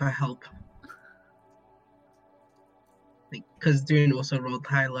asking Dune for help. Because Dune also rolled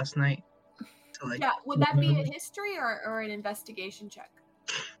high last night. So, like, Yeah, would that be a history or an investigation check?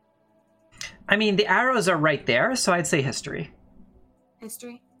 I mean, the arrows are right there, so I'd say history.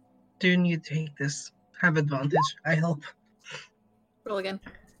 History? Dune, you take this. Have advantage. I help. Roll again.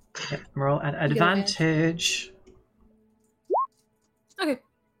 Yep, roll at advantage. Okay.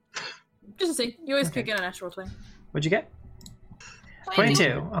 Just to see. You always could get a natural 20. What'd you get?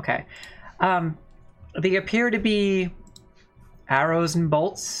 22. Okay. They appear to be arrows and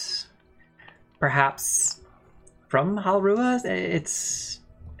bolts, perhaps from Halrua. It's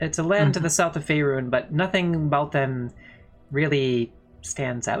a land to the south of Faerun, but nothing about them really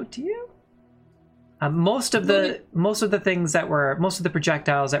stands out to you. Most of the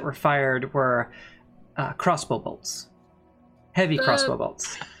projectiles that were fired were crossbow bolts, heavy crossbow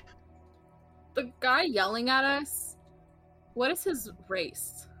bolts. The guy yelling at us, what is his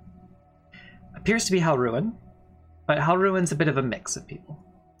race? Appears to be Halruan, but Halruan's a bit of a mix of people.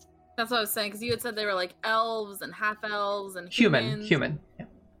 That's what I was saying, because you had said they were like elves and half-elves and Human. Yeah.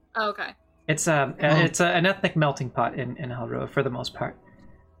 Oh, okay. It's an ethnic melting pot in Halrua for the most part.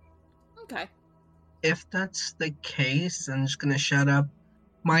 Okay. If that's the case, I'm just gonna shut up.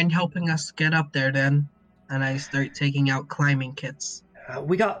 Mind helping us get up there then? And I start taking out climbing kits.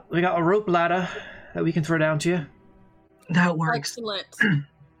 We got a rope ladder that we can throw down to you. That works. Excellent. And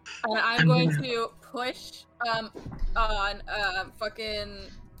I'm going to push on fucking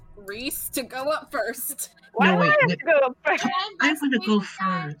Reese to go up first. Why No, do wait, I have wait. to go up first? I wanna go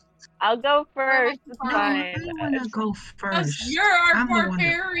first. I'll go first. It's No, fine. I wanna go first. You're our I'm the one that-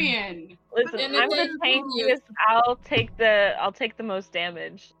 barbarian. Listen, And I'm the then tankiest. I'll take the most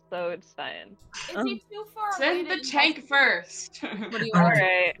damage, so it's fine. Is he too far away? Send the tank first. What do you All want?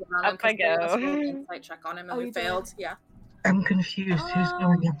 right, up I go. An insight check on him and Oh, we you did? failed. Yeah. I'm confused. Who's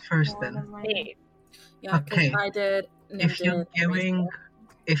going up first then? Me. Yeah, because Okay. I did. Nim If you're did, and Reese going, did.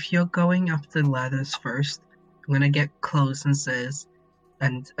 if you're going up the ladders first, I'm gonna get close and says,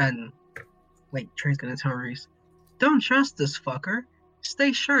 and wait, Trey's gonna tell Reese, don't trust this fucker.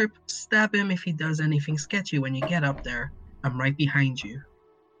 Stay sharp. Stab him if he does anything sketchy when you get up there. I'm right behind you.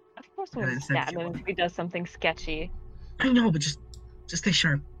 Of course, And we'll then stab send you him if he does something sketchy. I know, but just stay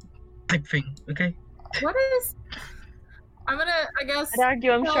sharp. Type thing, okay? What is? I'm gonna. I guess. I'd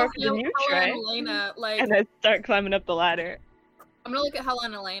argue I'm tell sharper than you, Hella Trey. and Elena, like, And I start climbing up the ladder. I'm gonna look at Hella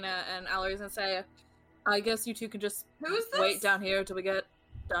and Elena, and Allery's and say, I guess you two can just Who's this? wait down here till we get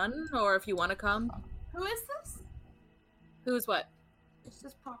done, or if you want to come. Who is this? Who's what? It's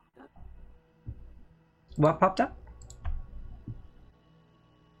just popped up. What popped up?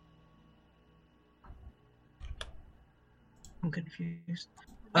 I'm confused.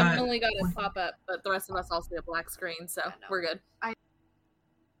 I've only got a pop up, but the rest of us all see a black screen, so we're good.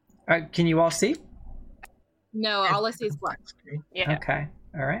 Can you all see? No, all I see is black. Screen. Yeah. Okay.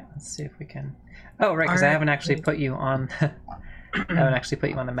 All right. Let's see if we can. Oh, right, because I haven't actually put you on. I haven't actually put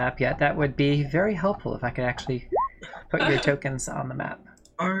you on the map yet. That would be very helpful if I could actually put your tokens on the map.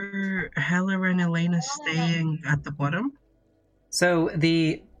 Are Heller and Elena staying at the bottom? So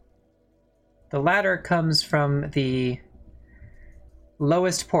the ladder comes from the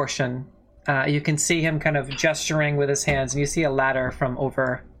lowest portion. You can see him kind of gesturing with his hands, and you see a ladder from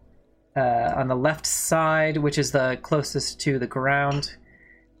over on the left side, which is the closest to the ground.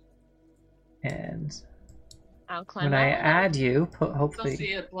 And I'll climb when I up. add you, I'll hopefully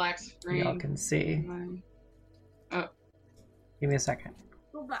see a black screen. y'all can see. Oh, Give me a second.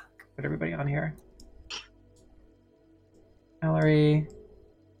 Go back. Put everybody on here. Ellery.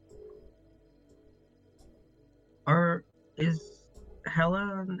 Is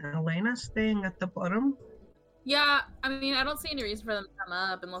Hella and Elena staying at the bottom? Yeah, I mean, I don't see any reason for them to come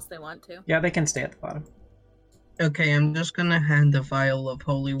up unless they want to. Yeah, they can stay at the bottom. Okay, I'm just gonna hand the vial of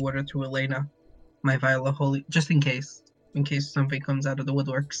holy water to Elena. My vial of holy, just in case something comes out of the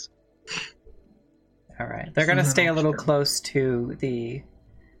woodworks. All right, they're So gonna then stay a I'll little start. close to the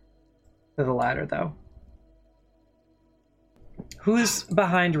ladder, though. Who's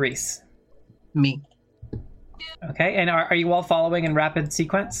behind Reese? Me. Okay, and are you all following in rapid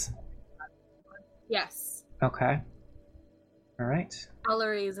sequence? Yes. Okay. All right.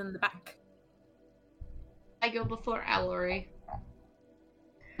 Ellery is in the back. I go before Ellery.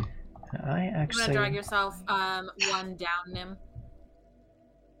 I I'm actually. gonna drag yourself one down, Nim.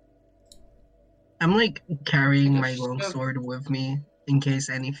 I'm like carrying my Yes, longsword with me in case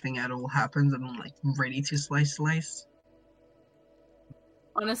anything at all happens. I'm like ready to slice.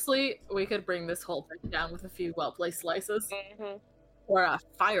 Honestly, we could bring this whole thing down with a few well-placed slices. Mhm. Or a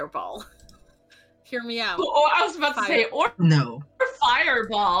fireball. Hear me out. Oh, I was about to say, or No.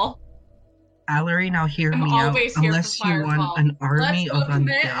 fireball. Allery, now hear I'm me out. always here for Unless you want fireball. an army Let's go of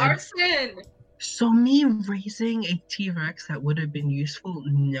commit undead. arson. So me raising a T-Rex that would have been useful?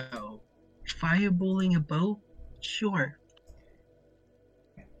 No. Fireballing a bow? Sure.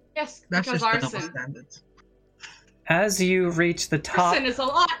 Yes, That's because just the double arson. standards. As you reach the top, Arson is a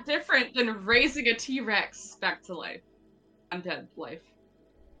lot different than raising a T-Rex back to life. Undead life.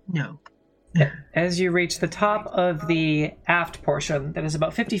 No. as you reach the top of the aft portion, that is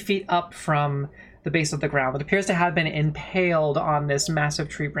about 50 feet up from the base of the ground, it appears to have been impaled on this massive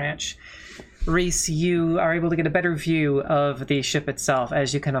tree branch. Reese, you are able to get a better view of the ship itself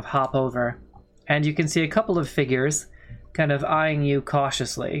as you kind of hop over, and you can see a couple of figures kind of eyeing you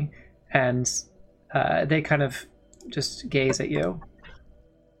cautiously, and they kind of just gaze at you.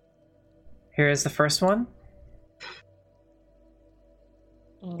 Here is the first one.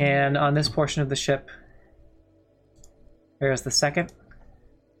 And on this portion of the ship, there's the second.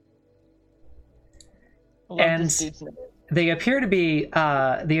 Love And this dude's name. they appear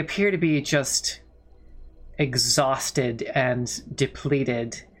to be just exhausted and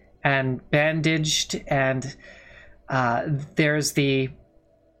depleted and bandaged, and there's the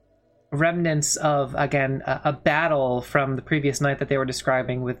remnants of, again, a battle from the previous night that they were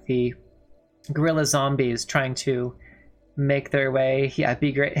describing with the guerrilla zombies trying to make their way. Yeah,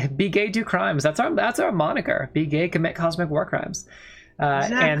 be gay, do crimes. That's our moniker. Be gay, commit cosmic war crimes.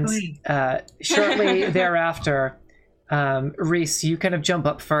 Exactly. And shortly thereafter, Reese, you kind of jump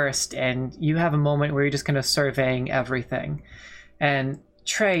up first, and you have a moment where you're just kind of surveying everything. And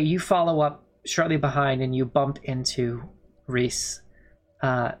Trey, you follow up shortly behind, and you bump into Reese.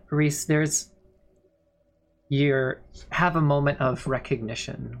 Reese, you have a moment of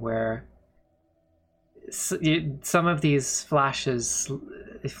recognition where some of these flashes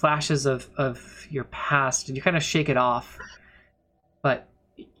of your past, and you kind of shake it off, but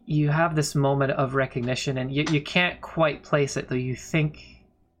you have this moment of recognition, and you can't quite place it, though you think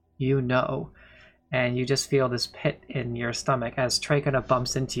you know, and you just feel this pit in your stomach as Trey kind of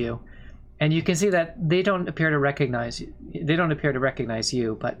bumps into you, and you can see that they don't appear to recognize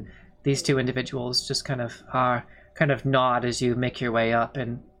you, but these two individuals just kind of nod as you make your way up,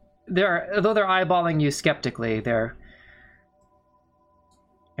 and though they're eyeballing you skeptically, they're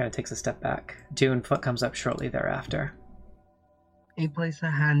kind of takes a step back. Dunefoot comes up shortly thereafter. He places a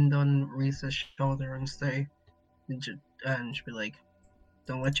hand on Reese's shoulder and say, and she'll be like,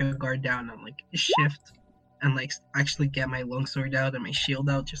 "Don't let your guard down." And like shift and like actually get my longsword out and my shield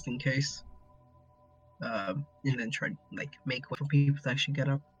out just in case. And then try to like make way for people to actually get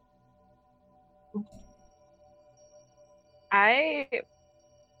up. I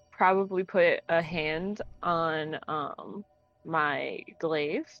probably put a hand on my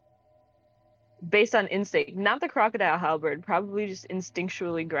glaive based on instinct, not the crocodile halberd, probably just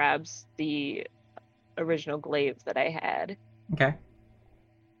instinctually grabs the original glaive that I had. Okay.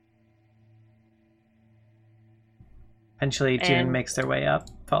 Eventually, Dune And- makes their way up,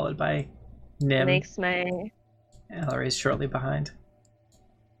 followed by Nim. Makes my Ellery's shortly behind.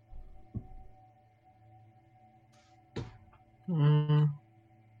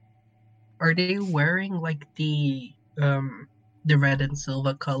 Are they wearing like the red and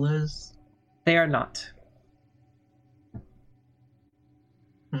silver colors? They are not.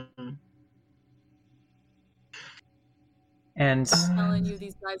 Hmm. And Telling you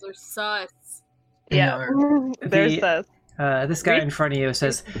these guys are sus. They yeah. are. There's The- this guy in front of you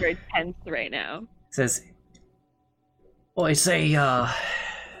says, very tense right now. well, it's a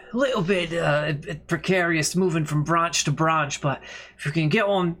little bit precarious moving from branch to branch, but if you can get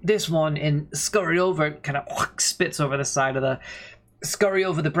on this one and scurry over, kind of spits over the side of scurry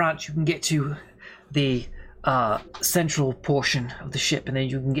over the branch, you can get to the central portion of the ship, and then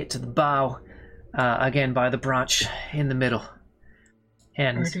you can get to the bow, again by the branch in the middle.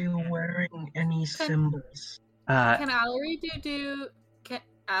 And Are they wearing any symbols? Can Allery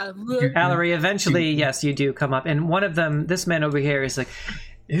Allery, eventually, yes, you do come up, and one of them, this man over here, is like,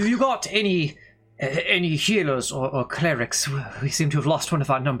 "Have you got any healers or clerics? We seem to have lost one of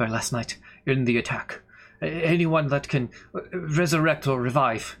our number last night in the attack. Anyone that can resurrect or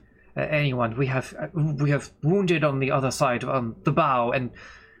revive anyone? We have wounded on the other side, on the bow, and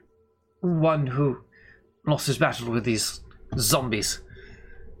one who lost his battle with these zombies.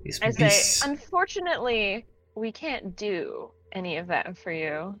 These I beasts." say, unfortunately, we can't do any of that for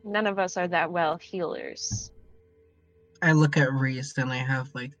you. None of us are that well healers. I look at Reese and I have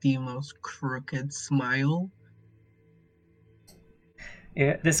like the most crooked smile.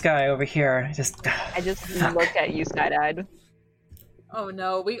 Yeah, this guy over here just. I just Fuck. look at you side-eyed. Oh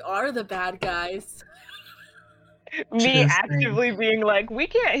no, we are the bad guys. Me Just actively being like, we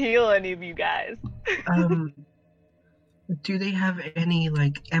can't heal any of you guys. Do they have any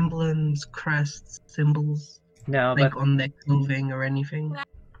like emblems, crests, symbols, No, like but on their clothing or anything?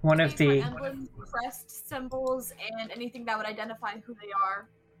 one of Pay the for emblems, crest symbols, and anything that would identify who they are.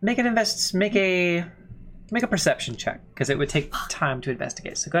 make a perception check, because it would take time to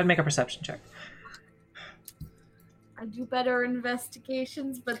investigate. So go ahead and make a perception check. I do better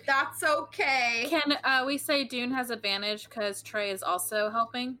investigations, but that's okay. Can we say Dune has advantage because Trey is also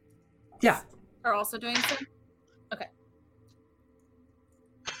helping? Yeah. Or also doing so? Okay.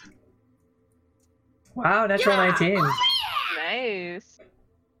 Wow, natural 19. Nice.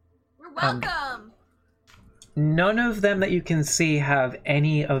 You're welcome. None of them that you can see have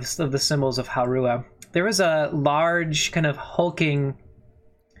any of the symbols of Harua. There is a large, kind of hulking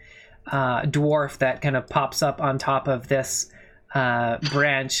dwarf that kind of pops up on top of this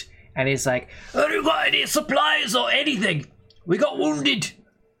branch, and he's like, "Have you got any supplies or anything? We got wounded."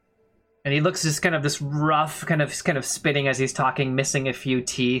 And he looks just kind of this rough, kind of spitting as he's talking, missing a few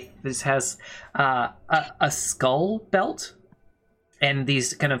teeth. This has a skull belt and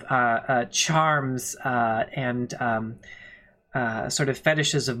these kind of charms and sort of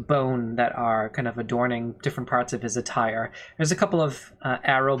fetishes of bone that are kind of adorning different parts of his attire. There's a couple of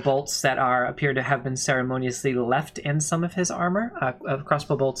arrow bolts that appear to have been ceremoniously left in some of his armor,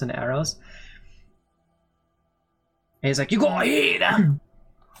 crossbow bolts and arrows. And he's like, "You got here now."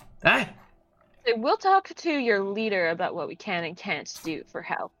 Huh? We'll talk to your leader about what we can and can't do for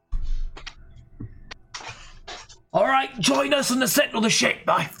help. All right, join us in the center of the ship,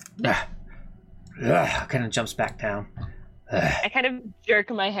 bye. Kind of jumps back down. I kind of jerk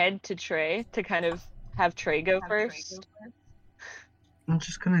my head to Trey to kind of have Trey go first. I'm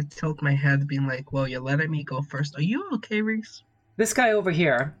just gonna tilt my head, being like, "Well, you're letting me go first. Are you okay, Reese?" This guy over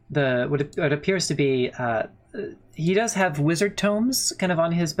here, what appears to be, he does have wizard tomes kind of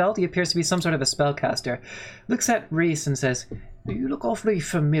on his belt. He appears to be some sort of a spellcaster. Looks at Reese and says, "You look awfully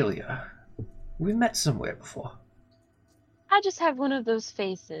familiar. We met somewhere before." I just have one of those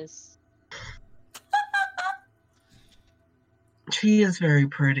faces. She is very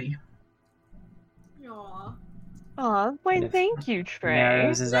pretty. Aw. Aw, why And if- thank you, Trey.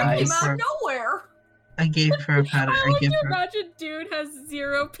 Narrows his That eyes. came out of nowhere. I gave her a pat. How I would give you her. imagine Dude has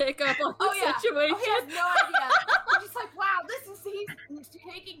zero pickup on the Oh yeah. situation? Oh, he has no idea. I'm just like, wow, he's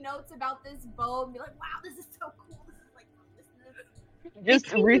taking notes about this bow and be like, wow, this is so cool. This is like, this is.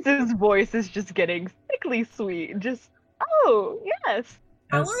 Just Reese's voice is just getting sickly sweet. Just, oh, yes.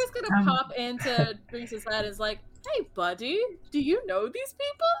 Allery's gonna Um, pop into Reese's head and is like, "Hey, buddy, do you know these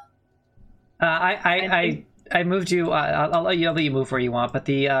people?" I moved you. I'll let you move where you want. But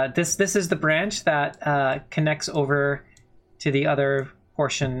the this is the branch that connects over to the other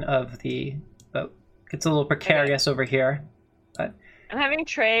portion of the boat. It's a little precarious over here. But I'm having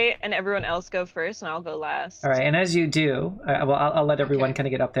Trey and everyone else go first, and I'll go last. all right, and as you do, I'll let everyone Okay. kind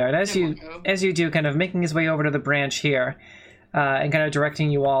of get up there. And as Then you we'll go. as you do, kind of making his way over to the branch here, and kind of directing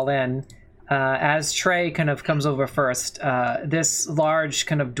you all in. As Trey kind of comes over first, this large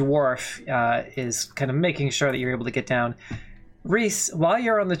kind of dwarf is kind of making sure that you're able to get down. Reese, while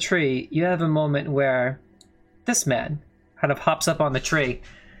you're on the tree, you have a moment where this man kind of hops up on the tree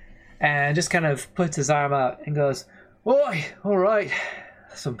and just kind of puts his arm out and goes, "Oi, all right,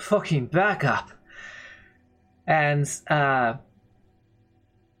 some fucking backup." And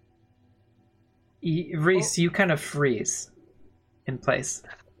Reese, you kind of freeze in place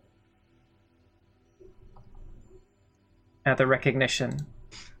at the recognition.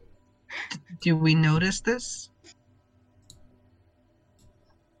 Do we notice this?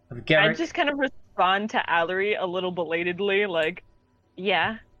 Of I Garrett. just kind of respond to Allery a little belatedly, like,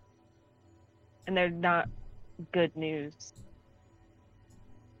 yeah. And they're not good news.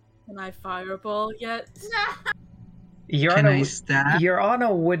 Can I fireball yet? You're Can on I a stab? you're on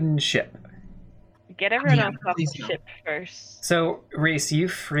a wooden ship. Get everyone Yeah, off the please no. ship first. So, Reese, you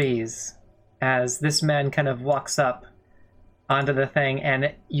freeze as this man kind of walks up onto the thing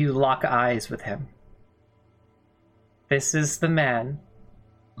and you lock eyes with him. This is the man,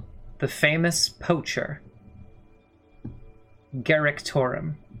 the famous poacher, Garrick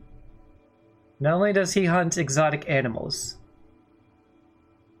Torum. Not only does he hunt exotic animals,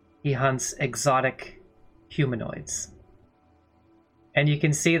 he hunts exotic humanoids. And you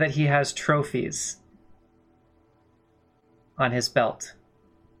can see that he has trophies on his belt.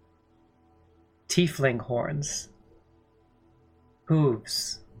 Tiefling horns,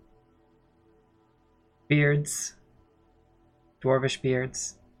 hooves, beards, dwarvish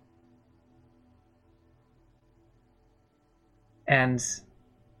beards, and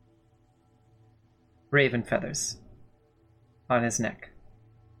raven feathers on his neck.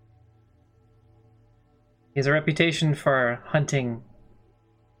 He has a reputation for hunting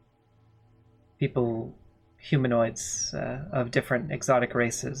people, humanoids of different exotic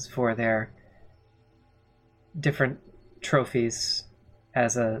races, for their different trophies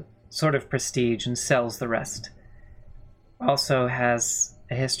as a sort of prestige, and sells the rest. Also has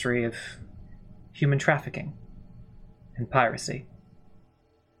a history of human trafficking and piracy.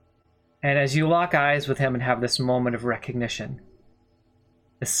 And as you lock eyes with him and have this moment of recognition,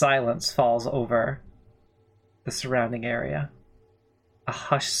 the silence falls over the surrounding area. A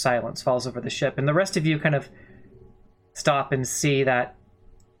hushed silence falls over the ship, and the rest of you kind of stop and see that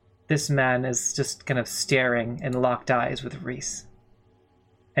this man is just kind of staring in locked eyes with Reese.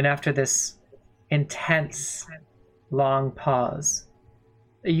 And after this intense, long pause,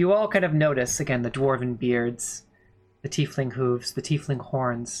 you all kind of notice again the dwarven beards, the tiefling hooves, the tiefling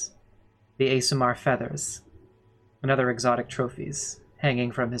horns, the Aasimar feathers, and other exotic trophies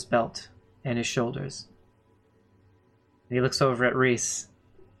hanging from his belt and his shoulders. And he looks over at Reese,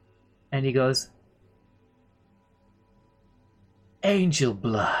 and he goes, "Angel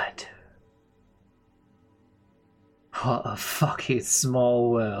blood. What a fucking small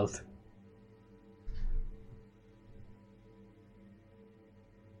world."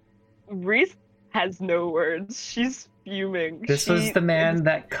 Reese has no words. She's fuming. This was the man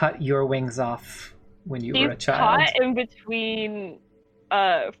that cut your wings off when you were a She's child. caught in between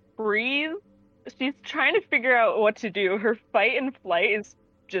freeze. She's trying to figure out what to do. Her fight and flight is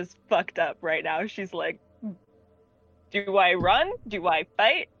just fucked up right now. She's like, do I run? Do I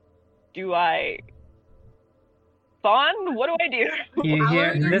fight? Do I fawn? What do I do? You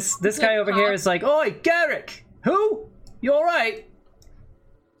hear this guy over here is like, "Oi, Garrick! Who? You alright?"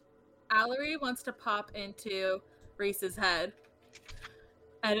 Allery wants to pop into Reese's head,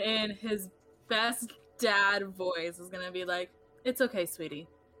 and in his best dad voice is gonna be like, "It's okay, sweetie.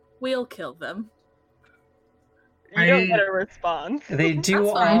 We'll kill them." You don't get a response. They do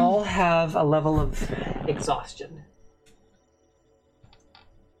That's fine. all have a level of exhaustion.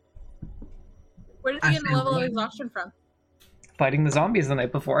 Where did I he get the feel level of good. exhaustion from? Fighting the zombies the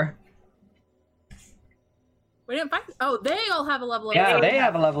night before. We didn't fight. Oh, they all have a level of Yeah, exhaustion. they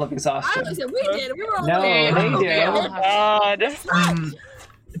have a level of I exhaustion. always said we did. We were all No, okay. they Okay, do. well, God.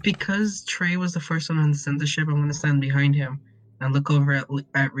 Because Trey was the first one on the center ship, I'm gonna stand behind him and look over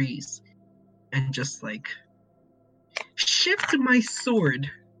at Reese and just like shift my sword.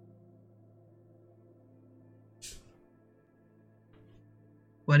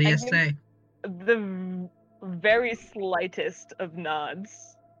 What do I you think- say? The very slightest of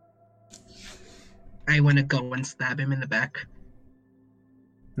nods. I want to go and stab him in the back.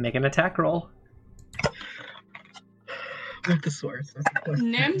 Make an attack roll. With the sword. So that's a plus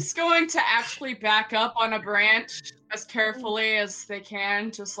 10. Nim's going to actually back up on a branch as carefully as they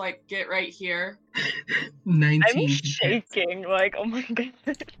can, just like get right here. 19. I'm shaking, like, oh my god.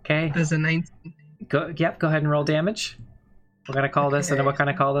 Okay. There's a 19. Go ahead and roll damage. We're gonna call this, and Okay. we're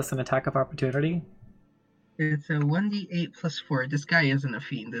gonna call this an attack of opportunity. It's a 1d8 plus 4. This guy isn't a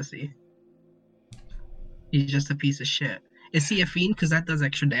fiend, is he? He's just a piece of shit. Is he a fiend? Because that does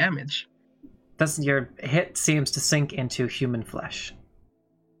extra damage. Doesn't your hit seems to sink into human flesh?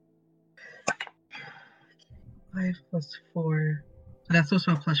 5 plus 4. So that's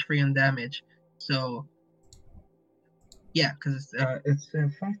also a plus 3 on damage. So, yeah, because it's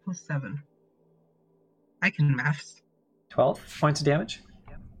 5 plus 7. I can maths. 12 points of damage.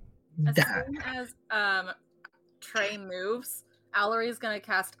 As That. soon as Trey moves, Allery's gonna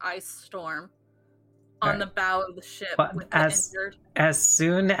cast Ice Storm on Alright. the bow of the ship But with the as- injured. As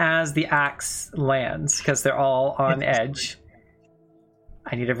soon as the axe lands, because they're all on edge,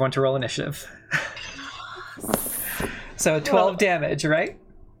 I need everyone to roll initiative. So 12 damage, right?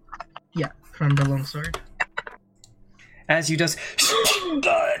 Yeah, from the longsword. As you just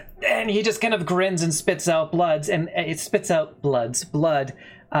and he just kind of grins and spits out blood in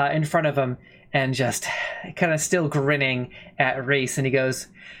front of him, and just kind of still grinning at Reese, and he goes,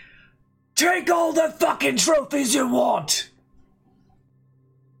 "Take all the fucking trophies you want."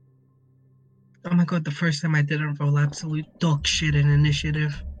 Oh my god, the first time I didn't roll absolute dog shit in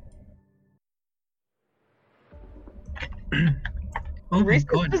initiative. Oh my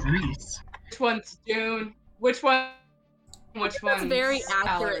god, Reese. Which one's Dune? Which one? Which That's one's very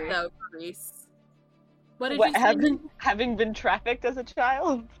accurate, Valerie? though, Reese. What did What, you say? having been trafficked as a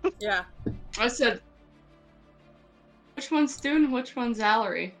child? Yeah. I said, which one's Dune? Which one's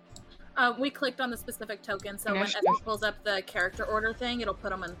Valerie? We clicked on the specific token, so when Initiative. Ezra pulls up the character order thing, it'll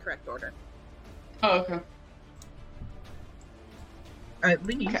put them in the correct order. Oh, okay. At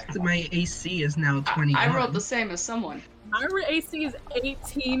least my AC is now 21. I rolled the same as someone. Our AC is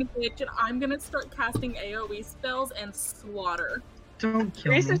 18, bitch, and I'm gonna start casting AoE spells and slaughter. Don't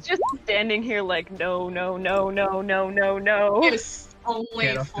kill Reese me. is just standing here like, no, no, no, no, no, no, no. It's only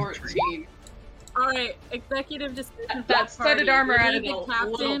Get off the tree. 14. Alright, executive decision. That studded armor added a the little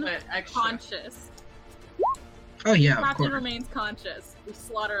captain bit extra. conscious. Oh yeah, of Captain course. remains conscious. We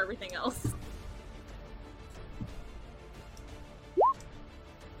slaughter everything else.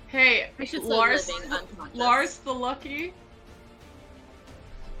 Hey, We should say Lars, living unconscious. Lars the Lucky.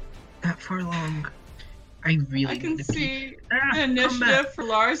 Not for long. I really I can need to see peek. the Come back. initiative for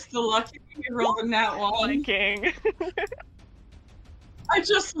Lars the Lucky. He rolled a nat My one. king. I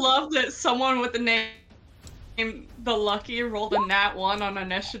just love that someone with the name the Lucky rolled a nat one on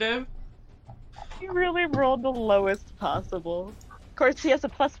initiative. He really rolled the lowest possible. Of course, he has a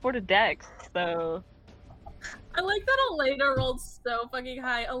 +4 to Dex, so. I like that Elena rolled so fucking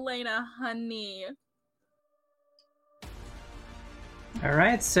high. Elena, honey. All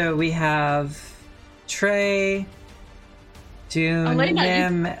right, so we have Trey, Dune, Elena,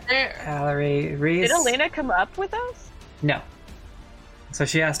 Nim, There. Valerie, Reese. Did Elena come up with us? No. So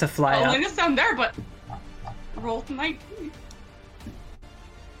she has to fly up. Elena's down there, but rolled 19.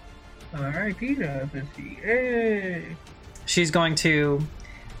 Alright, Peter, hey. She's going to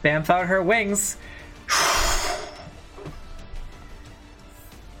bamf out her wings.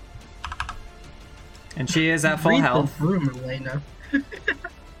 And she is at full Read health. the room, Elena.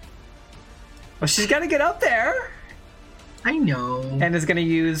 Well, she's got to get up there. I know. And is going to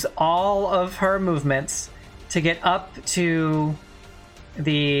use all of her movements to get up to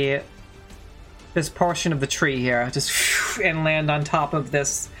this portion of the tree here, just and land on top of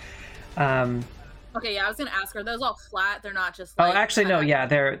this. Okay, yeah, I was gonna ask, are those all flat? They're not just Oh, like... actually, no.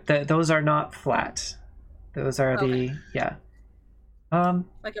 kinda- Yeah, those are not flat. Those are Okay.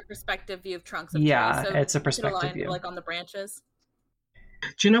 Like a perspective view of trunks of Yeah, trees. So it's a you could perspective align, view. like on the branches.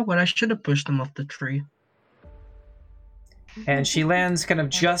 Do you know what? I should have pushed them off the tree. And she lands kind of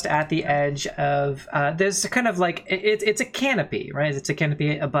just at the edge of there's kind of like it's a canopy, right? It's a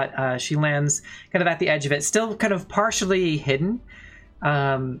canopy, but she lands kind of at the edge of it, still kind of partially hidden,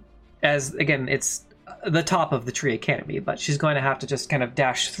 as again it's the top of the tree, a canopy, but she's going to have to just kind of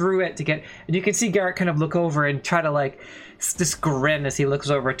dash through it to get. And you can see Garrett kind of look over and try to like just grin as he looks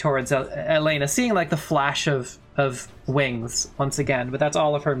over towards Elena, seeing like the flash of wings once again, but that's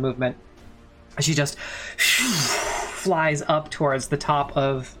all of her movement. She just flies up towards the top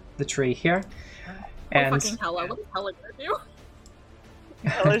of the tree here. And fucking Hella, what is Hella gonna do?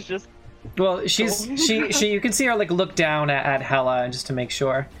 Ella's just. well, she you can see her like look down at Hella just to make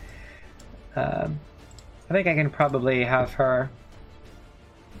sure. I think I can probably have her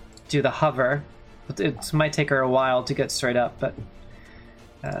do the hover. It might take her a while to get straight up, but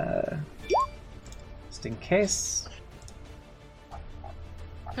just in case.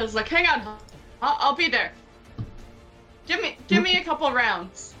 I was like, hang on, I'll be there. Give me a couple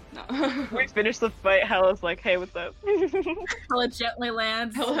rounds. No. We finished the fight. Hella's like, hey, what's up? Hella gently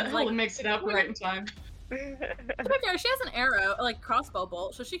lands. Helen like, makes it up right in time. to be fair, she has an arrow, like crossbow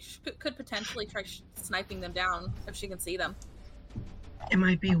bolt, so she could potentially try sniping them down if she can see them. It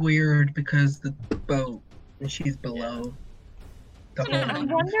might be weird because the boat and she's below. The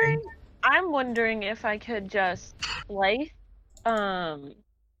whole I'm wondering if I could just slice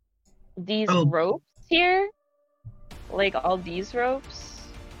these Oh. ropes here, like all these ropes.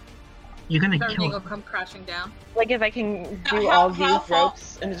 You're gonna Everything kill will come crashing down. Like if I can do How- all these how far-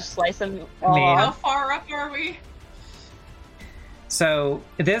 ropes and just slice them all Me. How off. far up are we? So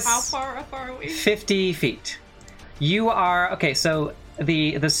this How far up are we? 50 feet. You are okay. So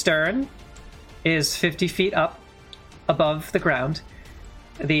the stern is 50 feet up above the ground.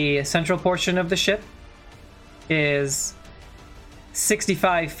 The central portion of the ship is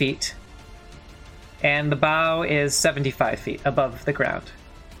 65 feet, and the bow is 75 feet above the ground.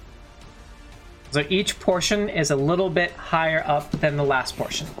 So each portion is a little bit higher up than the last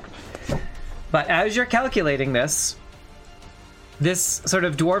portion. But as you're calculating this sort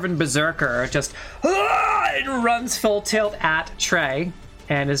of dwarven berserker just runs full tilt at Trey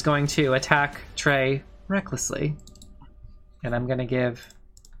and is going to attack Trey recklessly. And I'm going to give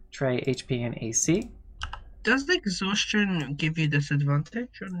Trey HP and AC. Does exhaustion give you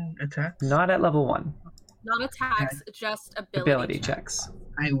disadvantage on attacks? Not at level 1. Not attacks, just Ability checks.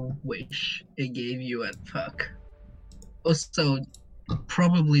 I wish it gave you a fuck. Also,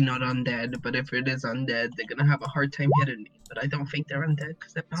 probably not undead, but if it is undead, they're gonna have a hard time hitting me. But I don't think they're undead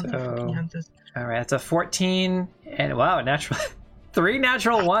because they're bound to fucking hunters. Alright, it's a 14, and wow, natural 3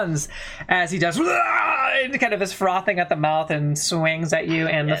 natural ones as he does and kind of is frothing at the mouth and swings at you.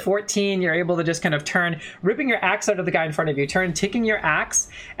 And the 14, you're able to just kind of turn, ripping your axe out of the guy in front of you, taking your axe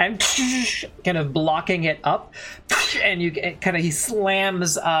and kind of blocking it up, and you kind of, he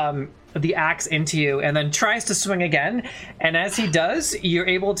slams the axe into you and then tries to swing again. And as he does, you're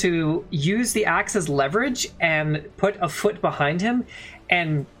able to use the axe as leverage and put a foot behind him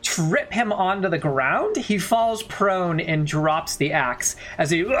and trip him onto the ground. He falls prone and drops the axe as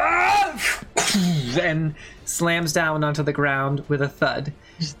he and slams down onto the ground with a thud.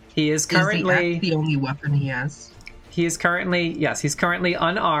 He is currently the only weapon he has. He is currently, yes, he's currently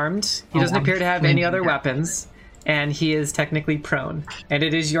unarmed. He doesn't appear to have any other weapons, and he is technically prone. And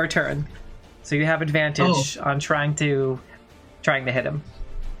it is your turn, so you have advantage on trying to hit him.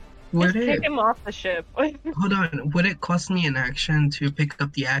 Just kick him off the ship. Hold on, would it cost me an action to pick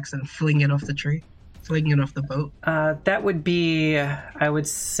up the axe and fling it off the tree? Fling it off the boat? That would be, I would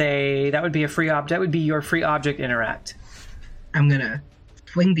say, that would be a free object. That would be your free object interact. I'm gonna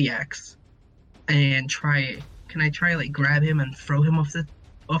fling the axe and try. Can I try like grab him and throw him off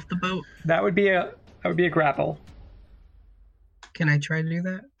the boat? That would be a grapple. Can I try to do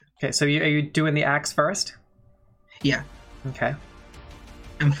that? Okay, so are you doing the axe first? Yeah. Okay.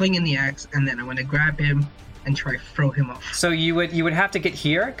 I'm flinging the axe, and then I'm going to grab him and try to throw him off. So you would have to get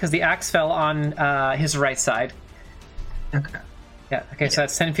here, because the axe fell on his right side. Okay. Yeah, okay, so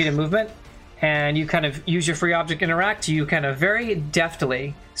that's 10 feet of movement. And you kind of use your free object interact. You kind of very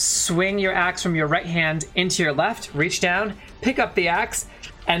deftly swing your axe from your right hand into your left, reach down, pick up the axe,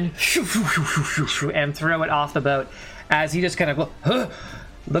 and throw it off the boat. As he just kind of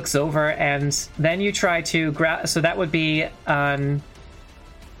looks over, and then you try to grab. So that would be an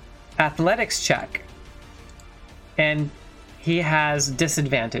athletics check, and he has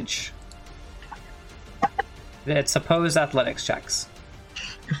disadvantage. It's opposed athletics checks.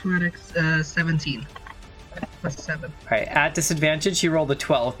 Athletics 17 plus 7. All right, at disadvantage, he rolled a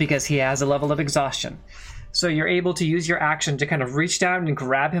 12 because he has a level of exhaustion. So you're able to use your action to kind of reach down and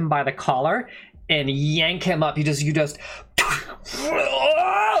grab him by the collar and yank him up. You just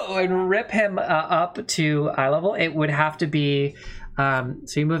and rip him up to eye level. It would have to be so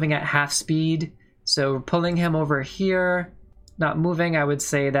you're moving at half speed. So pulling him over here, not moving. I would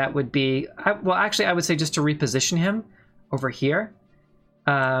say that would be I would say just to reposition him over here.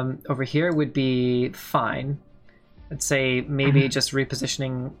 Over here would be fine. I'd say maybe just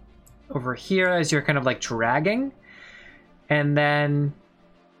repositioning over here as you're kind of like dragging, and then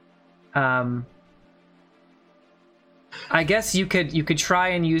I guess you could try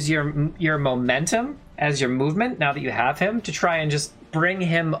and use your momentum as your movement now that you have him to try and just bring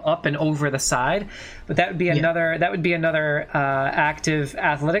him up and over the side. But that would be another active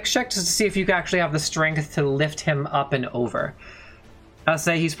athletics check just to see if you actually have the strength to lift him up and over. I'll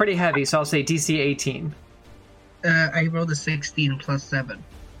say he's pretty heavy, so I'll say DC 18. I rolled a 16 plus 7.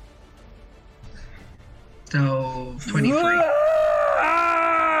 So 23.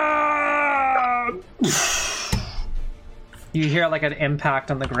 You hear like an impact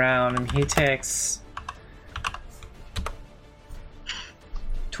on the ground, and he takes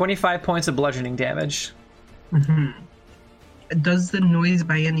 25 points of bludgeoning damage. Mm-hmm. Does the noise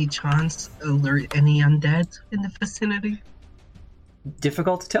by any chance alert any undead in the vicinity?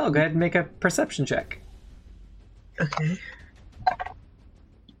 Difficult to tell. Go ahead and make a perception check. Okay.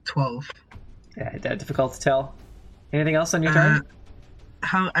 12. Yeah, difficult to tell. Anything else on your turn?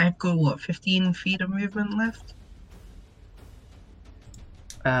 I've got 15 feet of movement left?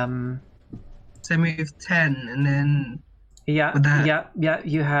 So I move 10, and then... Yeah,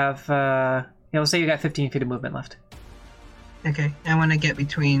 you have... we'll say you got 15 feet of movement left. Okay, I want to get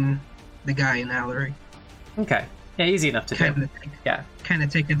between the guy and Allery. Okay. Yeah, easy enough to do. Kind of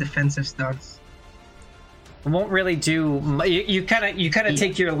take a defensive stance. It won't really do... You kind of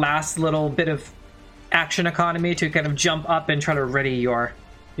take your last little bit of action economy to kind of jump up and try to ready your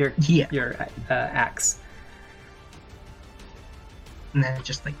axe. And then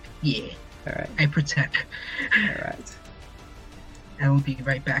just like, yeah. All right. I protect. All right. I will be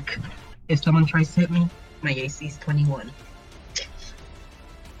right back. If someone tries to hit me, my AC is 21.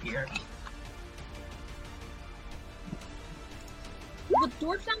 Here. The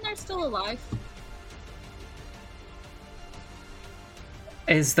dwarf down there still alive?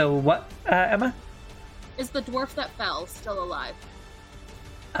 Is the what, Emma? Is the dwarf that fell still alive?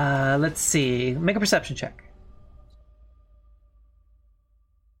 Let's see. Make a perception check.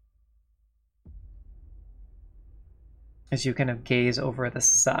 As you kind of gaze over the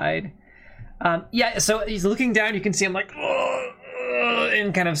side. Yeah, so he's looking down. You can see him like,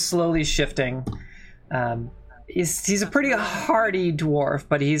 and kind of slowly shifting. He's a pretty hardy dwarf,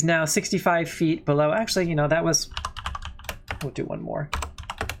 but he's now 65 feet below. Actually, you know, that was... We'll do one more.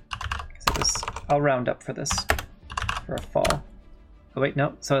 I'll round up for this, for a fall. Oh, wait,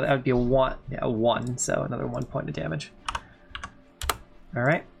 no. So that would be a 1. Yeah, a 1. So another 1 point of damage. All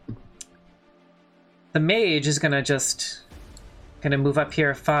right. The mage is going to just... Going to move up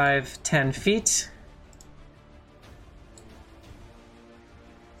here 5, 10 feet.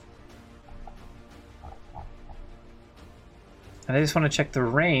 And I just want to check the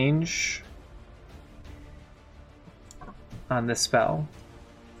range on this spell.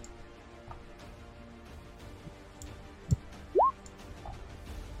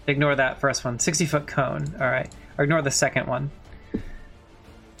 Ignore that first one. 60-foot cone. All right. Or ignore the second one.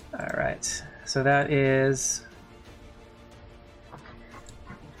 All right. So that is...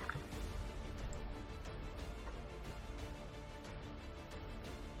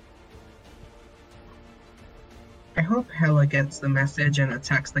 I hope Hela gets the message and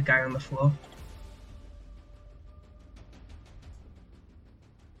attacks the guy on the floor.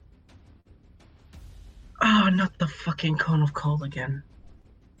 Oh, not the fucking cone of cold again.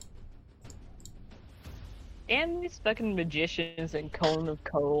 And these fucking magicians and cone of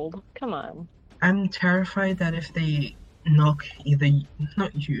cold. Come on. I'm terrified that if they knock either,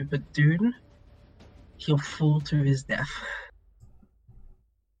 not you, but Dune, he'll fall to his death.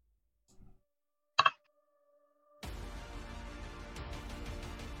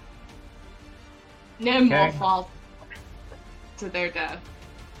 Nim will Okay. fall to their death.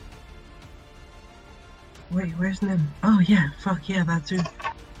 Wait, where's Nim? Oh yeah, fuck yeah, that too.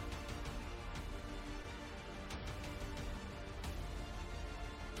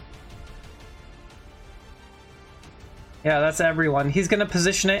 Yeah, that's everyone. He's going to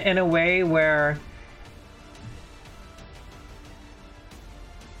position it in a way where...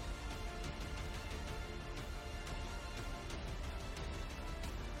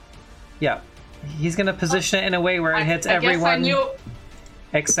 Yeah. He's going to position it in a way where it hits I guess I everyone knew.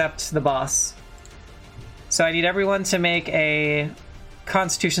 except the boss. So I need everyone to make a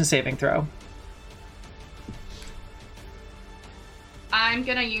Constitution saving throw. I'm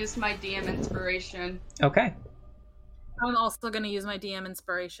gonna use my DM inspiration. Okay. I'm also going to use my DM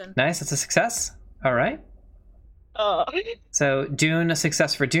inspiration. Nice. That's a success. All right. Oh, So Dune, a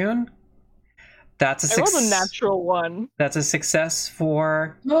success for Dune. That's a I rolled a success. natural one. That's a success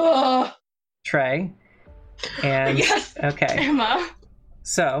for Ugh. Trey. And Yes. okay. Emma.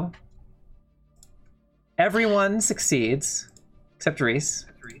 So everyone succeeds except Reese.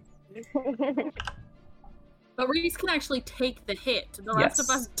 But Reese can actually take the hit. The rest of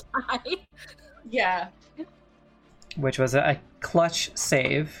Yes. us die. Yeah. Which was a clutch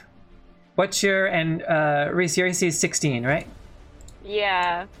save. What's your Reese? Your AC is 16, right?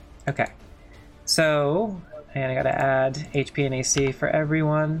 Yeah. Okay. So, and I gotta add HP and AC for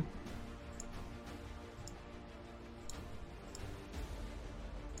everyone.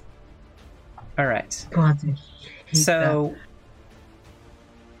 All right. Bloody hate So,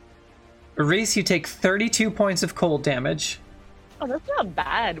 Reese, you take 32 points of cold damage, Oh, that's not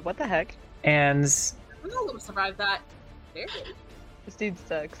bad. What the heck? and I'm not going to survive that. Very. This dude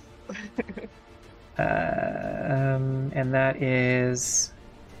sucks. and that is.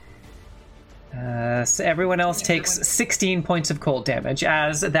 So everyone else takes 16 points of cold damage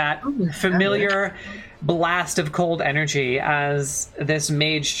as that familiar blast of cold energy as this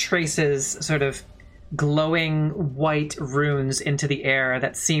mage traces sort of glowing white runes into the air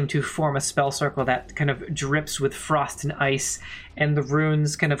that seem to form a spell circle that kind of drips with frost and ice, and the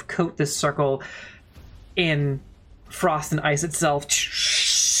runes kind of coat this circle in frost and ice itself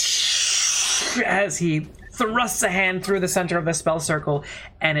as he thrusts a hand through the center of the spell circle,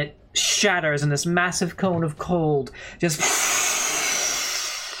 and it shatters in this massive cone of cold, just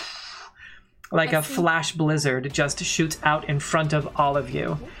like I a see. flash blizzard just shoots out in front of all of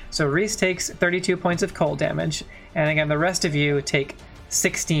you. So Reese takes 32 points of cold damage, and again, the rest of you take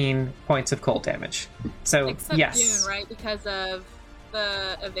 16 points of cold damage. So, Except yes. June, right? Because of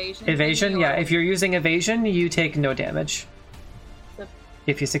the evasion. Evasion, thingy, yeah. or- If you're using evasion, you take no damage. The-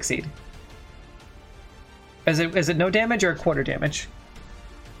 If you succeed. Is it no damage or quarter damage?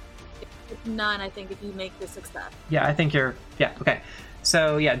 It's none, I think, if you make the success. Yeah, I think you're... Yeah, okay.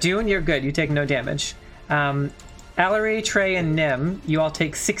 So, yeah, Dune, you're good. You take no damage. Allery, Trey, and Nim, you all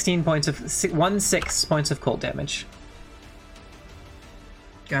take 16 points of... 16 points of cold damage.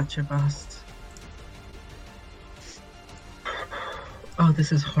 Gotcha, boss. Oh,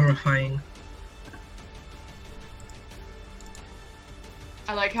 this is horrifying.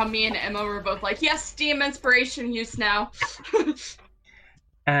 I like how me and Emma were both like, yes, Steam inspiration use now.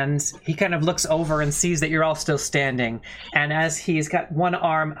 And he kind of looks over and sees that you're all still standing. And as he's got one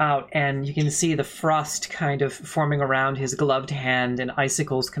arm out, and you can see the frost kind of forming around his gloved hand and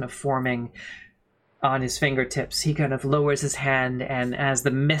icicles kind of forming on his fingertips, he kind of lowers his hand, and as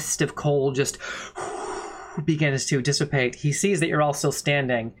the mist of cold just begins to dissipate, he sees that you're all still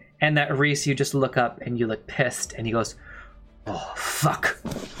standing, and that Reese, you just look up and you look pissed, and he goes, "Oh, fuck."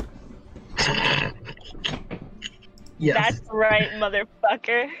 Yes. That's right,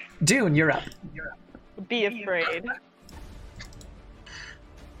 motherfucker. Dune, you're up. Be afraid.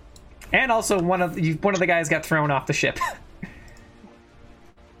 And also, one of the guys got thrown off the ship.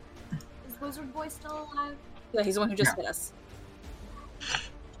 Is Wizard Boy still alive? Yeah, he's the one who just hit us.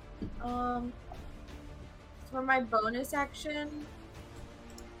 For my bonus action,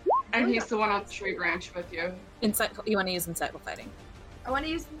 And he's the one on the tree branch with you. Insightful. You want to use insightful fighting? I want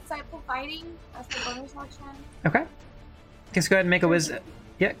to use Insightful Fighting as my bonus action. Okay. Just go ahead and make a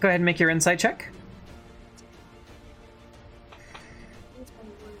Yeah, go ahead and make your insight check.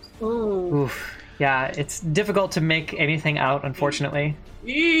 Ooh. Oof. Yeah, it's difficult to make anything out, unfortunately.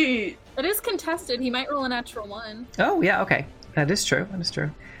 Eee. It is contested. He might roll a natural one. Oh, yeah, okay. That is true. That is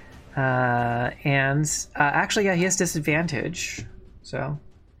true. Actually, yeah, he has disadvantage. So.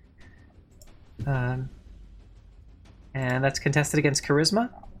 And that's contested against charisma?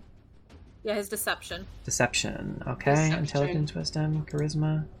 Yeah, his deception. Deception. Okay. Deception. Intelligence, wisdom,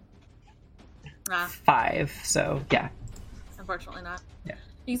 charisma. Ah, 5. So, yeah. unfortunately not. Yeah.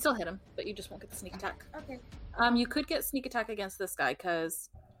 You can still hit him, but you just won't get the sneak attack. Okay. You could get sneak attack against this guy because,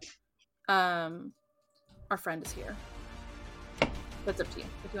 our friend is here. That's up to you.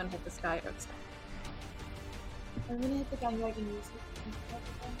 If you want to hit this guy or this guy. I'm gonna hit the guy who I can use it.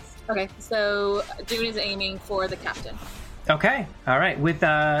 Okay, so Dune is aiming for the captain. Okay. All right. With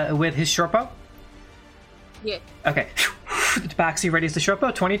his short bow? Yeah. Okay. Tabaxi readies the short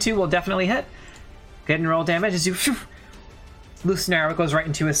bow. 22 will definitely hit. Go ahead and roll damage as you loose an arrow, goes right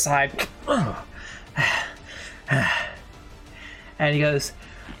into his side. And he goes,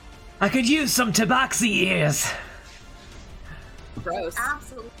 "I could use some Tabaxi ears." Gross.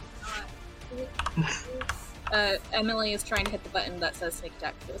 Absolutely not. Emily is trying to hit the button that says sneak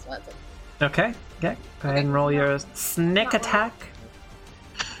attack. Give us one. Okay. Okay. Go ahead and roll your sneak attack.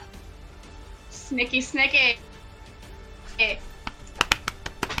 Snicky, snicky.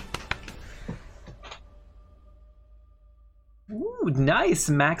 Ooh, nice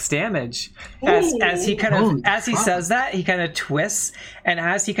max damage. As he kind of says that, he kind of twists, and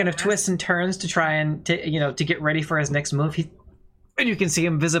as he kind of twists and turns to try and to get ready for his next move, and you can see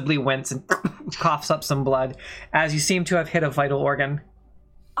him visibly wince and coughs up some blood as you seem to have hit a vital organ.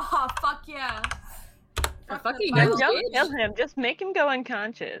 Oh, fuck yeah. Fuck you, No, you don't bitch. kill him. Just make him go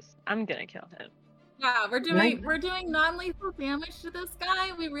unconscious. I'm gonna kill him. Yeah, we're doing non-lethal damage to this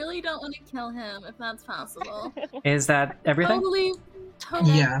guy. We really don't want to kill him if that's possible. Is that everything?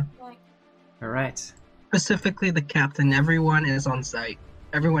 Totally. Yeah. Like, All right. Specifically the captain. Everyone is on site.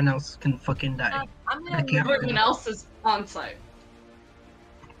 Everyone else can fucking die. I'm gonna I can't- Everyone else is on site.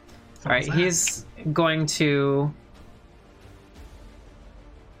 All right. He's going to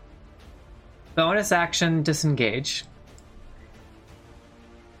bonus action disengage.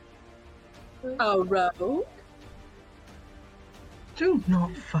 Oh, rogue. Do not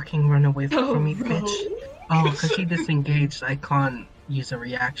fucking run away from me, bitch. Oh, because he disengaged, I can't use a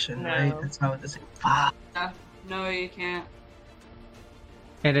reaction, right? No. That's how this. Fuck. No, you can't.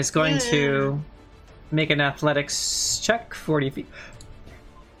 It is going to make an athletics check, 40 feet.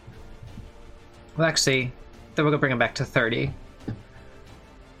 Well, actually, then we're going to bring him back to 30.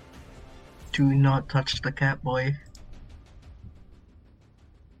 Do not touch the cat boy.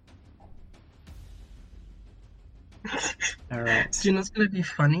 All right. Do you know what's gonna be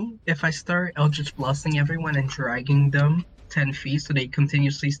funny? If I start Eldritch Blasting everyone and dragging them 10 feet so they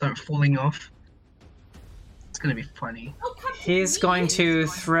continuously start falling off gonna be funny. Oh, come to He's me. going to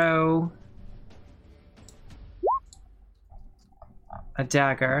throw a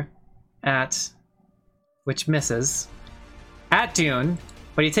dagger at, which misses, at Dune.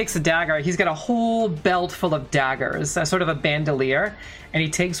 But he takes the dagger. He's got a whole belt full of daggers, a sort of a bandolier, and he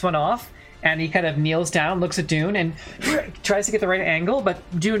takes one off. And he kind of kneels down, looks at Dune, and tries to get the right angle. But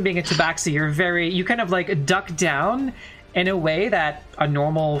Dune, being a tabaxi, you kind of like duck down in a way that a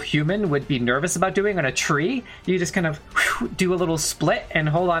normal human would be nervous about doing on a tree. You just kind of do a little split and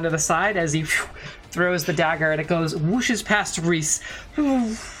hold on to the side as he throws the dagger, and it goes whooshes past Reese,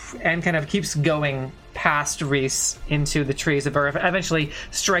 and kind of keeps going past Reese into the trees of Earth, eventually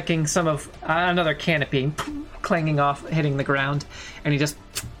striking some of another canopy, clanging off, hitting the ground, and he just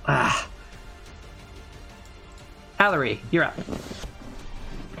Allery, you're up.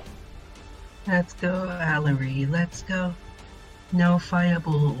 Let's go, Allery, let's go. No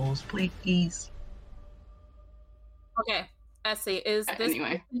fireballs, please. Okay, Essie, is this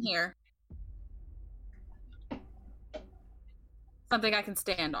Anyway. in here something I can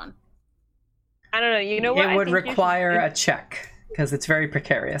stand on? I don't know. You know what? It I would think you should require do- a check, because it's very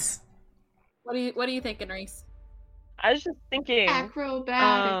precarious. What are you thinking, Reese? I was just thinking,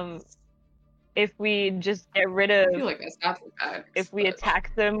 Acrobatics. if we just get rid I feel of, like that's acrobatics. if we but-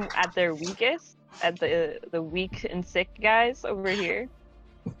 attack them at their weakest, at the weak and sick guys over here.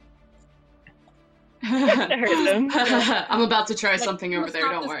 hurt them. I'm about to try Like, something we'll over there.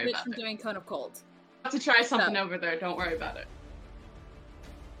 stop Don't this worry bitch about from it. doing Cone of Cold. I'm about to try something over there. Don't worry about it.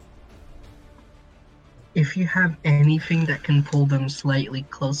 If you have anything that can pull them slightly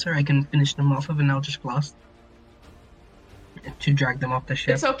closer, I can finish them off with an Eldritch Blast to drag them off the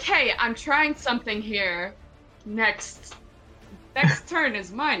ship. It's okay. I'm trying something here. Next turn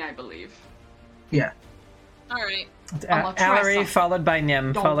is mine, I believe. Yeah. All right. I'll try Allery, something. followed by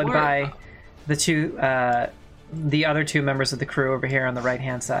Nim, Don't followed worry by about the other two members of the crew over here on the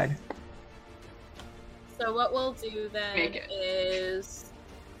right-hand side. So what we'll do then Make it. is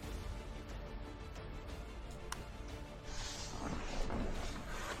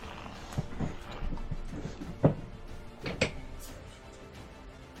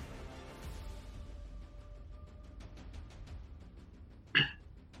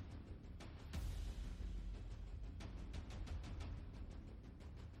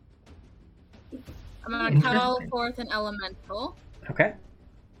I'm gonna call Interesting. forth an elemental. Okay.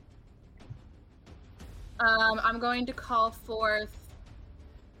 I'm going to call forth,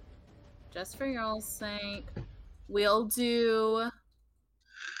 just for y'all's sake, we'll do.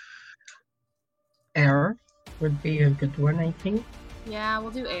 Air would be a good one, I think. Yeah,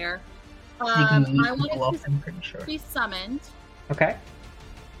 we'll do air. You can meet I want people up, it I'm pretty sure. to be summoned. Okay.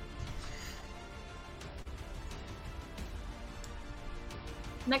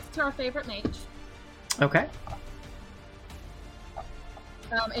 Next to our favorite mage. Okay.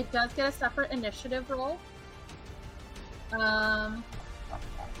 It does get a separate initiative roll.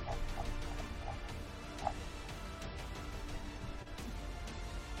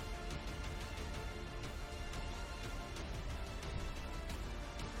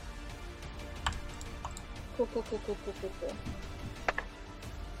 Cool.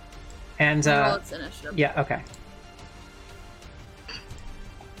 And Roll its initiative. yeah, okay.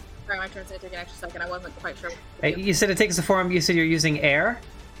 Sorry, my turn's gonna take an extra second. I wasn't quite sure. what to do. You said it takes the form. You said you're using air.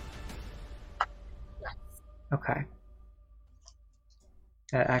 Yes. Okay.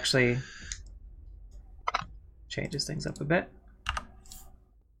 That actually changes things up a bit.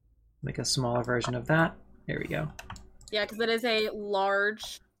 Make a smaller version of that. There we go. Yeah, because it is a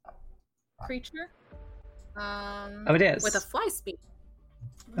large creature. Oh, it is. With a fly speed.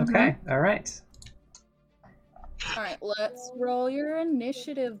 Okay. All right. All right, let's roll your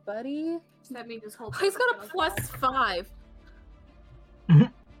initiative, buddy. Does that mean this whole Oh, he's got a thing plus 5.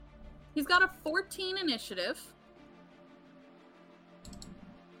 Mhm. He's got a 14 initiative.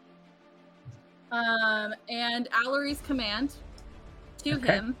 And Allery's command to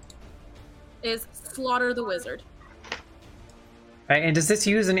Okay. him is slaughter the wizard. Right, and does this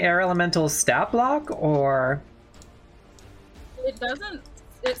use an air elemental stat block or? It doesn't.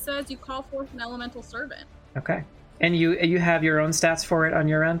 It says you call forth an elemental servant. Okay. And you have your own stats for it on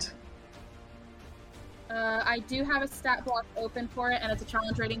your end? I do have a stat block open for it, and it's a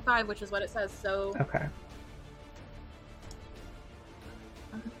challenge rating 5, which is what it says. So Okay.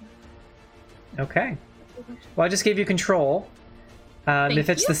 Okay. Well, I just gave you control. Thank If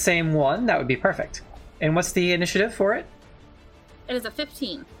it's you. the same one, that would be perfect. And what's the initiative for it? it is a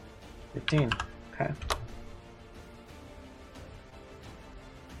 15. 15. Okay.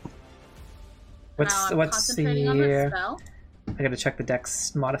 Now I'm What's concentrating on the the? spell. I gotta check the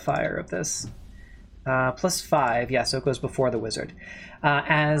dex modifier of this. +5. Yeah, so it goes before the wizard.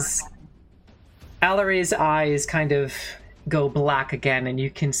 As Alary's eyes kind of go black again, and you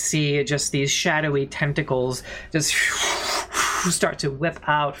can see just these shadowy tentacles just start to whip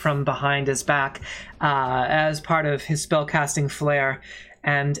out from behind his back as part of his spellcasting flair.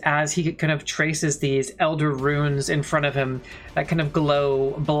 And as he kind of traces these elder runes in front of him that kind of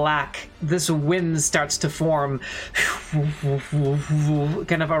glow black, this wind starts to form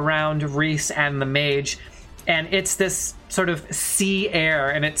kind of around Reese and the mage. And it's this sort of sea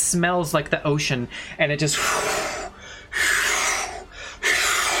air, and it smells like the ocean, and it just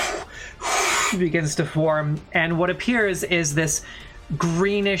begins to form. And what appears is this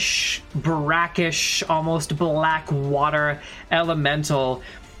greenish, brackish, almost black water elemental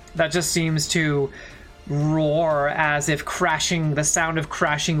that just seems to roar as if the sound of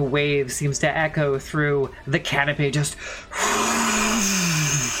crashing waves seems to echo through the canopy, just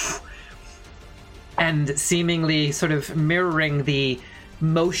and seemingly sort of mirroring the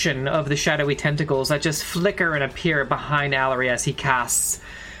motion of the shadowy tentacles that just flicker and appear behind Alary as he casts.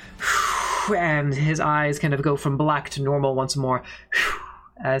 And his eyes kind of go from black to normal once more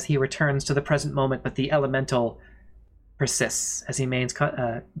as he returns to the present moment, but the elemental persists as he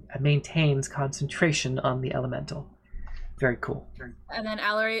maintains concentration on the elemental. Very cool. And then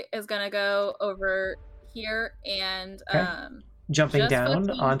Alary is going to go over here and... Okay. Jumping just down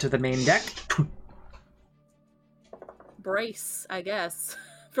fucking- onto the main deck. brace, I guess,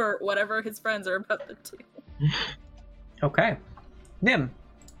 for whatever his friends are about to do. Okay. Nim,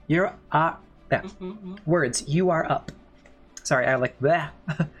 you're up. Yeah. Words, you are up. Sorry, I like that.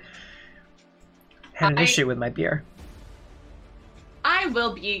 Had an issue with my beer. I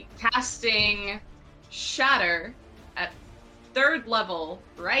will be casting Shatter at 3rd level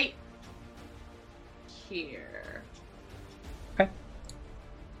right here. Okay.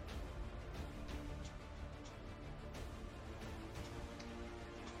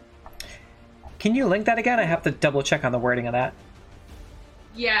 Can you link that again? I have to double check on the wording of that.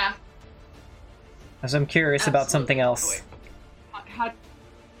 Yeah. As I'm curious about something else. Wait. How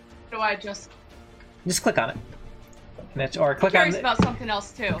do I just... Just click on it. Or I'm click on curious about something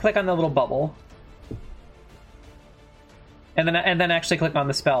else too. click on the little bubble. And then actually click on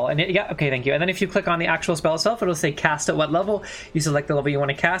the spell. And yeah, okay, thank you. And then if you click on the actual spell itself, it'll say cast at what level. You select the level you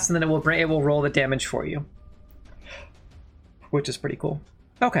want to cast, and then it will roll the damage for you. Which is pretty cool.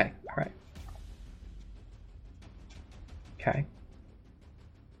 Okay, all right. Okay.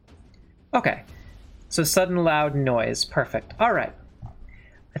 Okay. So sudden loud noise. Perfect. All right.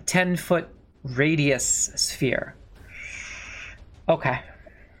 A 10-foot radius sphere. Okay.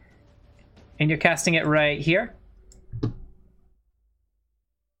 And you're casting it right here?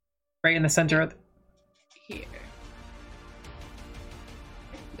 Right in the center of Here.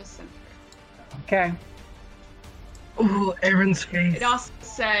 The center. Okay. Ooh, Aaron's face. It also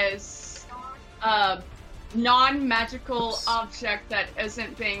says non-magical object that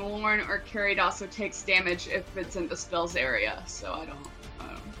isn't being worn or carried also takes damage if it's in the spell's area. So I don't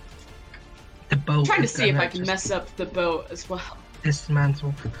The boat. I'm trying to is see if gonna I can just mess up the boat as well.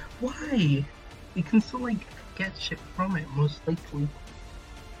 dismantle. Why? You can still like get shit from it, most likely.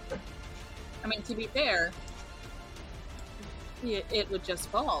 I mean, to be fair, it would just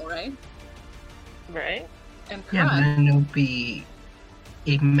fall, right? Right? And Yeah, but crush. then it'll be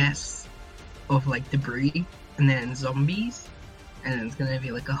a mess of like debris and then zombies, and then it's gonna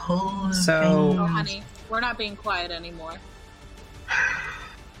be like a whole So- thing. Oh, honey, we're not being quiet anymore.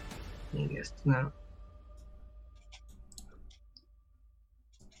 I guess not.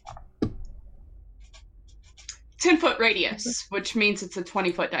 .10-foot radius, which means it's a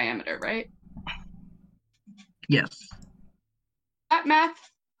 20-foot diameter, right? Yes. That math?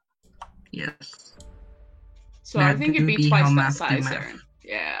 Yes. So I Math think it'd be do be twice how that math do size, math. Aaron.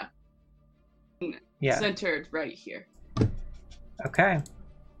 Yeah. Yeah. Centered right here. Okay.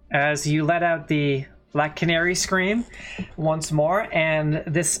 As you let out the Black Canary scream once more, and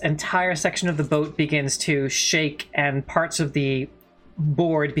this entire section of the boat begins to shake, and parts of the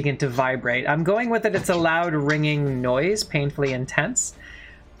board begin to vibrate. I'm going with it. It's a loud ringing noise, painfully intense.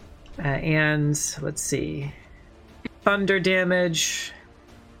 And let's see. Thunder damage.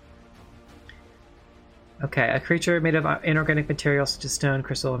 Okay, a creature made of inorganic material such as stone,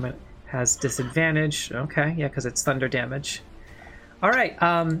 crystal, element has disadvantage. Okay, yeah, because it's thunder damage. All right,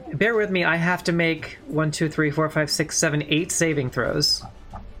 bear with me. I have to make 1, 2, 3, 4, 5, 6, 7, 8 saving throws.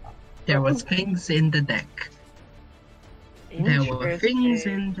 There was things in the deck. There were things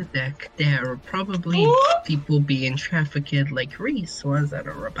in the deck. There are probably people being trafficked like Reese was that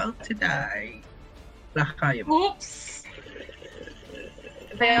are about to die. L'chaim. Oops.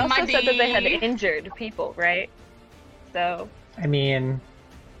 They also My said that they had D. injured people, right? So I mean,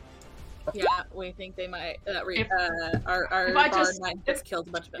 Yeah, we think they might. Our If bard I just- might have just killed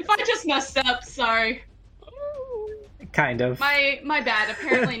a bunch of If I just messed up, sorry. kind of. My bad.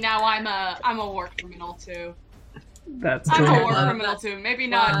 Apparently now I'm a war criminal too. That's I'm a true. war Uh, criminal too. Maybe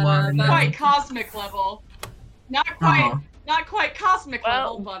not Wow. quite cosmic level. Not quite Oh. not quite cosmic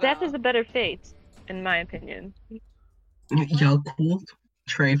level, well, but death is a better fate, in my opinion. Yo, cool.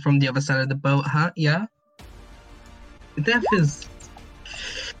 Trey from the other side of the boat, huh? Yeah? Death is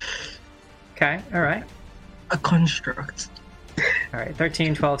Okay, alright. a construct. Alright,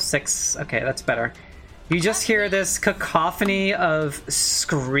 13, 12, 6. Okay, that's better. You just hear this cacophony of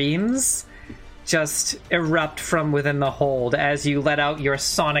screams just erupt from within the hold as you let out your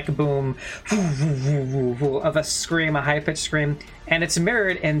sonic boom of a scream, a high-pitched scream, and it's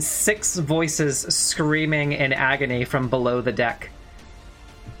mirrored in 6 voices screaming in agony from below the deck.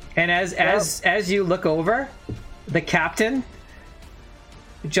 And as you look over, the captain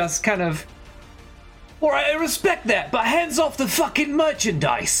just kind of, alright, I respect that, but hands off the fucking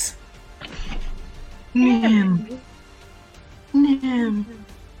merchandise! Nim. Nim.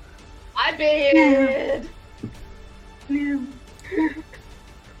 I bid Nim.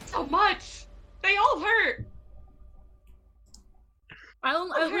 so much. They all hurt.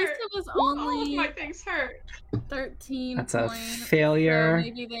 At least it was All of only my things hurt. 13 That's a points. failure. So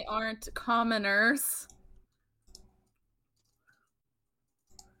maybe they aren't commoners.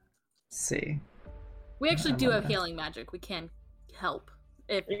 Let's see. We actually do have healing magic. We can help.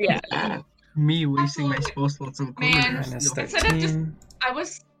 If Yeah. Me wasting my spell slots on Man. corners. Minus Yo, Instead of just- 13. I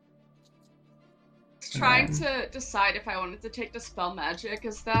was trying to decide if I wanted to take the spell magic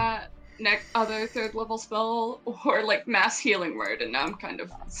as that other 3rd level spell or like mass healing word, and now I'm kind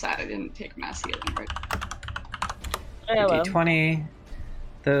of sad I didn't take mass healing word. Oh, well. D20.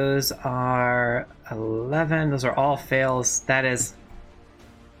 Those are 11. Those are all fails. That is.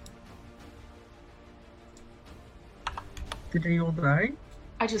 Did they all die?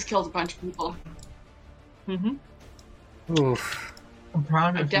 I just killed a bunch of people. Mm-hmm. Oof. I'm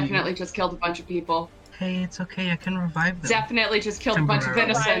proud I of definitely just killed a bunch of people. you. Hey, it's okay. I can revive them. Definitely just killed a bunch of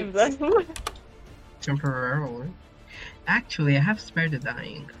Temporarily. innocents. Temporarily. Actually, I have Spare the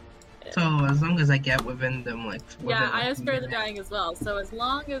Dying. So as long as I get within them, like... yeah, within, I have Spare the minute. Dying as well. So as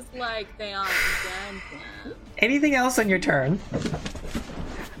long as like they aren't dead, then Anything else on your turn?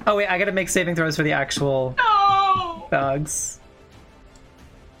 Oh, wait, I gotta make saving throws for the actual No! thugs.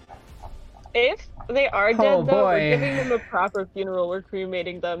 If they are dead, Oh, though, boy. we're giving them a proper funeral. We're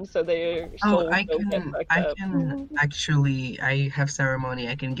cremating them so their souls Oh, I don't get can... fucked I up. can... Actually, I have ceremony.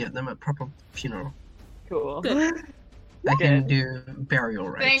 I can give them a proper funeral. Cool. Good. I can do burial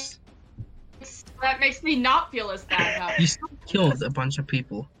rites. That makes me not feel as bad about You it. still killed a bunch of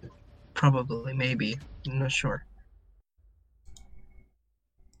people. Probably, maybe. I'm not sure.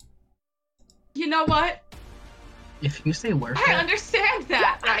 You know what? If you say worth I it... understand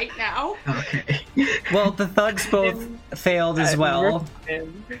that right now. Okay. Well, the thugs both failed as well.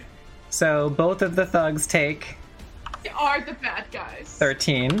 And So both of the thugs take They are the bad guys.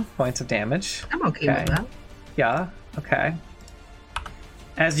 13 points of damage. I'm okay Okay. with that. Yeah, okay.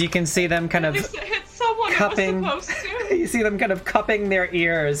 As you can see them kind At of least it hit someone cupping. it was supposed to. You see them kind of cupping their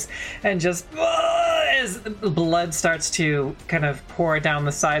ears and just as blood starts to kind of pour down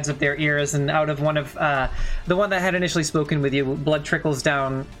the sides of their ears, and out of one of the one that had initially spoken with you, blood trickles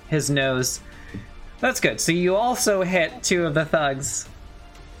down his nose. That's good. So you also hit 2 of the thugs.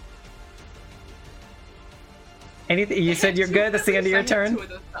 Anything? You said you're good. That's the end of your turn.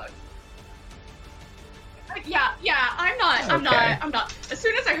 Yeah, I'm Okay. not. As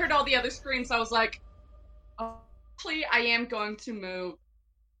soon as I heard all the other screams, I was like, oh, actually, I am going to move.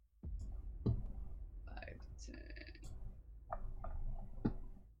 5, 10.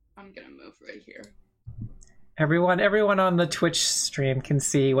 I'm gonna move right here. Everyone on the Twitch stream can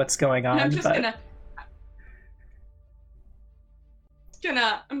see what's going on. And I'm just but...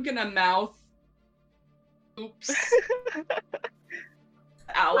 I'm gonna mouth. Oops.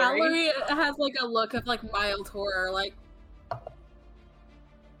 Allery. Allery has like a look of like mild horror, like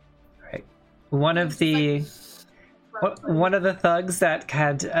One of the thugs that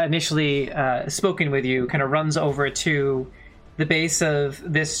had initially spoken with you kind of runs over to the base of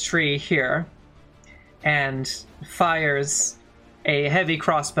this tree here and fires a heavy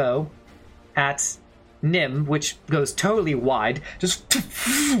crossbow at Nim, which goes totally wide, just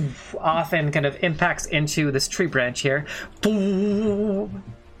off and kind of impacts into this tree branch here. And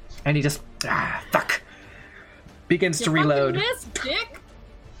he just, fuck, begins to reload. Miss, dick.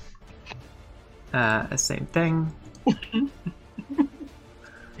 Same thing.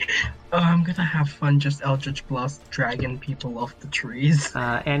 Oh, I'm gonna have fun just Eldritch Blast dragging people off the trees.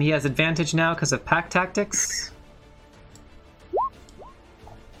 And he has advantage now because of pack tactics.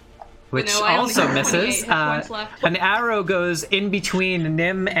 Which I only also have 28 misses. hit points left. An arrow goes in between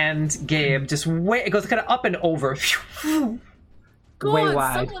Nim and Gabe. It goes kind of up and over. God, Way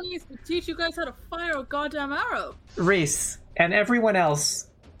wide. someone needs to teach you guys how to fire a goddamn arrow. Reese and everyone else.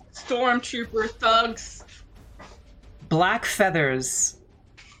 Stormtrooper thugs. Black feathers.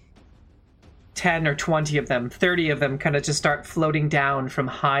 10 or 20 of them, 30 of them kind of just start floating down from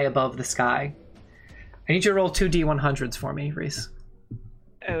high above the sky. I need you to roll 2d100s for me, Reese.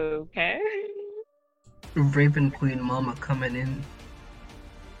 Okay. Raven Queen Mama coming in.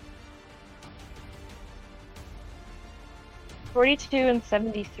 42 and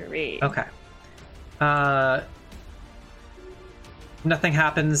 73. Okay. Nothing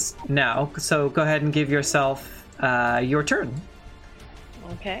happens now, so go ahead and give yourself your turn.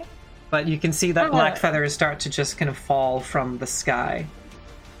 Okay. But you can see that black feathers start to just kind of fall from the sky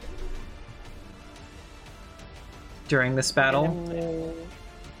during this battle. I'm gonna move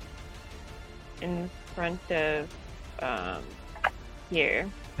in front of here,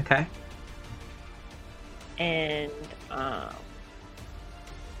 Okay. and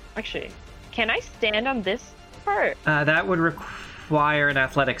actually, can I stand on this part? That would require an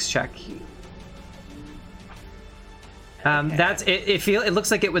athletics check. Okay. That's it. It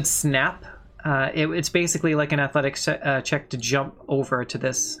looks like it would snap. It's basically like an athletics check to jump over to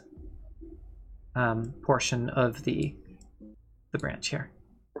this portion of the branch here.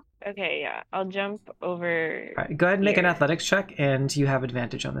 Okay, yeah, I'll jump over. All right, go ahead and make an here. athletics check, and you have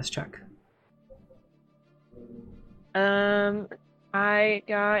advantage on this check. I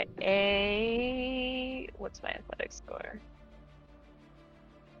got a. What's my athletics score?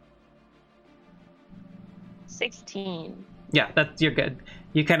 16. Yeah, you're good.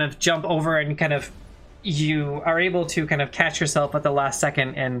 You kind of jump over and you are able to kind of catch yourself at the last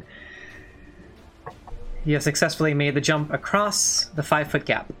second, and you have successfully made the jump across the 5-foot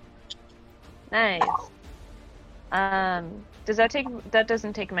gap. Nice. Does that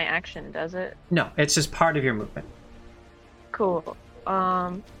doesn't take my action, does it? No, it's just part of your movement. Cool.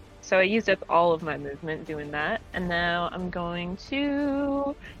 So I used up all of my movement doing that, and now I'm going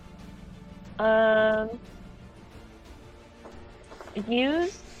to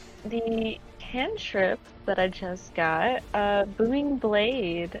use the cantrip that I just got, Booming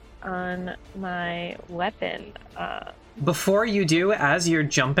Blade, on my weapon. Before you do, as you're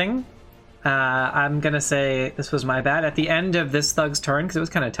jumping, I'm gonna say this was my bad. At the end of this thug's turn, because it was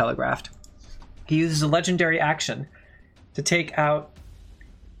kind of telegraphed, he uses a legendary action to take out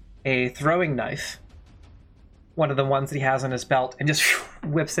a throwing knife, one of the ones that he has on his belt, and just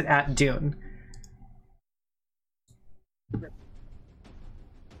whips it at Dune.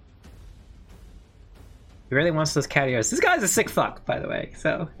 He really wants those cat ears. This guy's a sick fuck, by the way.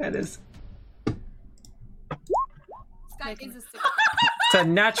 So that is. This guy is a sick. It's a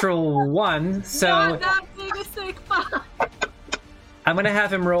natural 1. So Not that big a sick fuck. I'm gonna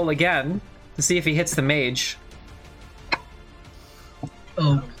have him roll again to see if he hits the mage.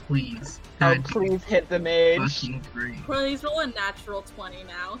 Oh, please. Oh, That'd be please hit the mage. fucking great. Please roll a natural 20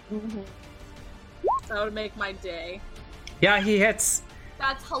 now. Mhm. That would make my day. Yeah, he hits.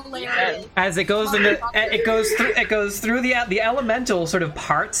 That's hilarious. As it goes into, it goes through the elemental sort of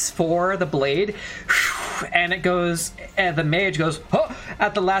parts for the blade, and it goes. And the mage goes oh,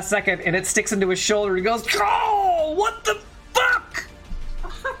 at the last second, and it sticks into his shoulder. He goes, "Oh, what the fuck!"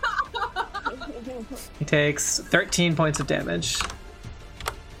 He takes 13 points of damage.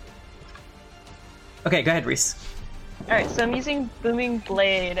 Okay, go ahead, Reese. Alright, so I'm using Booming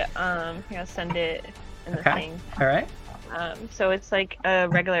Blade. I'm gonna send it in the Okay. thing. All right. So it's like a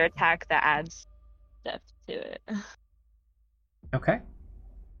regular attack that adds depth to it. Okay.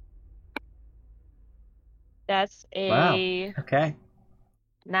 That's a Okay.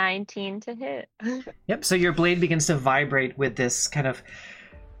 19 to hit. Yep. So your blade begins to vibrate with this kind of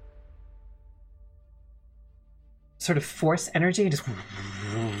sort of force energy, just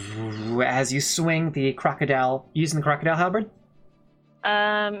as you swing the crocodile, using the crocodile halberd.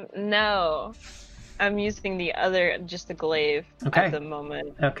 No. I'm using just the glaive Okay. at the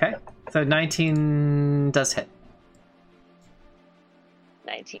moment. Okay. So 19 does hit.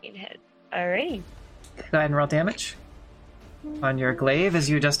 19 hit. Alrighty. Go ahead and roll damage on your glaive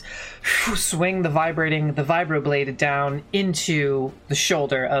as you just swing the vibro blade down into the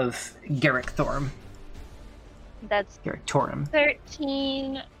shoulder of Garrick Thorm. That's Garrick Torum.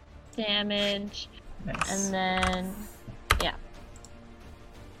 13 damage. Nice. And then, yeah.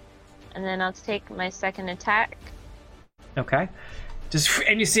 And then I'll take my second attack. Okay.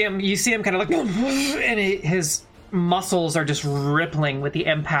 and you see him kind of like, and his muscles are just rippling with the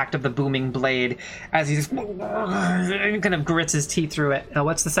impact of the booming blade as he just kind of grits his teeth through it.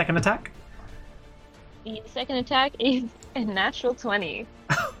 What's the second attack? The second attack is a natural 20.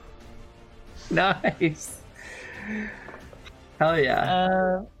 Nice. Hell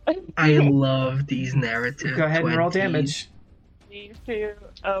yeah. I love these narrative. Go ahead and roll 20s. damage. Me too.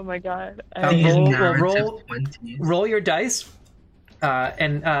 Oh my god. These roll narrative 20s. roll your dice,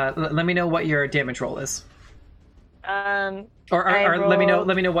 and let me know what your damage roll is. Or let me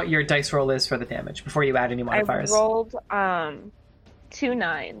know what your dice roll is for the damage before you add any modifiers. I rolled 2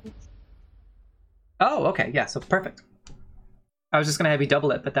 9s. Oh, okay, yeah, so perfect. I was just gonna have you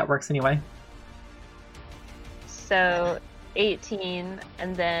double it, but that works anyway. So 18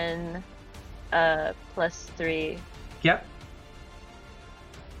 and then plus 3. Yep.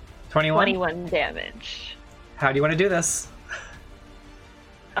 21? 21 damage. How do you want to do this?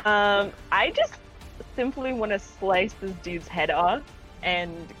 I just simply want to slice this dude's head off,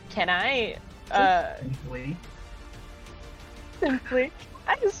 and can I simply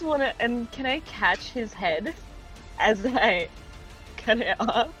I just want to, and can I catch his head as I cut it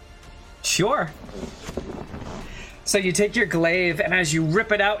off? Sure. So you take your glaive, and as you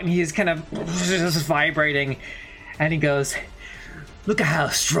rip it out, and he's kind of just vibrating, and he goes, "Look at how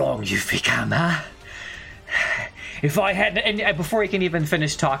strong you've become, huh? If I hadn't..." And before he can even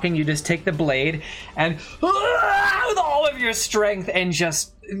finish talking, you just take the blade and with all of your strength, and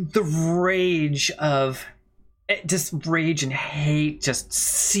just the rage and hate just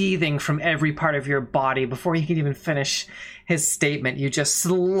seething from every part of your body. Before he can even finish his statement, you just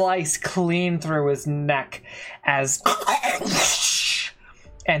slice clean through his neck as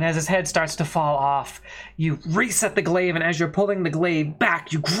his head starts to fall off, you reset the glaive, and as you're pulling the glaive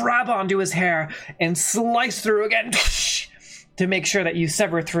back, you grab onto his hair and slice through again to make sure that you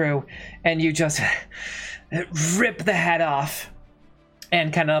sever through, and you just rip the head off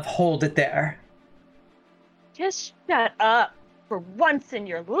and kind of hold it there. Just shut up for once in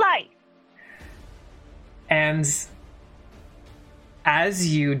your life. And as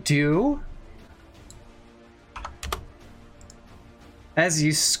you do, as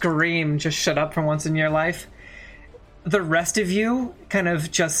you scream, "Just shut up for once in your life," the rest of you kind of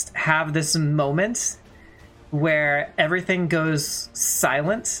just have this moment where everything goes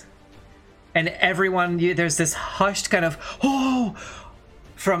silent, and everyone, there's this hushed kind of, "Oh,"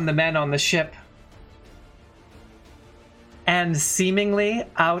 from the men on the ship. And seemingly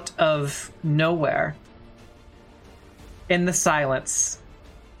out of nowhere, in the silence,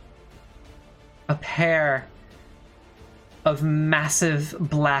 a pair of massive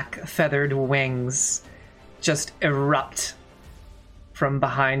black feathered wings just erupt from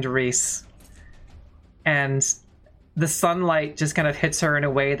behind Reese. And the sunlight just kind of hits her in a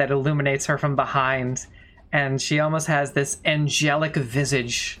way that illuminates her from behind. And she almost has this angelic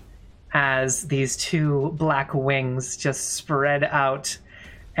visage as these two black wings just spread out,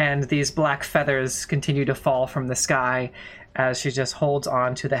 and these black feathers continue to fall from the sky as she just holds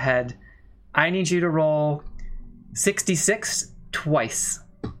on to the head. I need you to roll 66 twice.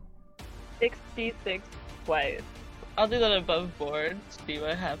 66 twice. I'll do that above board, see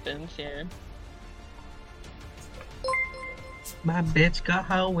what happens here. My bitch got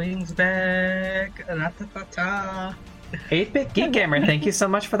her wings back. Ra-ta-ta-ta. 8-Bit Geek Gamer, thank you so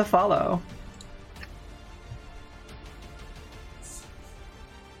much for the follow.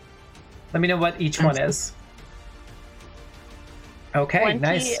 Let me know what each one is. Okay, 20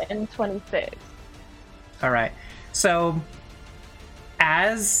 nice. and 26. All right. So,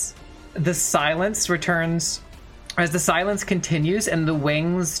 as the silence returns, as the silence continues and the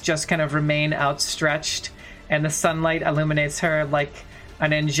wings just kind of remain outstretched and the sunlight illuminates her like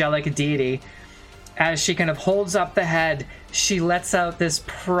an angelic deity, as she kind of holds up the head, she lets out this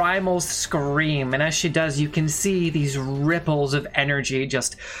primal scream. And as she does, you can see these ripples of energy,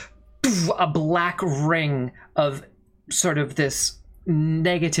 just a black ring of sort of this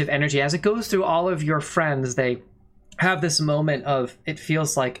negative energy. As it goes through all of your friends, they have this moment of, it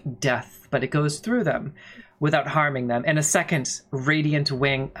feels like death, but it goes through them without harming them. And a second radiant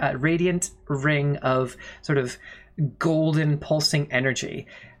ring of sort of golden pulsing energy,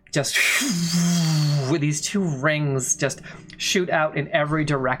 just with these two rings just shoot out in every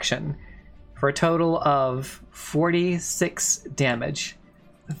direction for a total of 46 damage.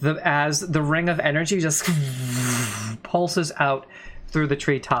 As the ring of energy just pulses out through the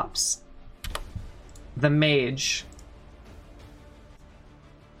treetops. The mage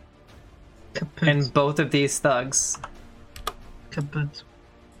Kaput. and both of these thugs Kaput.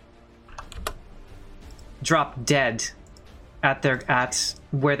 drop dead at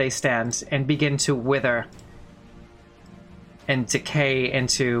where they stand and begin to wither and decay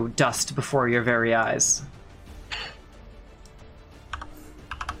into dust before your very eyes.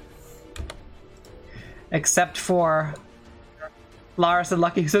 Except for Lars and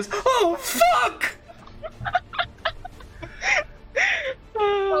Lucky, who says, "Oh, fuck!"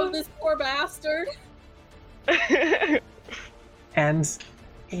 Oh, this poor bastard. And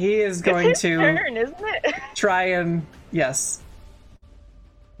he is going It's his to turn, isn't it? try and... Yes.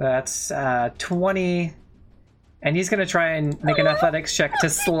 That's 20... And he's going to try and make an athletics check to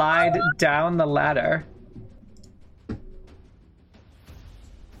slide down the ladder.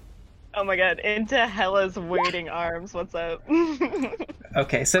 Oh my god, into Hella's waiting arms. What's up?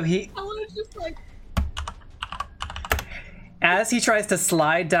 Okay, so he... Hella's just like, As he tries to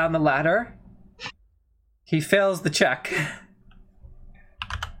slide down the ladder, he fails the check.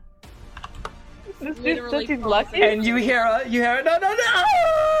 This dude Literally says he's falls lucky. And you hear, no, no, no!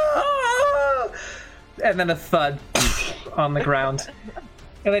 And then a thud on the ground.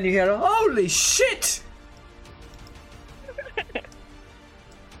 And then you hear, holy shit!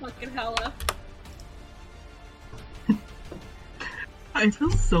 fucking Hella. I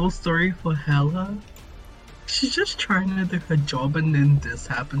feel so sorry for Hella. She's just trying to do her job and then this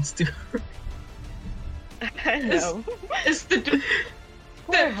happens to her. I know. Is the dude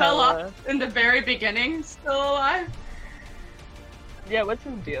Poor that fell Hella. off in the very beginning still alive? Yeah, what's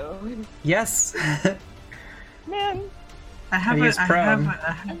his deal? Yes. Man. I have He is prone.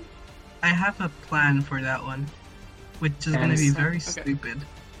 I have a plan for that one, which is going to And- be very Okay. stupid.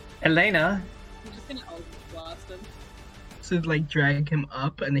 Elena, I'm just gonna Eldritch Blast him. So like drag him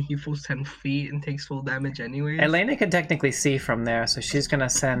up and then he falls 10 feet and takes full damage anyways. Elena can technically see from there, so she's gonna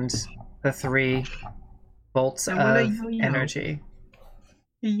send the 3 bolts I want a of yo-yo. energy.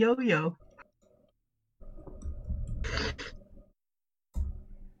 Yo-yo.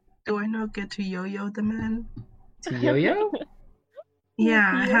 Do I not get to yo-yo the man? To Yo-Yo?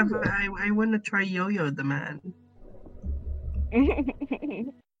 Yeah, I want to try yo-yo the man.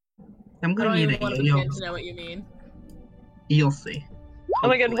 I'm I gonna don't need even a want to yo-yo. begin to know what you mean. You'll see. Oh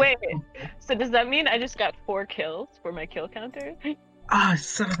my god, Hopefully. wait. So does that mean I just got 4 kills for my kill counter? Ah,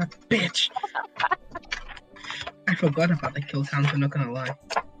 son of a bitch! I forgot about the kill count, I'm not gonna lie.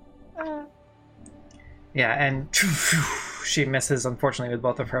 Yeah, and she misses, unfortunately, with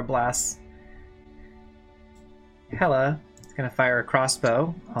both of her blasts. Hella is going to fire a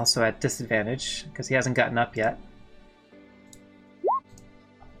crossbow, also at disadvantage, because he hasn't gotten up yet.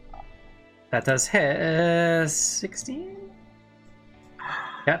 That does hit 16?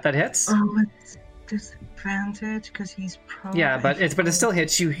 Yeah, that hits. Oh, it's disadvantage because he's prone. Yeah, but it still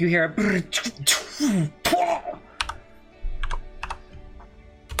hits you. You hear a...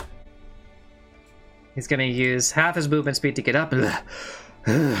 He's going to use half his movement speed to get up and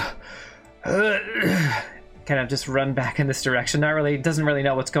kind of just run back in this direction. Doesn't really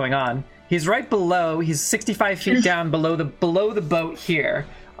know what's going on. He's right below. He's 65 feet down below the boat here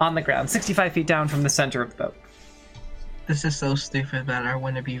on the ground. 65 feet down from the center of the boat. This is so stupid that I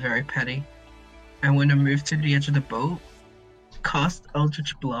want to be very petty. I want to move to the edge of the boat, cast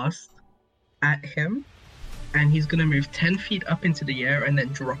Eldritch Blast at him, and he's gonna move 10 feet up into the air and then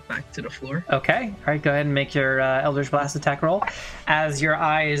drop back to the floor. Okay. All right. Go ahead and make your Eldritch Blast attack roll as your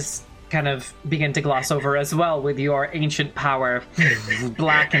eyes kind of begin to gloss over as well with your ancient power,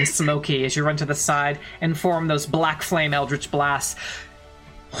 black and smoky, as you run to the side and form those black flame Eldritch Blasts.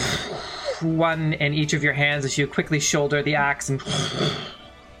 One in each of your hands as you quickly shoulder the axe and...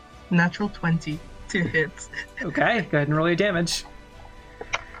 Natural 20 to hit. Okay. Go ahead and roll your damage.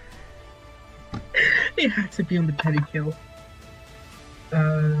 It had to be on the petty kill.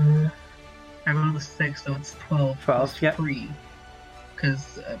 I rolled a 6, so it's 12. 12, yep. 3.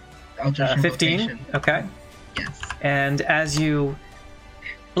 Because Eldritch 15. Invocation. Okay. Yes. And as you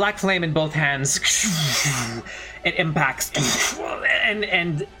black flame in both hands, it impacts,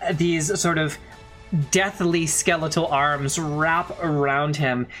 and these sort of deathly skeletal arms wrap around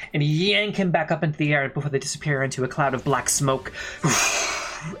him and yank him back up into the air before they disappear into a cloud of black smoke.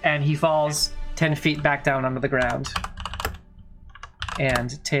 And he falls 10 feet back down onto the ground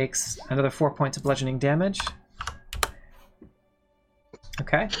and takes another 4 points of bludgeoning damage.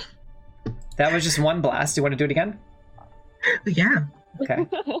 Okay. That was just one blast. Do you want to do it again? Yeah. Okay.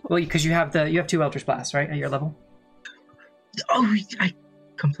 Well, because you have 2 Eldritch Blasts, right, at your level? Oh, I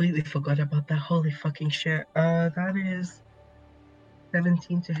completely forgot about that. Holy fucking shit. That is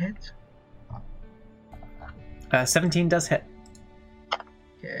 17 to hit. 17 does hit.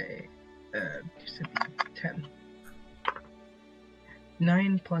 Okay. 10.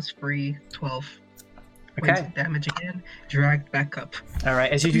 9 plus 3, 12. Points Okay. of damage again. Dragged back up. All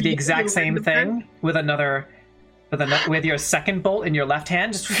right. As you do the exact same Random thing with your second bolt in your left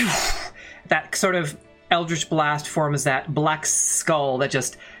hand, just that sort of eldritch blast forms that black skull that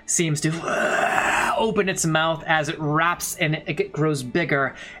just seems to open its mouth as it wraps and it grows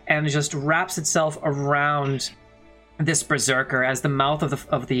bigger and just wraps itself around this berserker as the mouth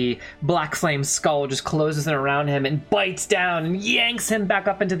of the black flame skull just closes in around him and bites down and yanks him back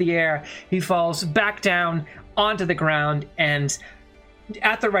up into the air. He falls back down onto the ground and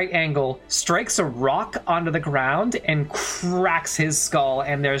at the right angle strikes a rock onto the ground and cracks his skull,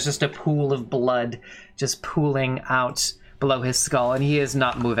 and there's just a pool of blood just pooling out below his skull, and he is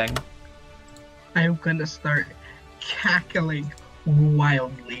not moving. I'm gonna start cackling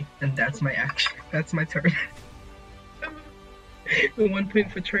wildly, and that's my action. That's my turn. 1 point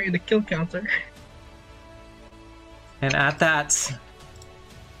for trying the kill counter. And at that,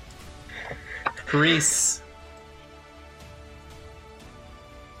 Reese,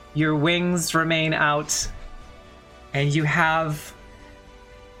 your wings remain out, and you have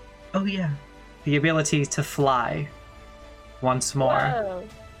Oh yeah. the ability to fly once more. Whoa.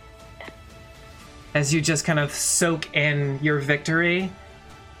 As you just kind of soak in your victory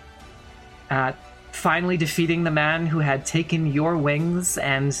at finally defeating the man who had taken your wings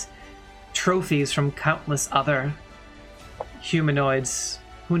and trophies from countless other humanoids,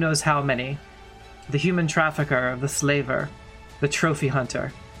 who knows how many. The human trafficker, the slaver, the trophy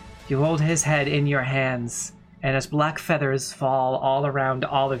hunter. You hold his head in your hands, and as black feathers fall all around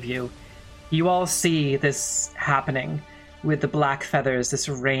all of you, you all see this happening with the black feathers, this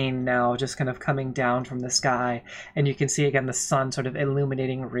rain now just kind of coming down from the sky, and you can see again the sun sort of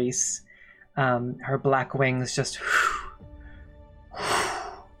illuminating Reese. Her black wings just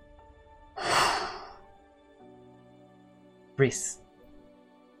Reese,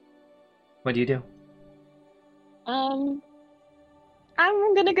 what do you do?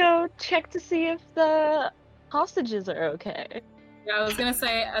 I'm gonna go check to see if the hostages are okay. Yeah, I was gonna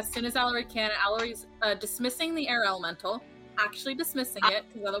say, as soon as Allery can, Allery's dismissing the air elemental, actually dismissing it,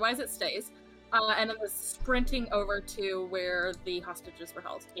 because otherwise it stays, and then sprinting over to where the hostages were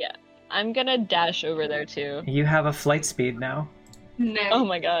held. Yeah, I'm gonna dash over there too. You have a flight speed now. No. Oh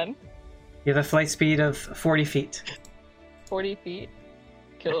my god, You have a flight speed of 40 feet. 40 feet.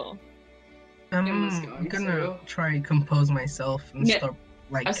 Cool. was I'm going gonna to. try and compose myself and Yeah. start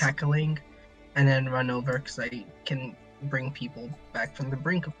like Us- cackling, and then run over because I can bring people back from the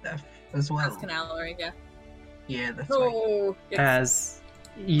brink of death as well. As can Allery, yeah. Yeah, that's right. Oh, As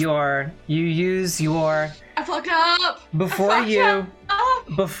you use your I fucked up! before I you fucked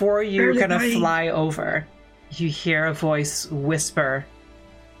up! before you Barely kind of dying. fly over, you hear a voice whisper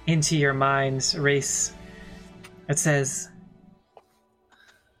into your mind, Reese. It says,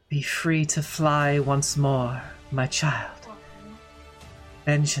 "Be free to fly once more, my child.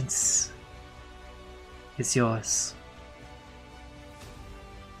 Vengeance is yours."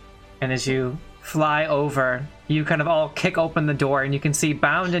 And as you fly over, you kind of all kick open the door, and you can see,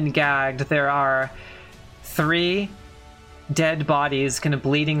 bound and gagged, there are 3 dead bodies kind of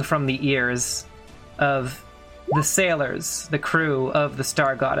bleeding from the ears of the sailors, the crew of the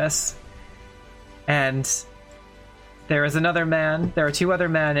Star Goddess. And there is another man, there are 2 other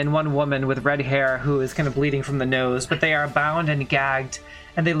men and 1 woman with red hair who is kind of bleeding from the nose, but they are bound and gagged,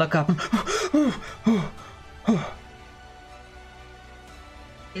 and they look up.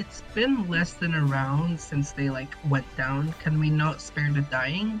 It's been less than a round since they like went down. Can we not spare the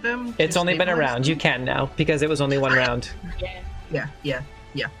dying them? It's to only been a stabilize round. them? You can now, because it was only 1 round. Yeah.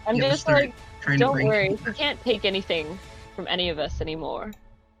 I'm Yeah, just start like, trying to don't bring worry, people he back. can't take anything from any of us anymore.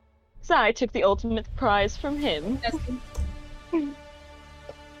 So I took the ultimate prize from him.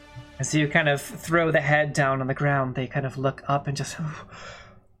 As you kind of throw the head down on the ground, they kind of look up and just...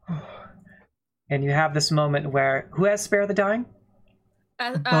 And you have this moment where... Who has Spare the Dying?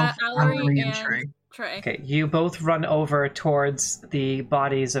 Both Allery Allery and Trey. Trey. Okay, you both run over towards the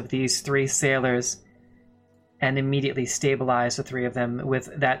bodies of these 3 sailors and immediately stabilize the 3 of them with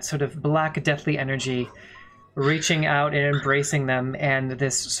that sort of black, deathly energy reaching out and embracing them, and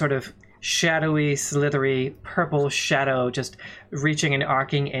this sort of shadowy, slithery, purple shadow just reaching and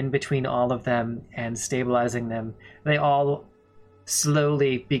arcing in between all of them and stabilizing them. They all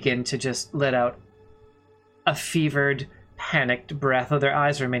slowly begin to just let out a fevered, panicked breath, though their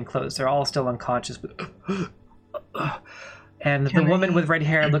eyes remain closed. They're all still unconscious. And the Can woman I- with red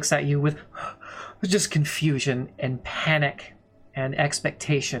hair looks at you with just confusion and panic and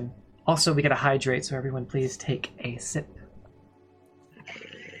expectation. Also, we gotta hydrate, so everyone please take a sip.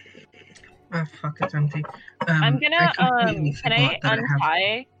 Ah, fuck, it's empty. I'm I gonna, completely can I forgot that I have-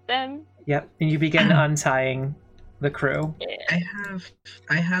 untie them Yep, and you begin untying the crew.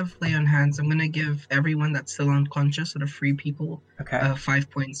 I have lay on hands. I'm gonna give everyone that's still unconscious, so the free people, Okay. 5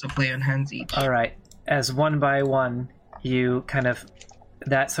 points of lay on hands each. All right. As one by one, you kind of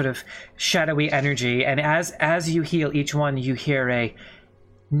that sort of shadowy energy, and as you heal each one, you hear a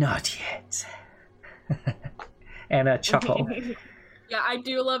 "not yet" and a chuckle. Yeah, I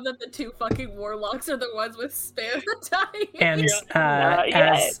do love that the two fucking warlocks are the ones with spare dying. And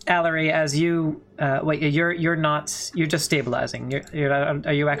as Allery, as you wait, you're not. You're just stabilizing. You're not,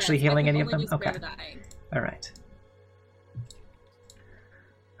 are you actually Yes, I healing can any of only them? do spare Okay. dying. All right.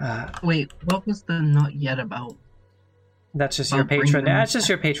 Wait, what was the not yet about? That's just your I'll bring patron. them That's just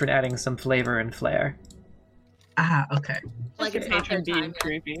your patron adding some flavor and flair. Ah, okay. Like it's not their Patron being time yet.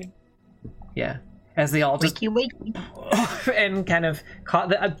 creepy. Yeah. As they all just Wakey. and kind of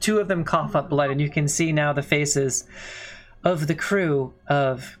two of them cough up blood, and you can see now the faces of the crew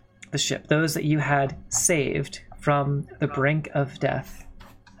of the ship, those that you had saved from the brink of death.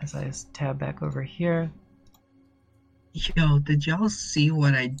 As I just tab back over here. Yo, did y'all see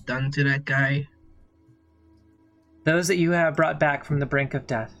what I done to that guy? Those that you have brought back from the brink of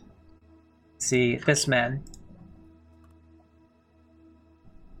death. See, this man.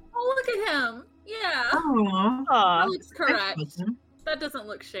 Oh, look at him. Yeah. Aww. Aw. That looks correct. That's That doesn't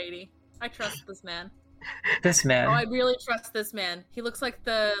look shady. I trust this man. This Oh, I man. really trust this man. He looks like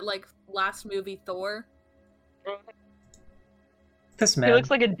the last movie Thor. This He man. looks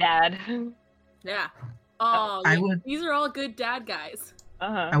like a dad. Yeah. Oh, I would- these are all good dad guys.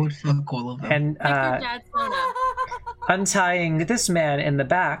 I would fuck all of them. And Pick your dad's Sona. untying this man in the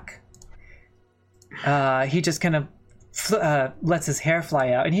back, he just kind of lets his hair fly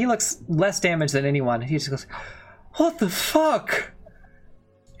out, and he looks less damaged than anyone. He just goes, "What the fuck?"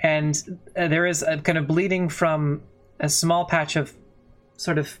 And there is a kind of bleeding from a small patch of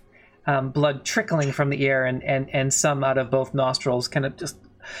sort of blood trickling from the ear and some out of both nostrils, kind of just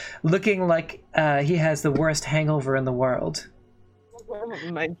looking like he has the worst hangover in the world.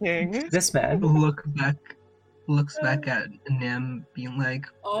 My king. This man. Looks back at Nim, being like,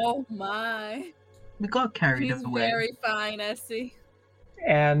 Oh my. "We got carried He's away." very fine, Essie.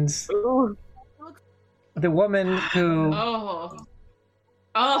 And Ooh. the woman who Oh.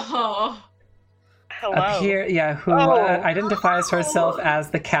 Hello. who Oh. identifies herself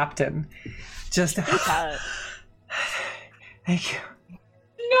as the captain. Just Cat. thank you.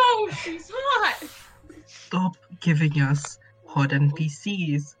 No, she's hot. Stop giving us hot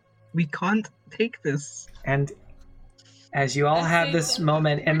NPCs. We can't take this. And as you all have this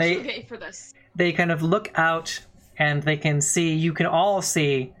moment, and Where'd you get for this? they kind of look out, and they can see, you can all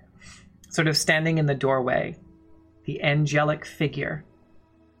see, sort of standing in the doorway, the angelic figure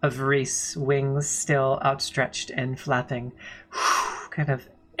of Reese, wings still outstretched and flapping, kind of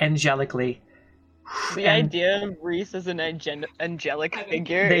angelically. The And idea of Reese as an angelic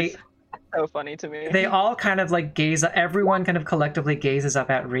figure They- is so funny to me. they all kind of like gaze, everyone kind of collectively gazes up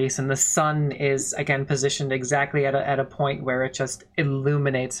at Reese, and the sun is again positioned exactly at a point where it just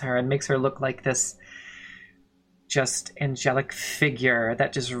illuminates her and makes her look like this just angelic figure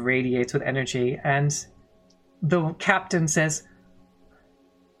that just radiates with energy. And the captain says,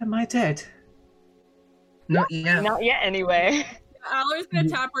 "Am I dead?" Not yet. Not yet, anyway. Allery's gonna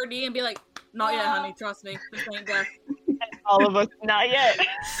tap her knee and be like, "Not yet, honey. Trust me. This ain't death." All of us, not yet.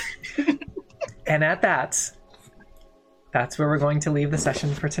 And at that's where we're going to leave the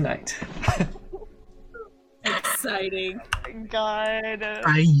session for tonight. Exciting. God.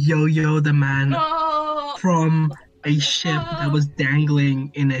 I yo-yo the man Oh. from a ship that was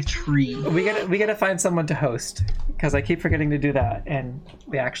dangling in a tree. We gotta find someone to host, because I keep forgetting to do that, and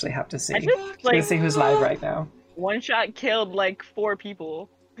we actually have to see. I just Let's see who's live right now. one shot killed like 4 people.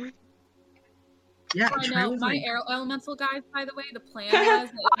 Yeah, I Trey know. was My like, air elemental guys, by the way, the plan was that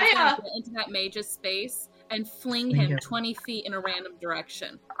I was Yeah. gonna get into that mage's space and fling him Yeah. 20 feet in a random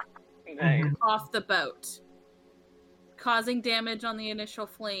direction Nice. off the boat, causing damage on the initial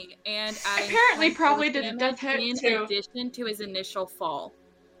fling and adding Apparently 10 probably force did a death hit, damage too. in addition to his initial fall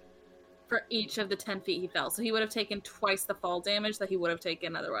for each of the 10 feet he fell. So he would have taken twice the fall damage that he would have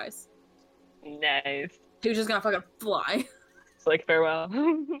taken otherwise. Nice. He was just gonna fucking fly. It's like farewell.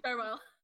 Farewell.